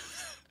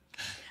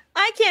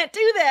 I can't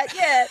do that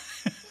yet.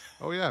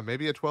 Oh yeah,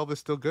 maybe a 12 is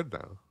still good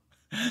now.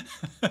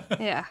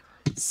 Yeah.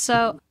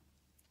 So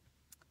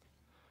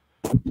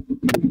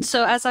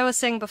as I was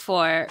saying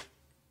before,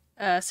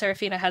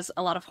 Seraphina has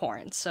a lot of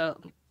horns. So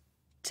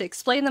to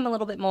explain them a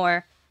little bit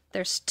more,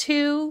 there's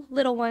two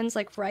little ones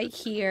like right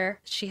here.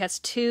 She has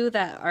two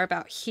that are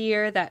about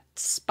here that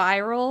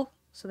spiral.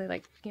 So they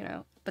like,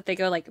 but they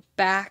go like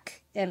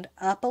back and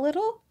up a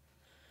little.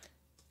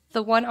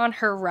 The one on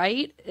her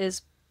right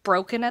is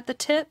broken at the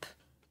tip.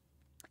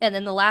 And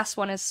then the last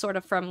one is sort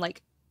of from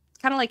like,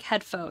 kind of like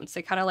headphones.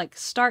 They kind of like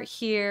start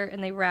here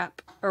and they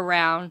wrap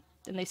around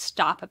and they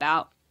stop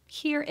about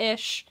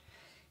here-ish.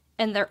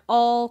 And they're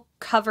all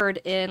covered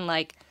in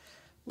like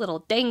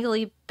little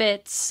dangly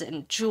bits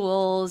and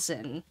jewels,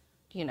 and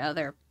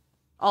they're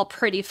all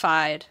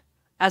prettified,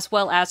 as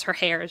well as her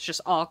hair is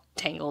just all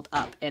tangled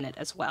up in it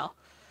as well.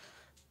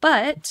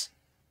 But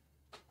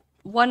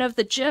one of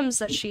the gems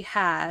that she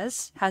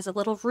has a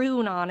little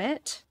rune on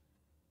it,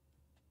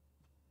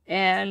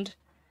 and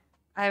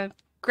I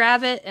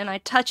grab it and I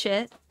touch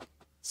it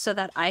so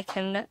that I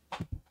can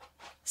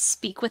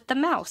speak with the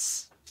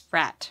mouse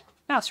rat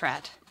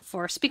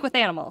for speak with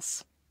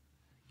animals.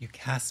 You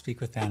cast speak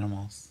with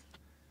animals.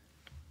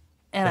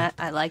 And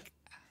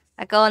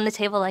I go on the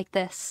table like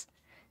this.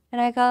 And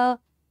I go,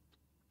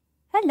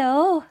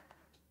 hello.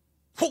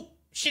 Oh,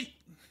 shit.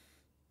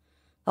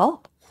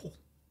 Oh. Is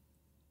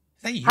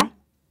that you? Hi.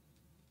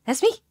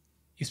 That's me.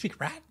 You speak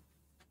rat?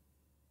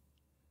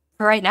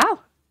 For right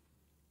now.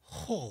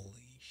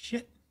 Holy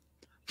shit.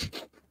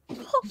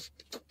 Oh.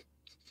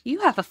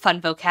 You have a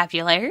fun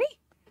vocabulary.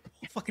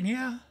 Oh, fucking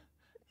yeah.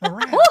 A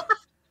rat.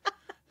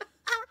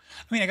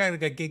 I mean, I got a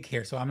good gig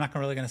here, so I'm not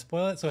really going to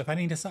spoil it. So if I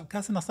need to stop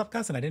cussing, I'll stop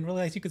cussing. I didn't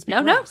realize you could speak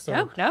rat.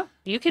 No.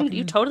 You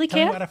totally tell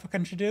me can. what I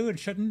fucking should do and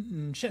shouldn't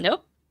and shit.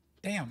 Nope.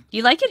 Damn.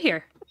 You like it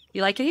here?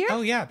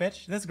 Oh, yeah,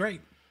 bitch. That's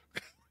great.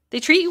 They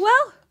treat you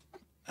well?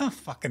 Oh,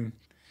 fucking.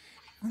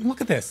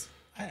 Look at this.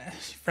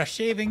 Fresh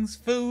shavings,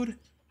 food.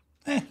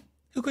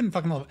 Who couldn't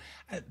fucking love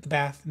it? The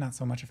bath, not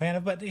so much a fan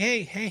of, but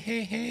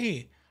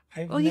hey.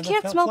 Well, you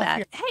can't smell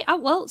bad. Hey,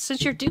 well,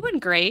 since you're doing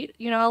great,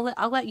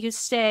 I'll let you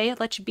stay. I'll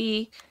let you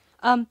be.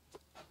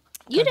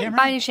 You didn't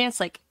by any chance,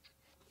 like,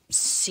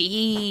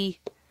 see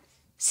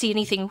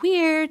anything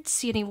weird?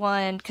 See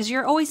anyone? Because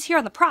you're always here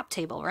on the prop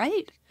table,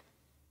 right?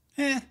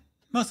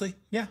 Mostly,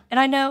 yeah. And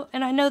I know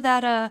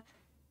that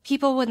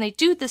people, when they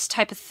do this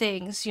type of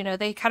things, you know,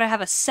 they kind of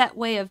have a set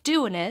way of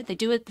doing it. They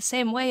do it the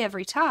same way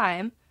every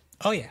time.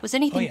 Oh yeah. Was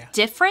anything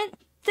different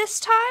this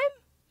time?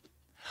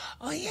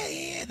 Oh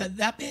yeah.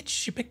 That bitch,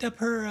 she picked up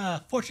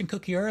her fortune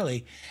cookie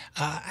early.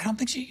 I don't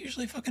think she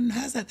usually fucking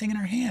has that thing in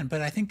her hand,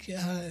 but I think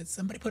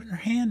somebody put it in her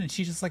hand and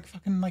she just like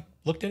fucking like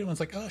looked at it and was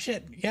like, oh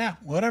shit, yeah,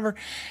 whatever.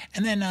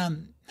 And then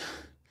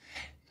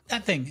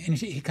that thing, and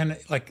he kind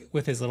of like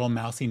with his little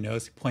mousy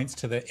nose, he points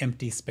to the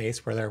empty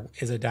space where there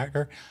is a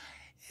dagger.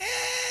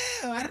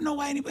 I don't know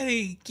why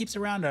anybody keeps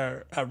around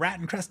a rat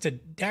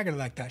encrusted dagger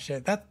like that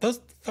shit. Those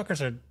fuckers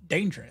are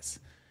dangerous,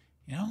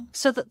 you know.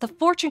 So the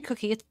fortune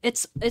cookie,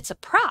 it's a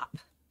prop.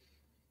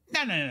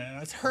 No.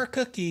 It's her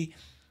cookie.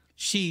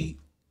 She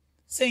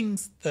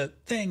sings the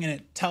thing and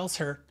it tells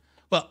her.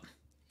 Well,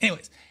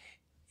 anyways,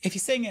 if you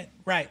sing it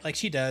right, like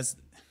she does,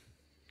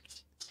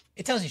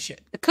 it tells you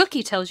shit. The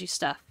cookie tells you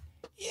stuff.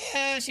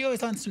 Yeah, she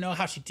always wants to know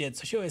how she did,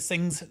 so she always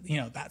sings, you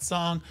know, that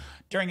song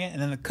during it,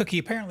 and then the cookie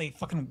apparently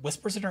fucking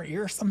whispers in her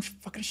ear or some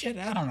fucking shit.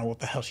 I don't know what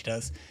the hell she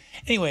does.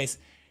 Anyways,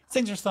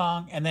 sings her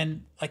song, and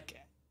then, like,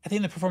 at the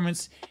end of the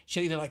performance,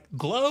 she either, like,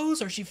 glows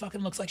or she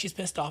fucking looks like she's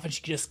pissed off and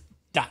she just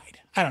died.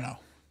 I don't know.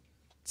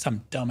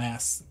 Some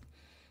dumbass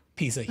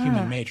piece of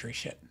human majory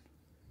shit.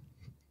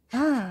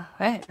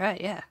 Right,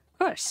 yeah. Of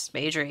course,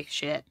 majory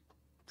shit.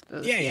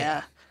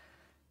 Yeah.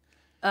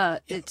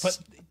 It's... But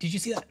did you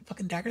see that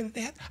fucking dagger that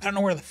they had? I don't know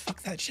where the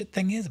fuck that shit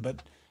thing is,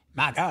 but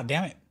my god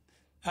damn it.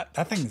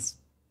 That thing's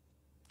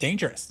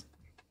dangerous.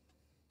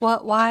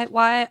 What?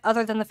 Why?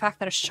 Other than the fact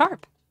that it's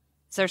sharp,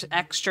 is there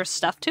extra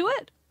stuff to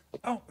it?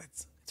 Oh,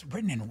 it's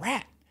written in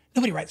rat.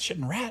 Nobody writes shit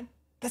in rat.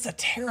 That's a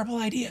terrible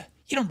idea.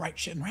 You don't write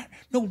shit in rat.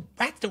 No,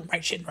 rats don't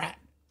write shit in rat.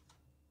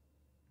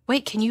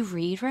 Wait, can you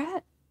read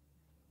rat?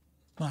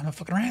 Well, I'm a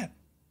fucking rat.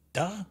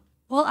 Duh.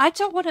 Well, I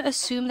don't want to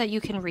assume that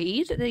you can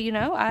read. You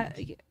know,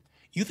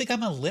 You think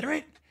I'm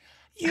illiterate?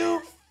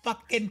 You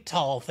fucking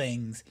tall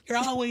things. You're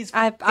always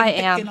I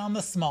am picking on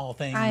the small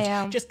things. I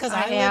am. Just because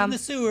I live in the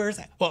sewers.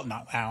 Well,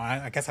 no,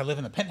 I guess I live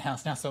in the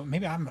penthouse now, so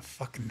maybe I'm a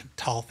fucking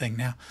tall thing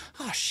now.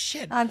 Oh,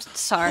 shit. I'm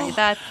sorry.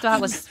 That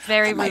was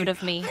very rude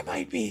of me. I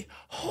might be.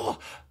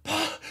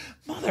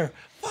 Mother.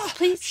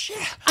 Please. Shit.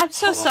 I'm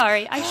so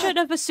sorry. I shouldn't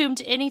have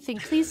assumed anything.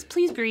 Please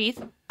breathe.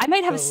 I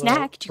might have a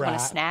snack. Do you want a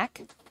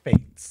snack?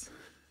 Faints.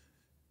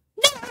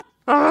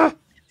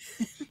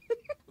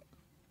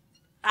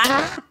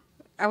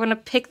 I'm going to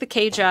pick the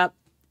cage up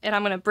and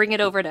I'm going to bring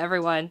it over to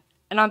everyone.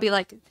 And I'll be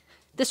like,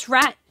 this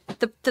rat,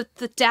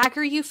 the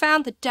dagger you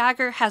found, the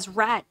dagger has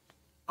rat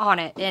on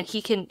it and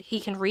he can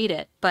read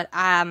it. But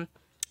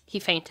he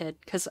fainted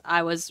because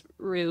I was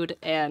rude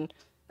and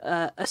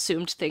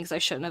assumed things I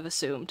shouldn't have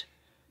assumed.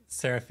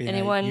 Seraphina,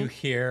 anyone you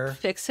hear...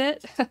 fix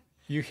it?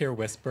 You hear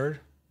whispered.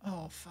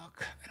 Oh,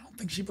 fuck. I don't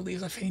think she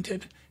believes I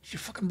fainted. She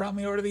fucking brought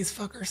me over to these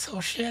fuckers. Oh,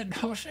 shit.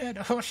 Oh,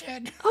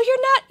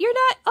 you're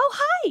not. Oh,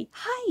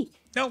 hi.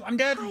 No, I'm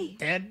dead. Hi.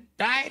 Dead.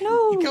 Died.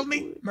 No. You killed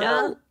me.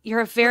 No. You're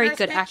a very Murder,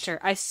 good bitch. actor.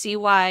 I see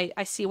why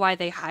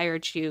they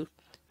hired you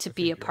to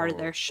be a part of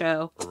their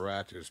show.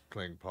 Rat is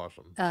playing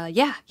possum.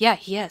 Yeah,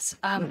 he is.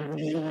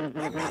 I'm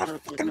not a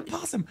fucking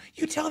possum.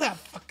 You tell that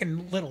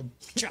fucking little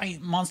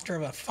giant monster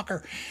of a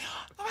fucker.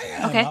 I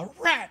am a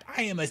rat.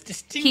 I am a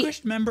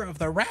distinguished member of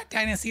the rat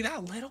dynasty.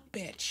 That little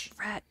bitch.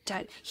 Rat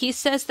died. He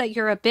says that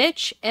you're a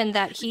bitch and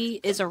that he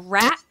is a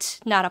rat,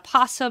 not a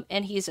possum,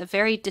 and he's a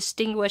very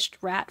distinguished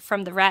rat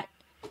from the rat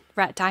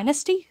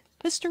dynasty,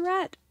 Mr.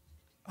 Rat.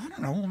 I don't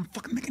know. I'm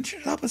fucking making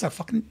shit up as I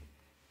fucking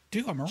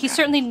do. I'm a He's rat.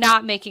 certainly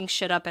not making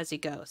shit up as he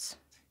goes.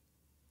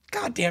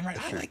 God damn right.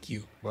 I like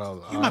you.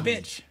 Well, You're my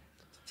bitch.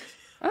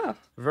 Oh,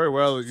 very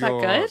well. is that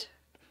good?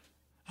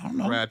 I don't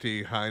know.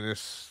 Ratty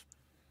Highness.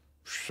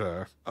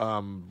 Sure.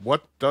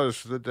 What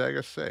does the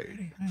dagger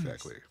say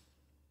exactly?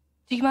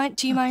 Do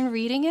you mind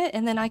reading it,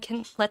 and then I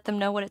can let them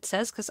know what it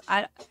says? Because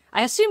I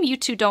assume you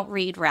two don't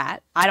read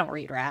rat. I don't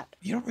read rat.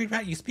 You don't read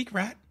rat. You speak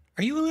rat.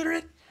 Are you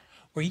illiterate?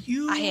 Were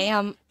you? I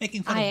am.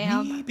 Making fun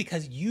of me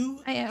because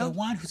you are the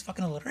one who's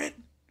fucking illiterate.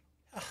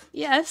 Ugh,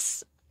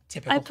 Yes.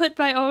 typical. I put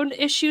my own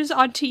issues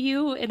onto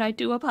you, and I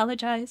do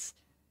apologize.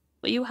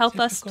 Will you help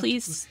us, Typical.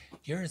 please?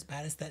 You're as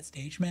bad as that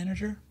stage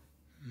manager.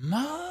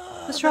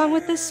 What's wrong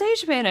with this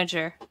stage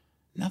manager?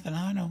 Nothing.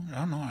 I don't know.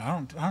 I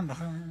don't know.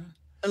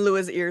 And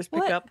Lua's ears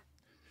pick What? up.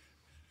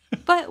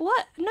 But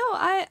what? No,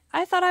 I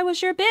thought I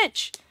was your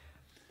bitch.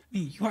 I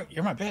mean,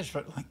 you're my bitch,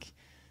 but like,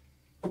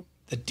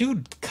 the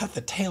dude cut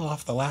the tail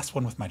off the last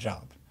one with my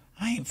job.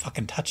 I ain't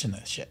fucking touching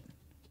this shit.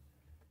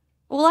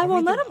 Well, I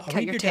won't read let the- him I'll cut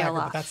read your tail dagger,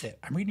 off. But that's it.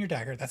 I'm reading your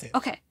dagger. That's it.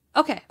 Okay.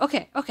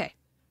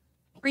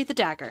 Read the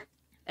dagger.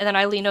 And then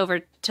I lean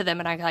over to them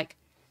and I'm like,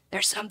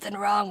 there's something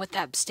wrong with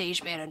that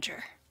stage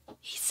manager.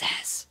 He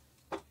says.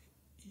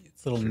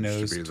 Its little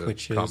nose be the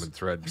twitches. common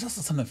thread. There's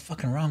also something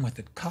fucking wrong with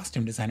the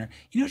costume designer.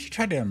 You know, she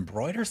tried to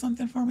embroider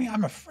something for me.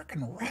 I'm a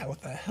freaking rat.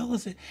 What the hell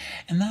is it?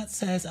 And that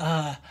says,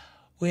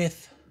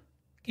 with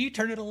Can you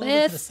turn it a little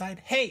bit to the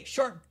side? Hey,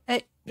 short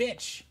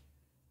bitch.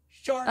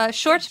 Short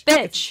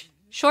bitch.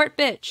 Short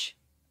bitch.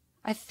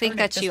 I think Turn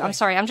it that's this you. way. I'm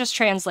sorry. I'm just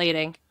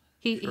translating.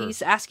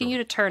 He's asking you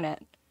to turn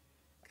it.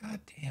 God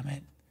damn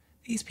it.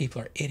 These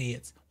people are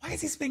idiots. Why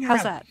is he spinning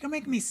How's around? that? You're gonna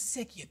make me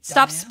sick, you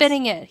Stop dumbass.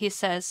 spinning it, he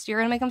says. You're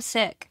going to make him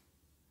sick.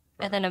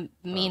 And then a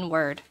mean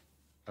word.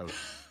 Oh,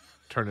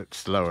 turn it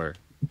slower.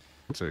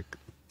 So,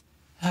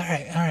 All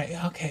right,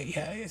 okay,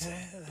 yeah.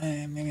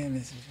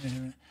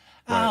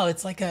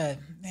 It's like a.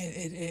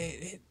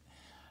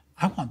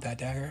 I want that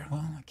dagger.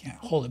 Well, I can't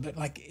hold it, but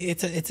like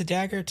it's a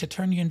dagger to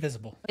turn you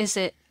invisible. Is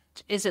it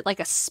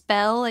like a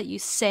spell that you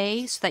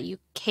say so that you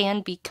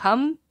can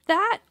become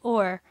that,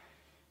 or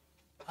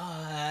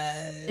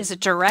is it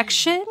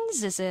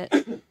directions? Is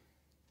it?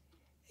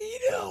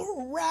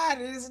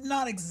 Rat is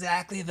not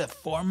exactly the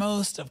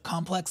foremost of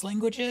complex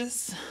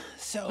languages,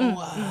 so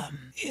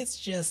it's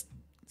just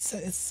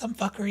it's some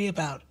fuckery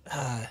about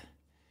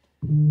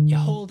you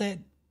hold it,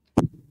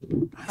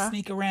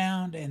 sneak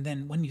around, and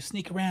then when you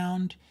sneak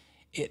around,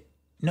 it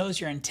knows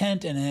your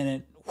intent, and then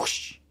it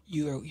whoosh,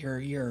 you're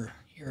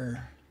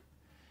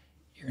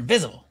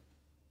invisible.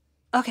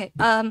 Okay.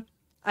 And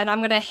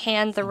I'm gonna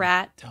hand the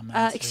rat.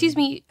 Dumbass Excuse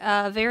lady.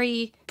 me,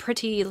 very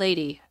pretty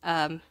lady.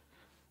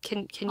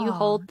 Can you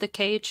hold the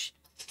cage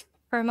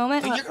for a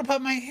moment? You're gonna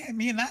put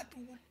me in that?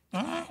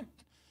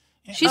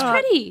 She's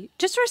pretty.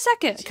 Just for a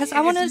second, because I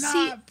want to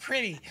see. Not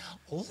pretty.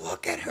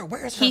 Look at her.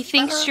 Where's her? He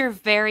thinks feather? you're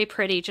very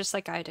pretty, just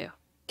like I do.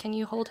 Can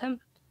you hold him?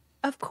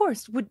 Of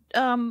course. Would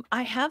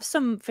I have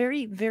some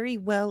very, very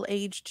well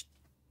aged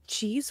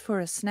cheese for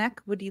a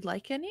snack? Would you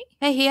like any?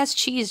 Hey, he has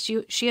cheese.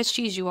 She has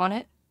cheese. You want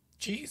it?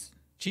 Cheese,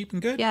 cheap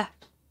and good. Yeah.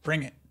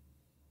 Bring it.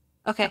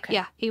 Okay.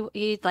 Yeah.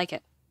 He'd like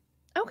it.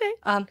 Okay.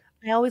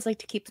 I always like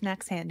to keep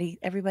snacks handy.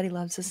 Everybody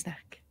loves a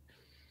snack.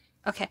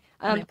 Okay.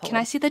 I pull Can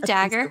I see the a piece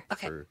dagger? of-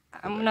 Okay. for-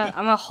 I'm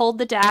gonna hold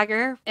the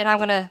dagger and I'm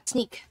gonna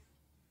sneak.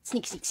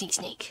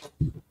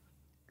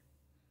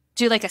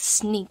 Do like a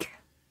sneak.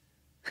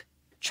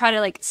 Try to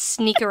like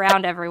sneak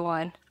around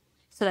everyone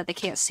so that they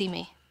can't see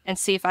me and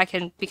see if I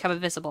can become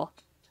invisible.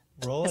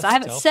 Roll. Because I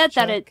haven't said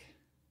that it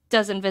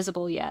does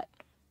invisible yet.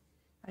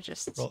 I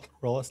just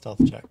Roll a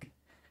stealth check.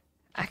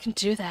 I can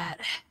do that.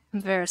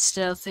 I'm very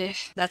stealthy.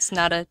 That's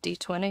not a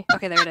D20.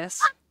 Okay, there it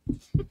is.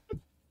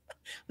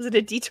 Was it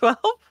a D12?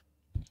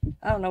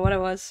 I don't know what it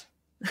was.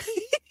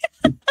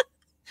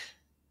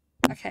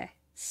 Okay.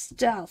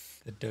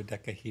 Stealth. The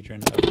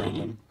dodecahedron of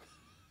random.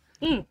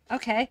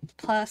 Okay.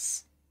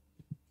 Plus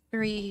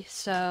 3,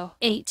 so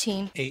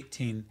 18.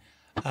 18.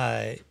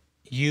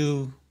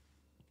 You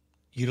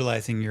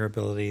utilizing your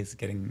abilities,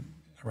 getting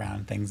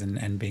around things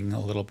and being a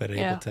little bit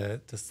able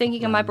to slip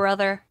Thinking of my around,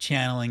 brother.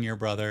 channeling your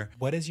brother.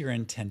 What is your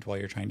intent while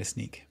you're trying to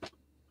sneak?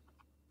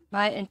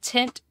 My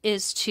intent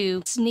is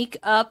to sneak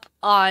up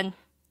on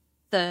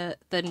the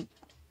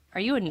are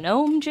you a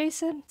gnome,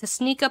 Jason? To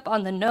sneak up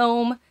on the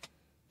gnome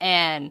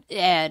and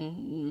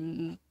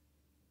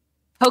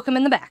poke him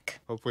in the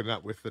back. hopefully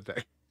not with the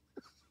day.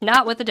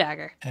 Not with the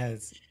dagger.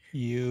 As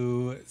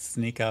you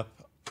sneak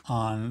up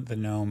on the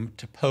gnome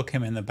to poke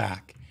him in the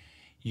back,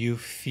 you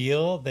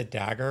feel the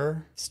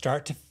dagger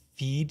start to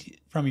feed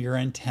from your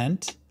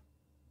intent,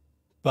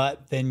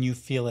 but then you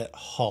feel it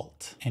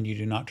halt and you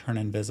do not turn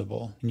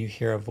invisible. And you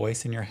hear a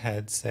voice in your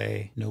head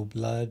say, "No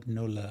blood,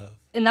 no love."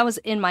 And that was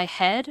in my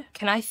head.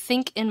 Can I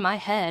think in my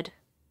head?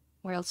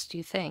 Where else do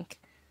you think?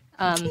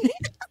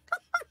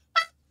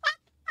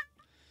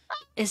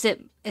 Is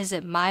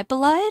it my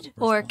blood,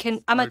 or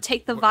can I'm gonna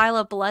take the vial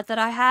of blood that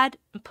I had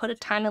and put a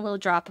tiny little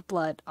drop of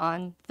blood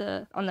on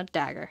the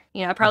dagger?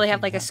 You know, I probably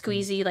have like a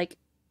squeezy, like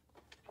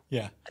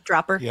Yeah. A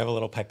dropper. You have a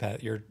little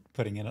pipette. You're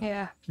putting it up.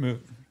 yeah.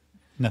 Move.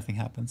 Nothing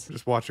happens.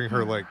 Just watching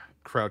her like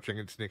crouching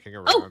and sneaking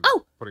around,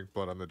 putting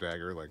blood on the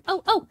dagger. Like,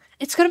 Oh,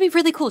 it's gonna be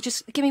really cool.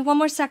 Just give me one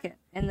more second,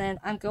 and then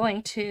I'm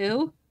going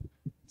to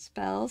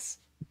spells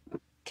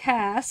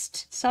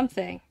cast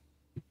something,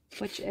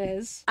 which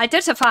is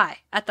identify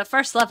at the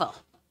first level.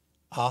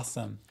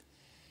 Awesome.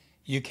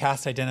 You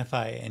cast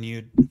Identify and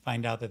you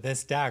find out that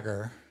this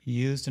dagger,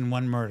 used in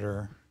one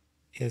murder,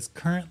 is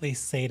currently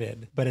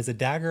sated, but is a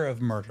dagger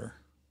of murder.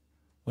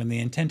 When the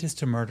intent is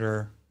to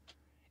murder,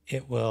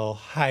 it will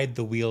hide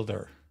the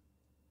wielder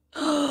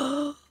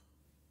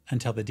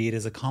until the deed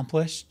is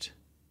accomplished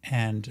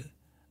and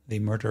the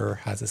murderer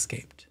has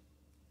escaped.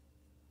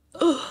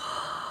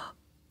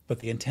 But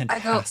the intent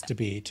has to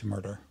be to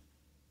murder.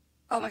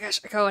 Oh my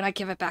gosh, I go and I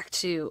give it back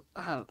to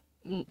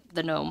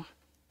the gnome.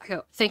 I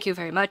go, thank you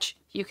very much.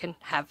 You can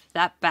have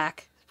that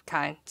back,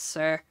 kind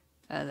sir.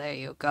 There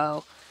you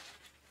go.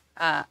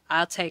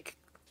 I'll take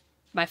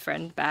my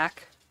friend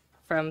back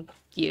from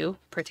you,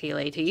 pretty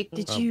lady.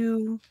 Did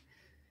you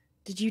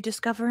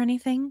discover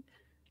anything?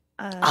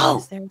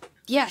 Oh!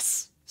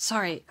 Yes.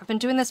 Sorry, I've been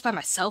doing this by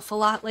myself a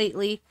lot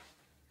lately.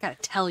 Gotta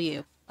tell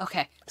you.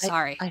 Okay,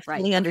 sorry. I right.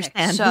 fully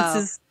understand.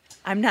 So,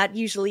 I'm not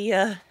usually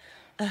a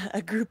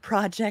group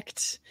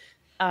project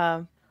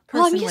person.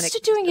 well, I'm when used to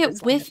comes doing this it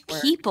kind with of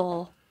work.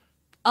 people,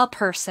 a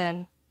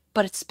person,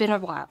 but it's been a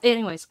while.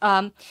 Anyways,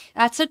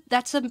 that's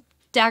a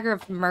dagger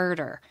of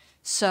murder.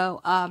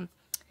 So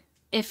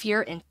if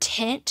your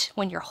intent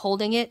when you're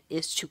holding it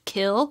is to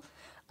kill,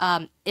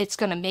 it's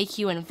going to make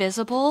you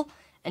invisible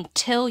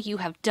until you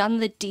have done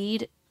the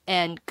deed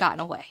and gotten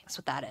away. That's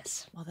what that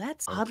is. Well,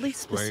 that's oddly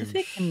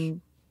specific.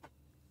 And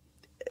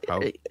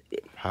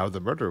how the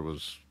murder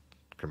was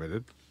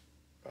committed.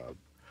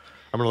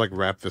 I'm gonna like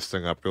wrap this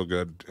thing up real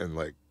good and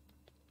like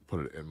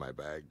put it in my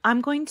bag.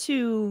 I'm going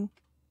to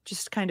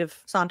just kind of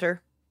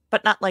saunter,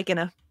 but not like in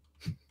a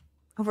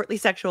overtly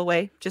sexual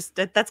way. Just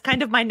that's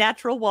kind of my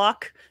natural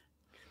walk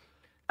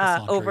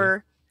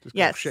over. Just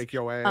yes, shake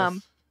your ass.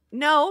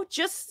 No,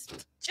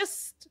 just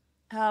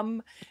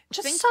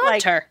think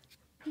saunter.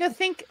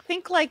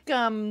 Think like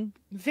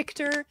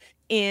Victor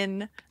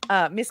in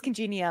Miss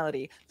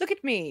Congeniality. Look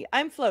at me,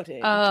 I'm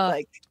floating.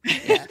 Like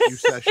You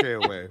sashay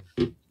away.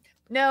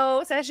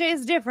 No, sachet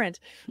is different.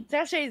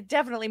 Sachet is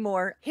definitely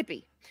more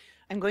hippie.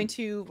 I'm going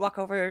to walk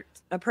over,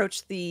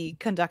 approach the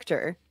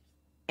conductor,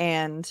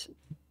 and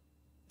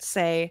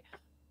say,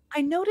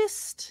 I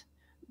noticed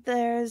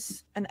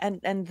there's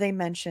and they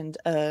mentioned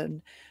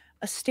a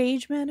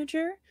stage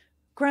manager.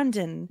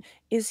 Grundon,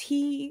 is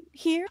he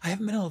here? I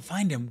haven't been able to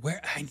find him.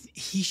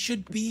 He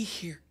should be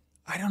here.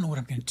 I don't know what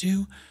I'm going to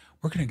do.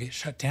 We're going to get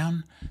shut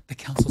down. The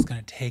council's going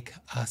to take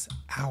us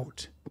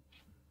out.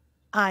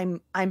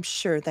 I'm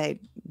sure they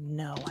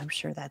know. I'm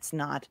sure that's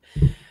not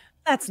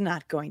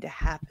going to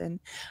happen.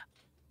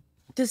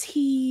 Does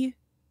he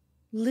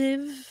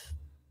live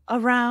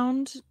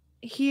around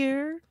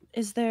here?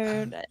 Is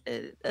there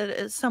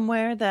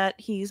somewhere that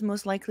he's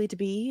most likely to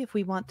be if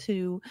we want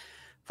to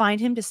find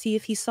him to see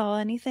if he saw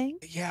anything?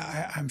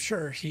 Yeah, I'm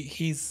sure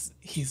he's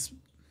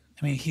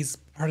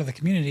part of the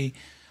community.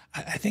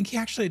 I think he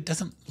actually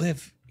doesn't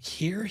live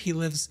here. He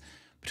lives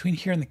between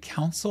here and the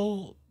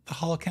council, the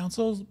Hall of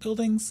Council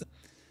buildings.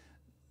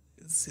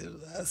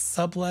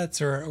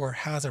 Sublets or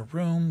has a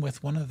room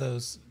with one of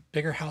those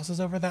bigger houses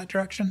over that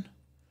direction.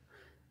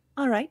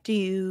 All right. Do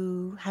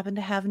you happen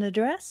to have an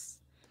address?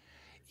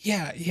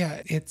 Yeah.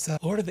 It's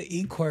Lord of the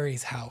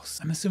Inquiry's house.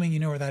 I'm assuming you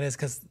know where that is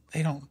because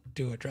they don't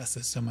do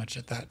addresses so much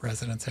at that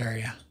residence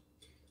area.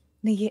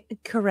 Yeah,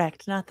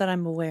 correct. Not that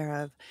I'm aware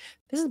of.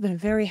 This has been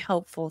very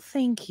helpful.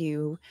 Thank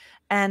you.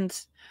 And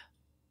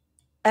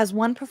as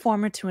one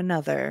performer to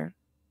another,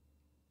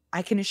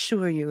 I can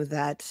assure you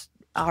that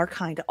our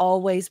kind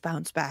always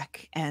bounce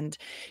back. And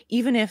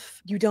even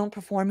if you don't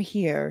perform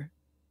here,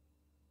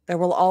 there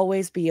will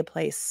always be a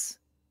place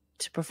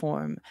to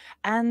perform.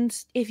 And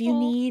if you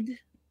need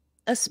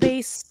a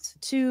space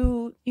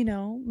to,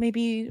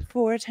 maybe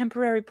for a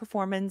temporary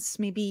performance,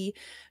 maybe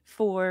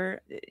for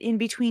in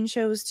between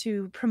shows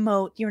to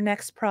promote your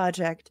next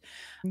project,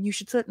 you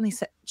should certainly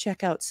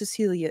check out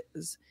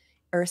Celia's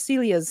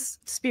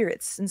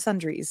Spirits and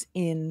Sundries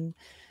in,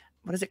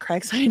 what is it,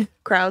 Craigside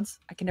Crowds?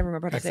 I can never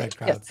remember how to say it.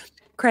 Yes.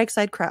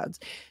 Craigside Crowds.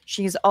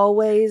 She's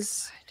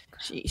always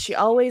she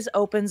always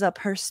opens up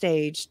her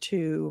stage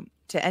to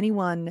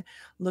anyone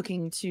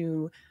looking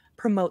to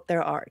promote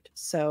their art.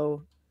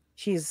 So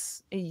you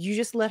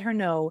just let her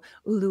know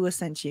Ulua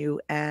sent you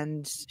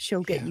and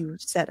she'll get you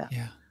set up.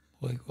 Yeah.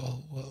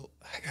 Well,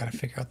 I gotta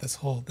figure out this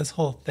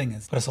whole thing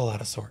is put us all out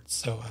of sorts.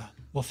 So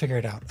we'll figure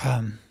it out.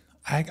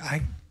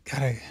 I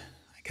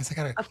guess I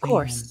gotta of clean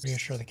course and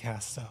reassure the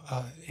cast. So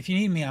if you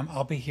need me,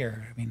 I'll be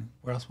here. I mean,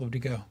 where else would we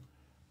go?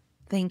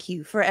 Thank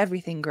you for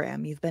everything,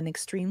 Graham. You've been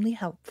extremely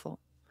helpful.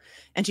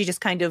 And she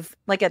just kind of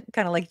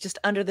just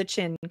under the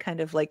chin, kind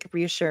of like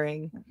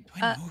reassuring. Do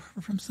I know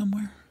her from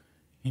somewhere?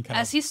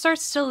 As he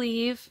starts to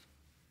leave,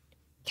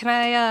 can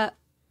I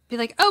be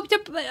like, oh,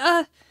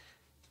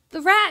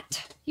 the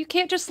rat! You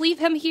can't just leave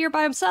him here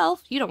by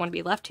himself. You don't want to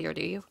be left here,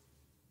 do you?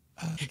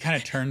 He kind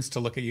of turns to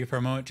look at you for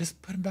a moment.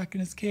 Just put him back in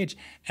his cage.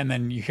 And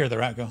then you hear the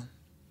rat go,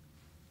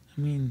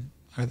 I mean,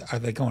 are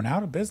they going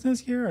out of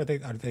business here? Are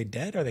they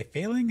dead? Are they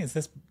failing? Is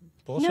this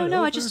bullshit No,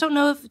 over? I just don't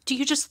know do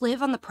you just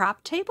live on the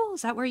prop table?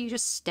 Is that where you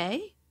just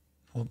stay?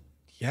 Well,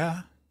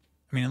 yeah.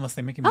 I mean, unless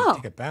they make me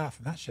take a bath,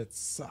 and that shit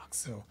sucks,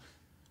 so...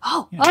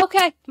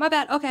 Okay. My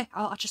bad. Okay,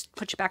 I'll just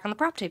put you back on the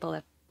prop table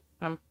then.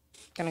 I'm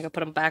gonna go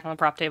put him back on the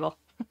prop table.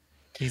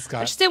 He's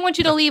got... I just didn't want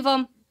you to leave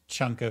him.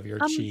 Chunk of your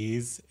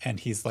cheese, and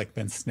he's like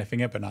been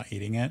sniffing it but not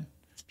eating it,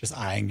 just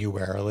eyeing you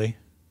warily.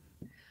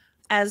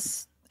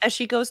 As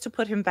she goes to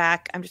put him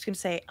back, I'm just gonna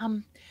say,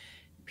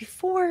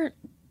 before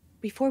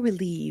we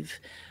leave,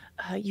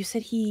 you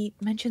said he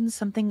mentioned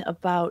something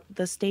about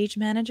the stage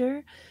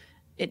manager.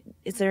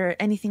 Is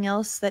there anything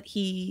else that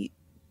he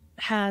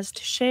has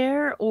to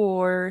share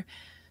or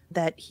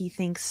that he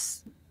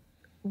thinks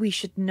we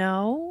should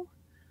know?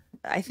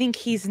 I think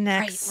he's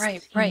next.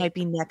 Right. He might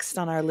be next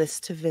on our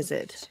list to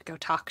visit. To go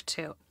talk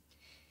to.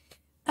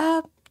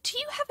 Do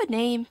you have a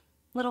name,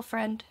 little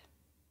friend?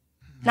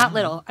 Not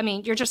little. I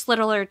mean, you're just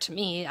littler to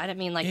me. I didn't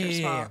mean like you're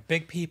small. Yeah.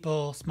 Big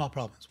people, small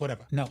problems,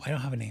 whatever. No, I don't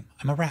have a name.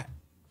 I'm a rat.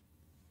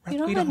 You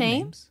don't have a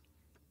name? Names.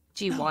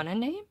 Do you want a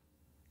name?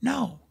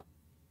 No.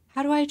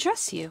 How do I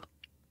address you?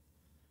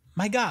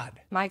 My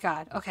God. My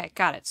God. Okay,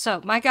 got it. So,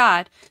 my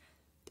God,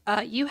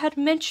 you had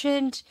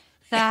mentioned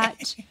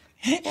that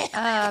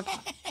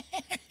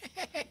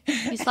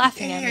He's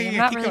laughing at me. I'm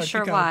not keep really going,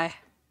 sure keep going. why.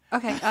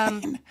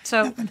 Okay,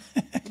 so,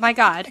 my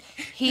God,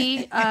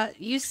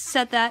 you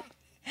said that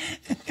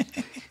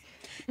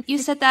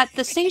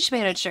the stage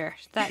manager,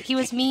 that he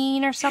was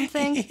mean or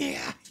something?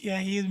 Yeah,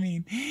 he's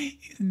mean.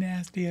 He's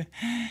nasty old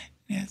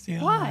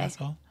Why?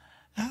 asshole.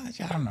 I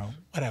don't know,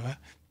 whatever.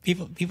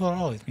 People are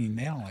always mean.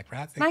 They don't like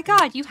rats. My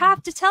God, you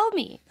have to tell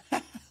me.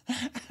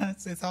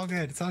 It's all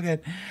good. It's all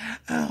good.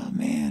 Oh,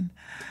 man.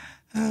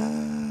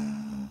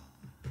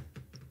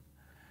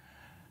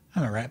 I'm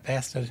a rat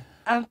bastard.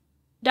 I'm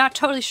not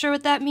totally sure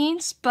what that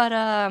means, but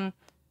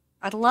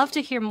I'd love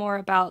to hear more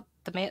about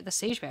the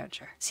stage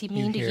manager. Is he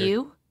mean to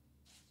you?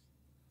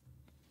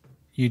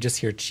 You just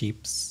hear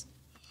cheeps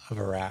of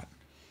a rat.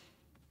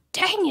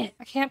 Dang it!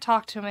 I can't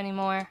talk to him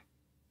anymore.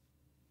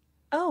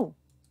 Oh,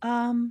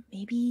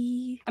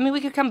 maybe. I mean,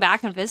 we could come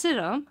back and visit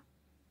him.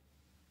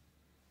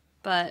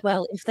 But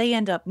Well, if they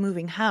end up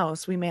moving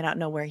house, we may not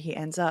know where he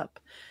ends up.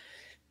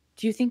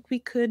 Do you think we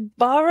could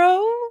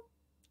borrow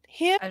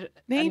him? I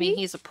Maybe? mean,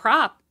 he's a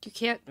prop. You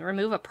can't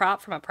remove a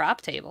prop from a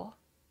prop table.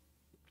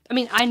 I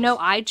mean, I know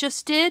I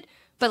just did,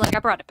 but like I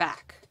brought it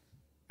back.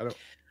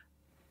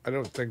 I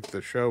don't think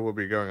the show will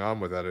be going on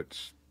without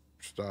its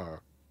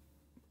star.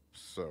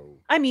 So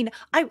I mean,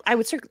 I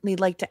would certainly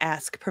like to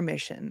ask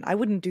permission. I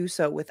wouldn't do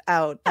so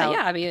without.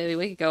 Yeah, I mean,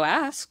 we could go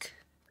ask.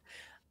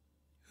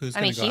 Who's I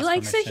gonna mean, go he ask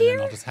likes it permission, and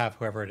here? I'll just have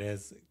whoever it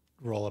is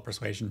roll a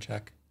persuasion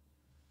check.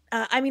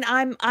 I mean,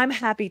 I'm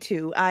happy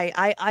to.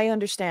 I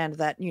understand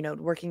that,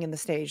 working in the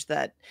stage,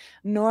 that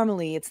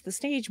normally it's the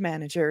stage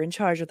manager in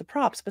charge of the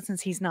props, but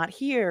since he's not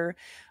here,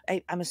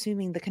 I'm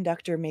assuming the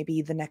conductor may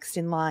be the next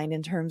in line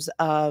in terms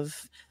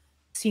of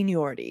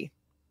seniority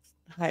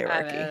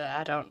hierarchy.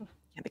 I don't.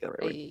 Can't think of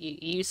the word.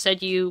 You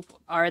said you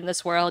are in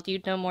this world. You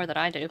know more than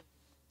I do.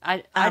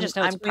 I just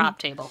know it's a prop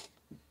table.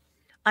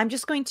 I'm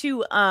just going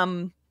to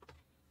Can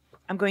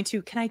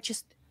I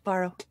just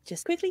borrow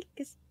just quickly?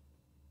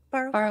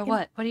 Borrow Or him?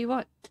 what? What do you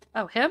want?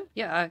 Oh, him?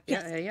 Yeah,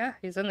 Yes. yeah.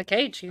 He's in the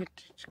cage. You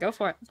just go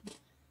for it.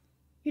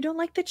 You don't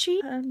like the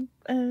cheap?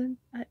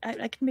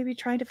 I can maybe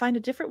try to find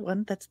a different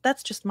one.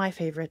 That's just my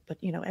favorite, but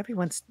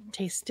everyone's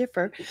tastes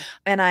differ.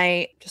 And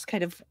I just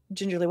kind of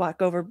gingerly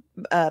walk over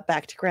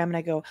back to Graham and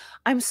I go,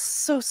 "I'm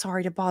so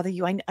sorry to bother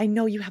you. I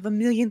know you have a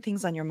million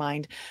things on your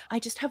mind. I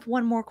just have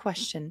one more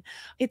question.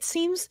 It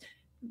seems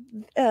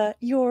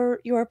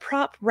your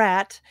prop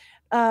rat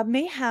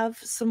may have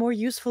some more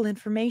useful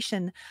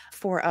information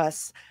for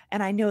us.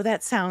 And I know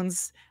that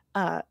sounds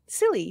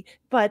silly,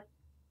 but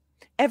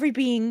every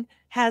being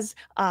has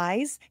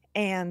eyes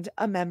and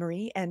a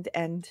memory and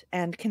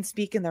can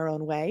speak in their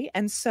own way.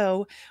 And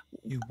so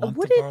You want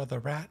would to it- borrow the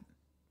rat?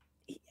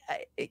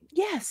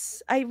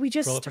 yes, we Roll a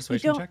just we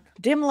persuasion don't check.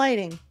 dim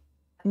lighting.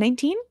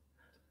 19?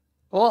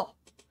 Cool.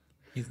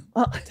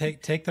 Well,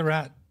 Take the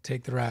rat.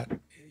 Take the rat.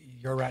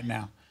 You're a rat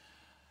now.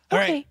 All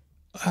okay.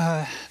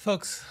 right,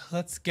 folks,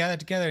 let's gather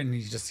together. And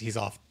he's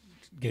off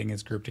getting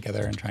his group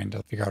together and trying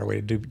to figure out a way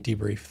to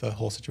debrief the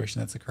whole situation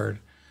that's occurred.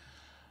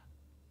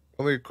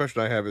 only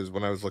question I have is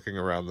when I was looking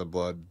around the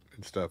blood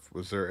and stuff,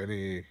 was there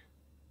any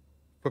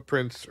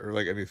footprints or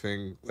like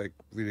anything like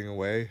leading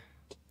away?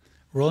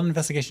 Roll an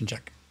investigation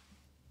check.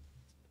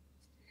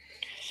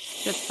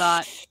 Good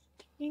thought.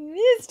 Hey,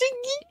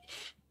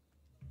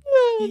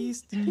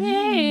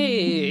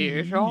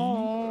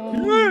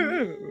 Sean.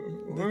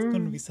 That's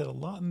going to be said a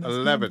lot in this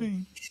 11.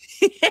 campaign.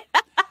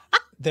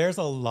 There's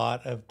a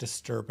lot of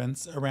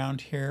disturbance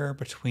around here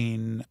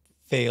between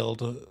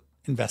failed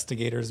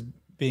investigators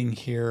being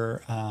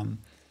here,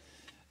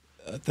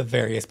 the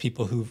various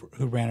people who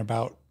ran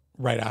about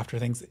right after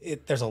things.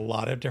 There's a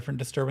lot of different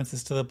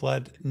disturbances to the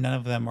blood. None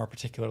of them are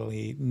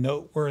particularly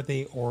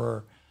noteworthy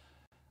or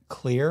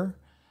clear,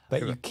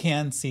 but you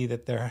can see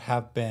that there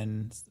have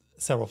been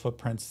several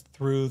footprints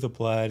through the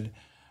blood,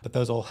 but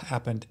those all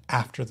happened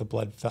after the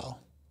blood fell.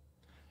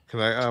 Can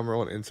I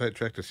roll an insight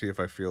check to see if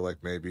I feel like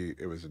maybe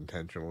it was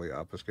intentionally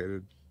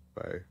obfuscated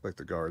by like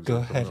the guards? Go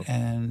or someone ahead else?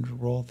 and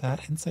roll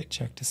that insight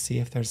check to see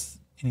if there's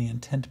any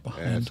intent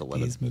behind it's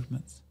 11. these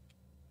movements.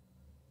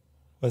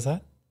 Was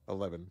that?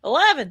 11.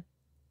 11.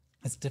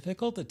 It's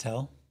difficult to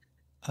tell.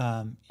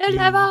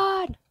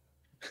 11!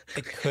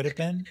 It could have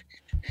been.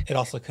 It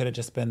also could have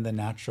just been the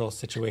natural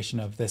situation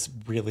of this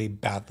really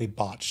badly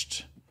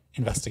botched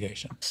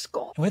investigation.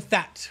 Skull. And with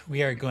that,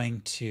 we are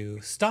going to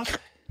stop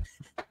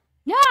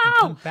No! and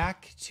come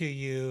back to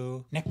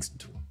you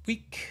next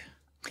week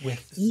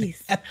with the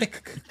Yes.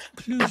 epic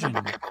conclusion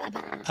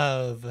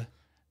of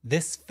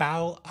this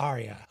foul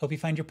aria. Hope you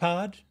find your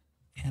pod,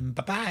 and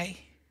bye-bye.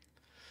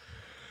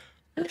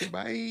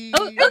 Bye.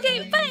 Oh,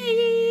 okay,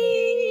 bye!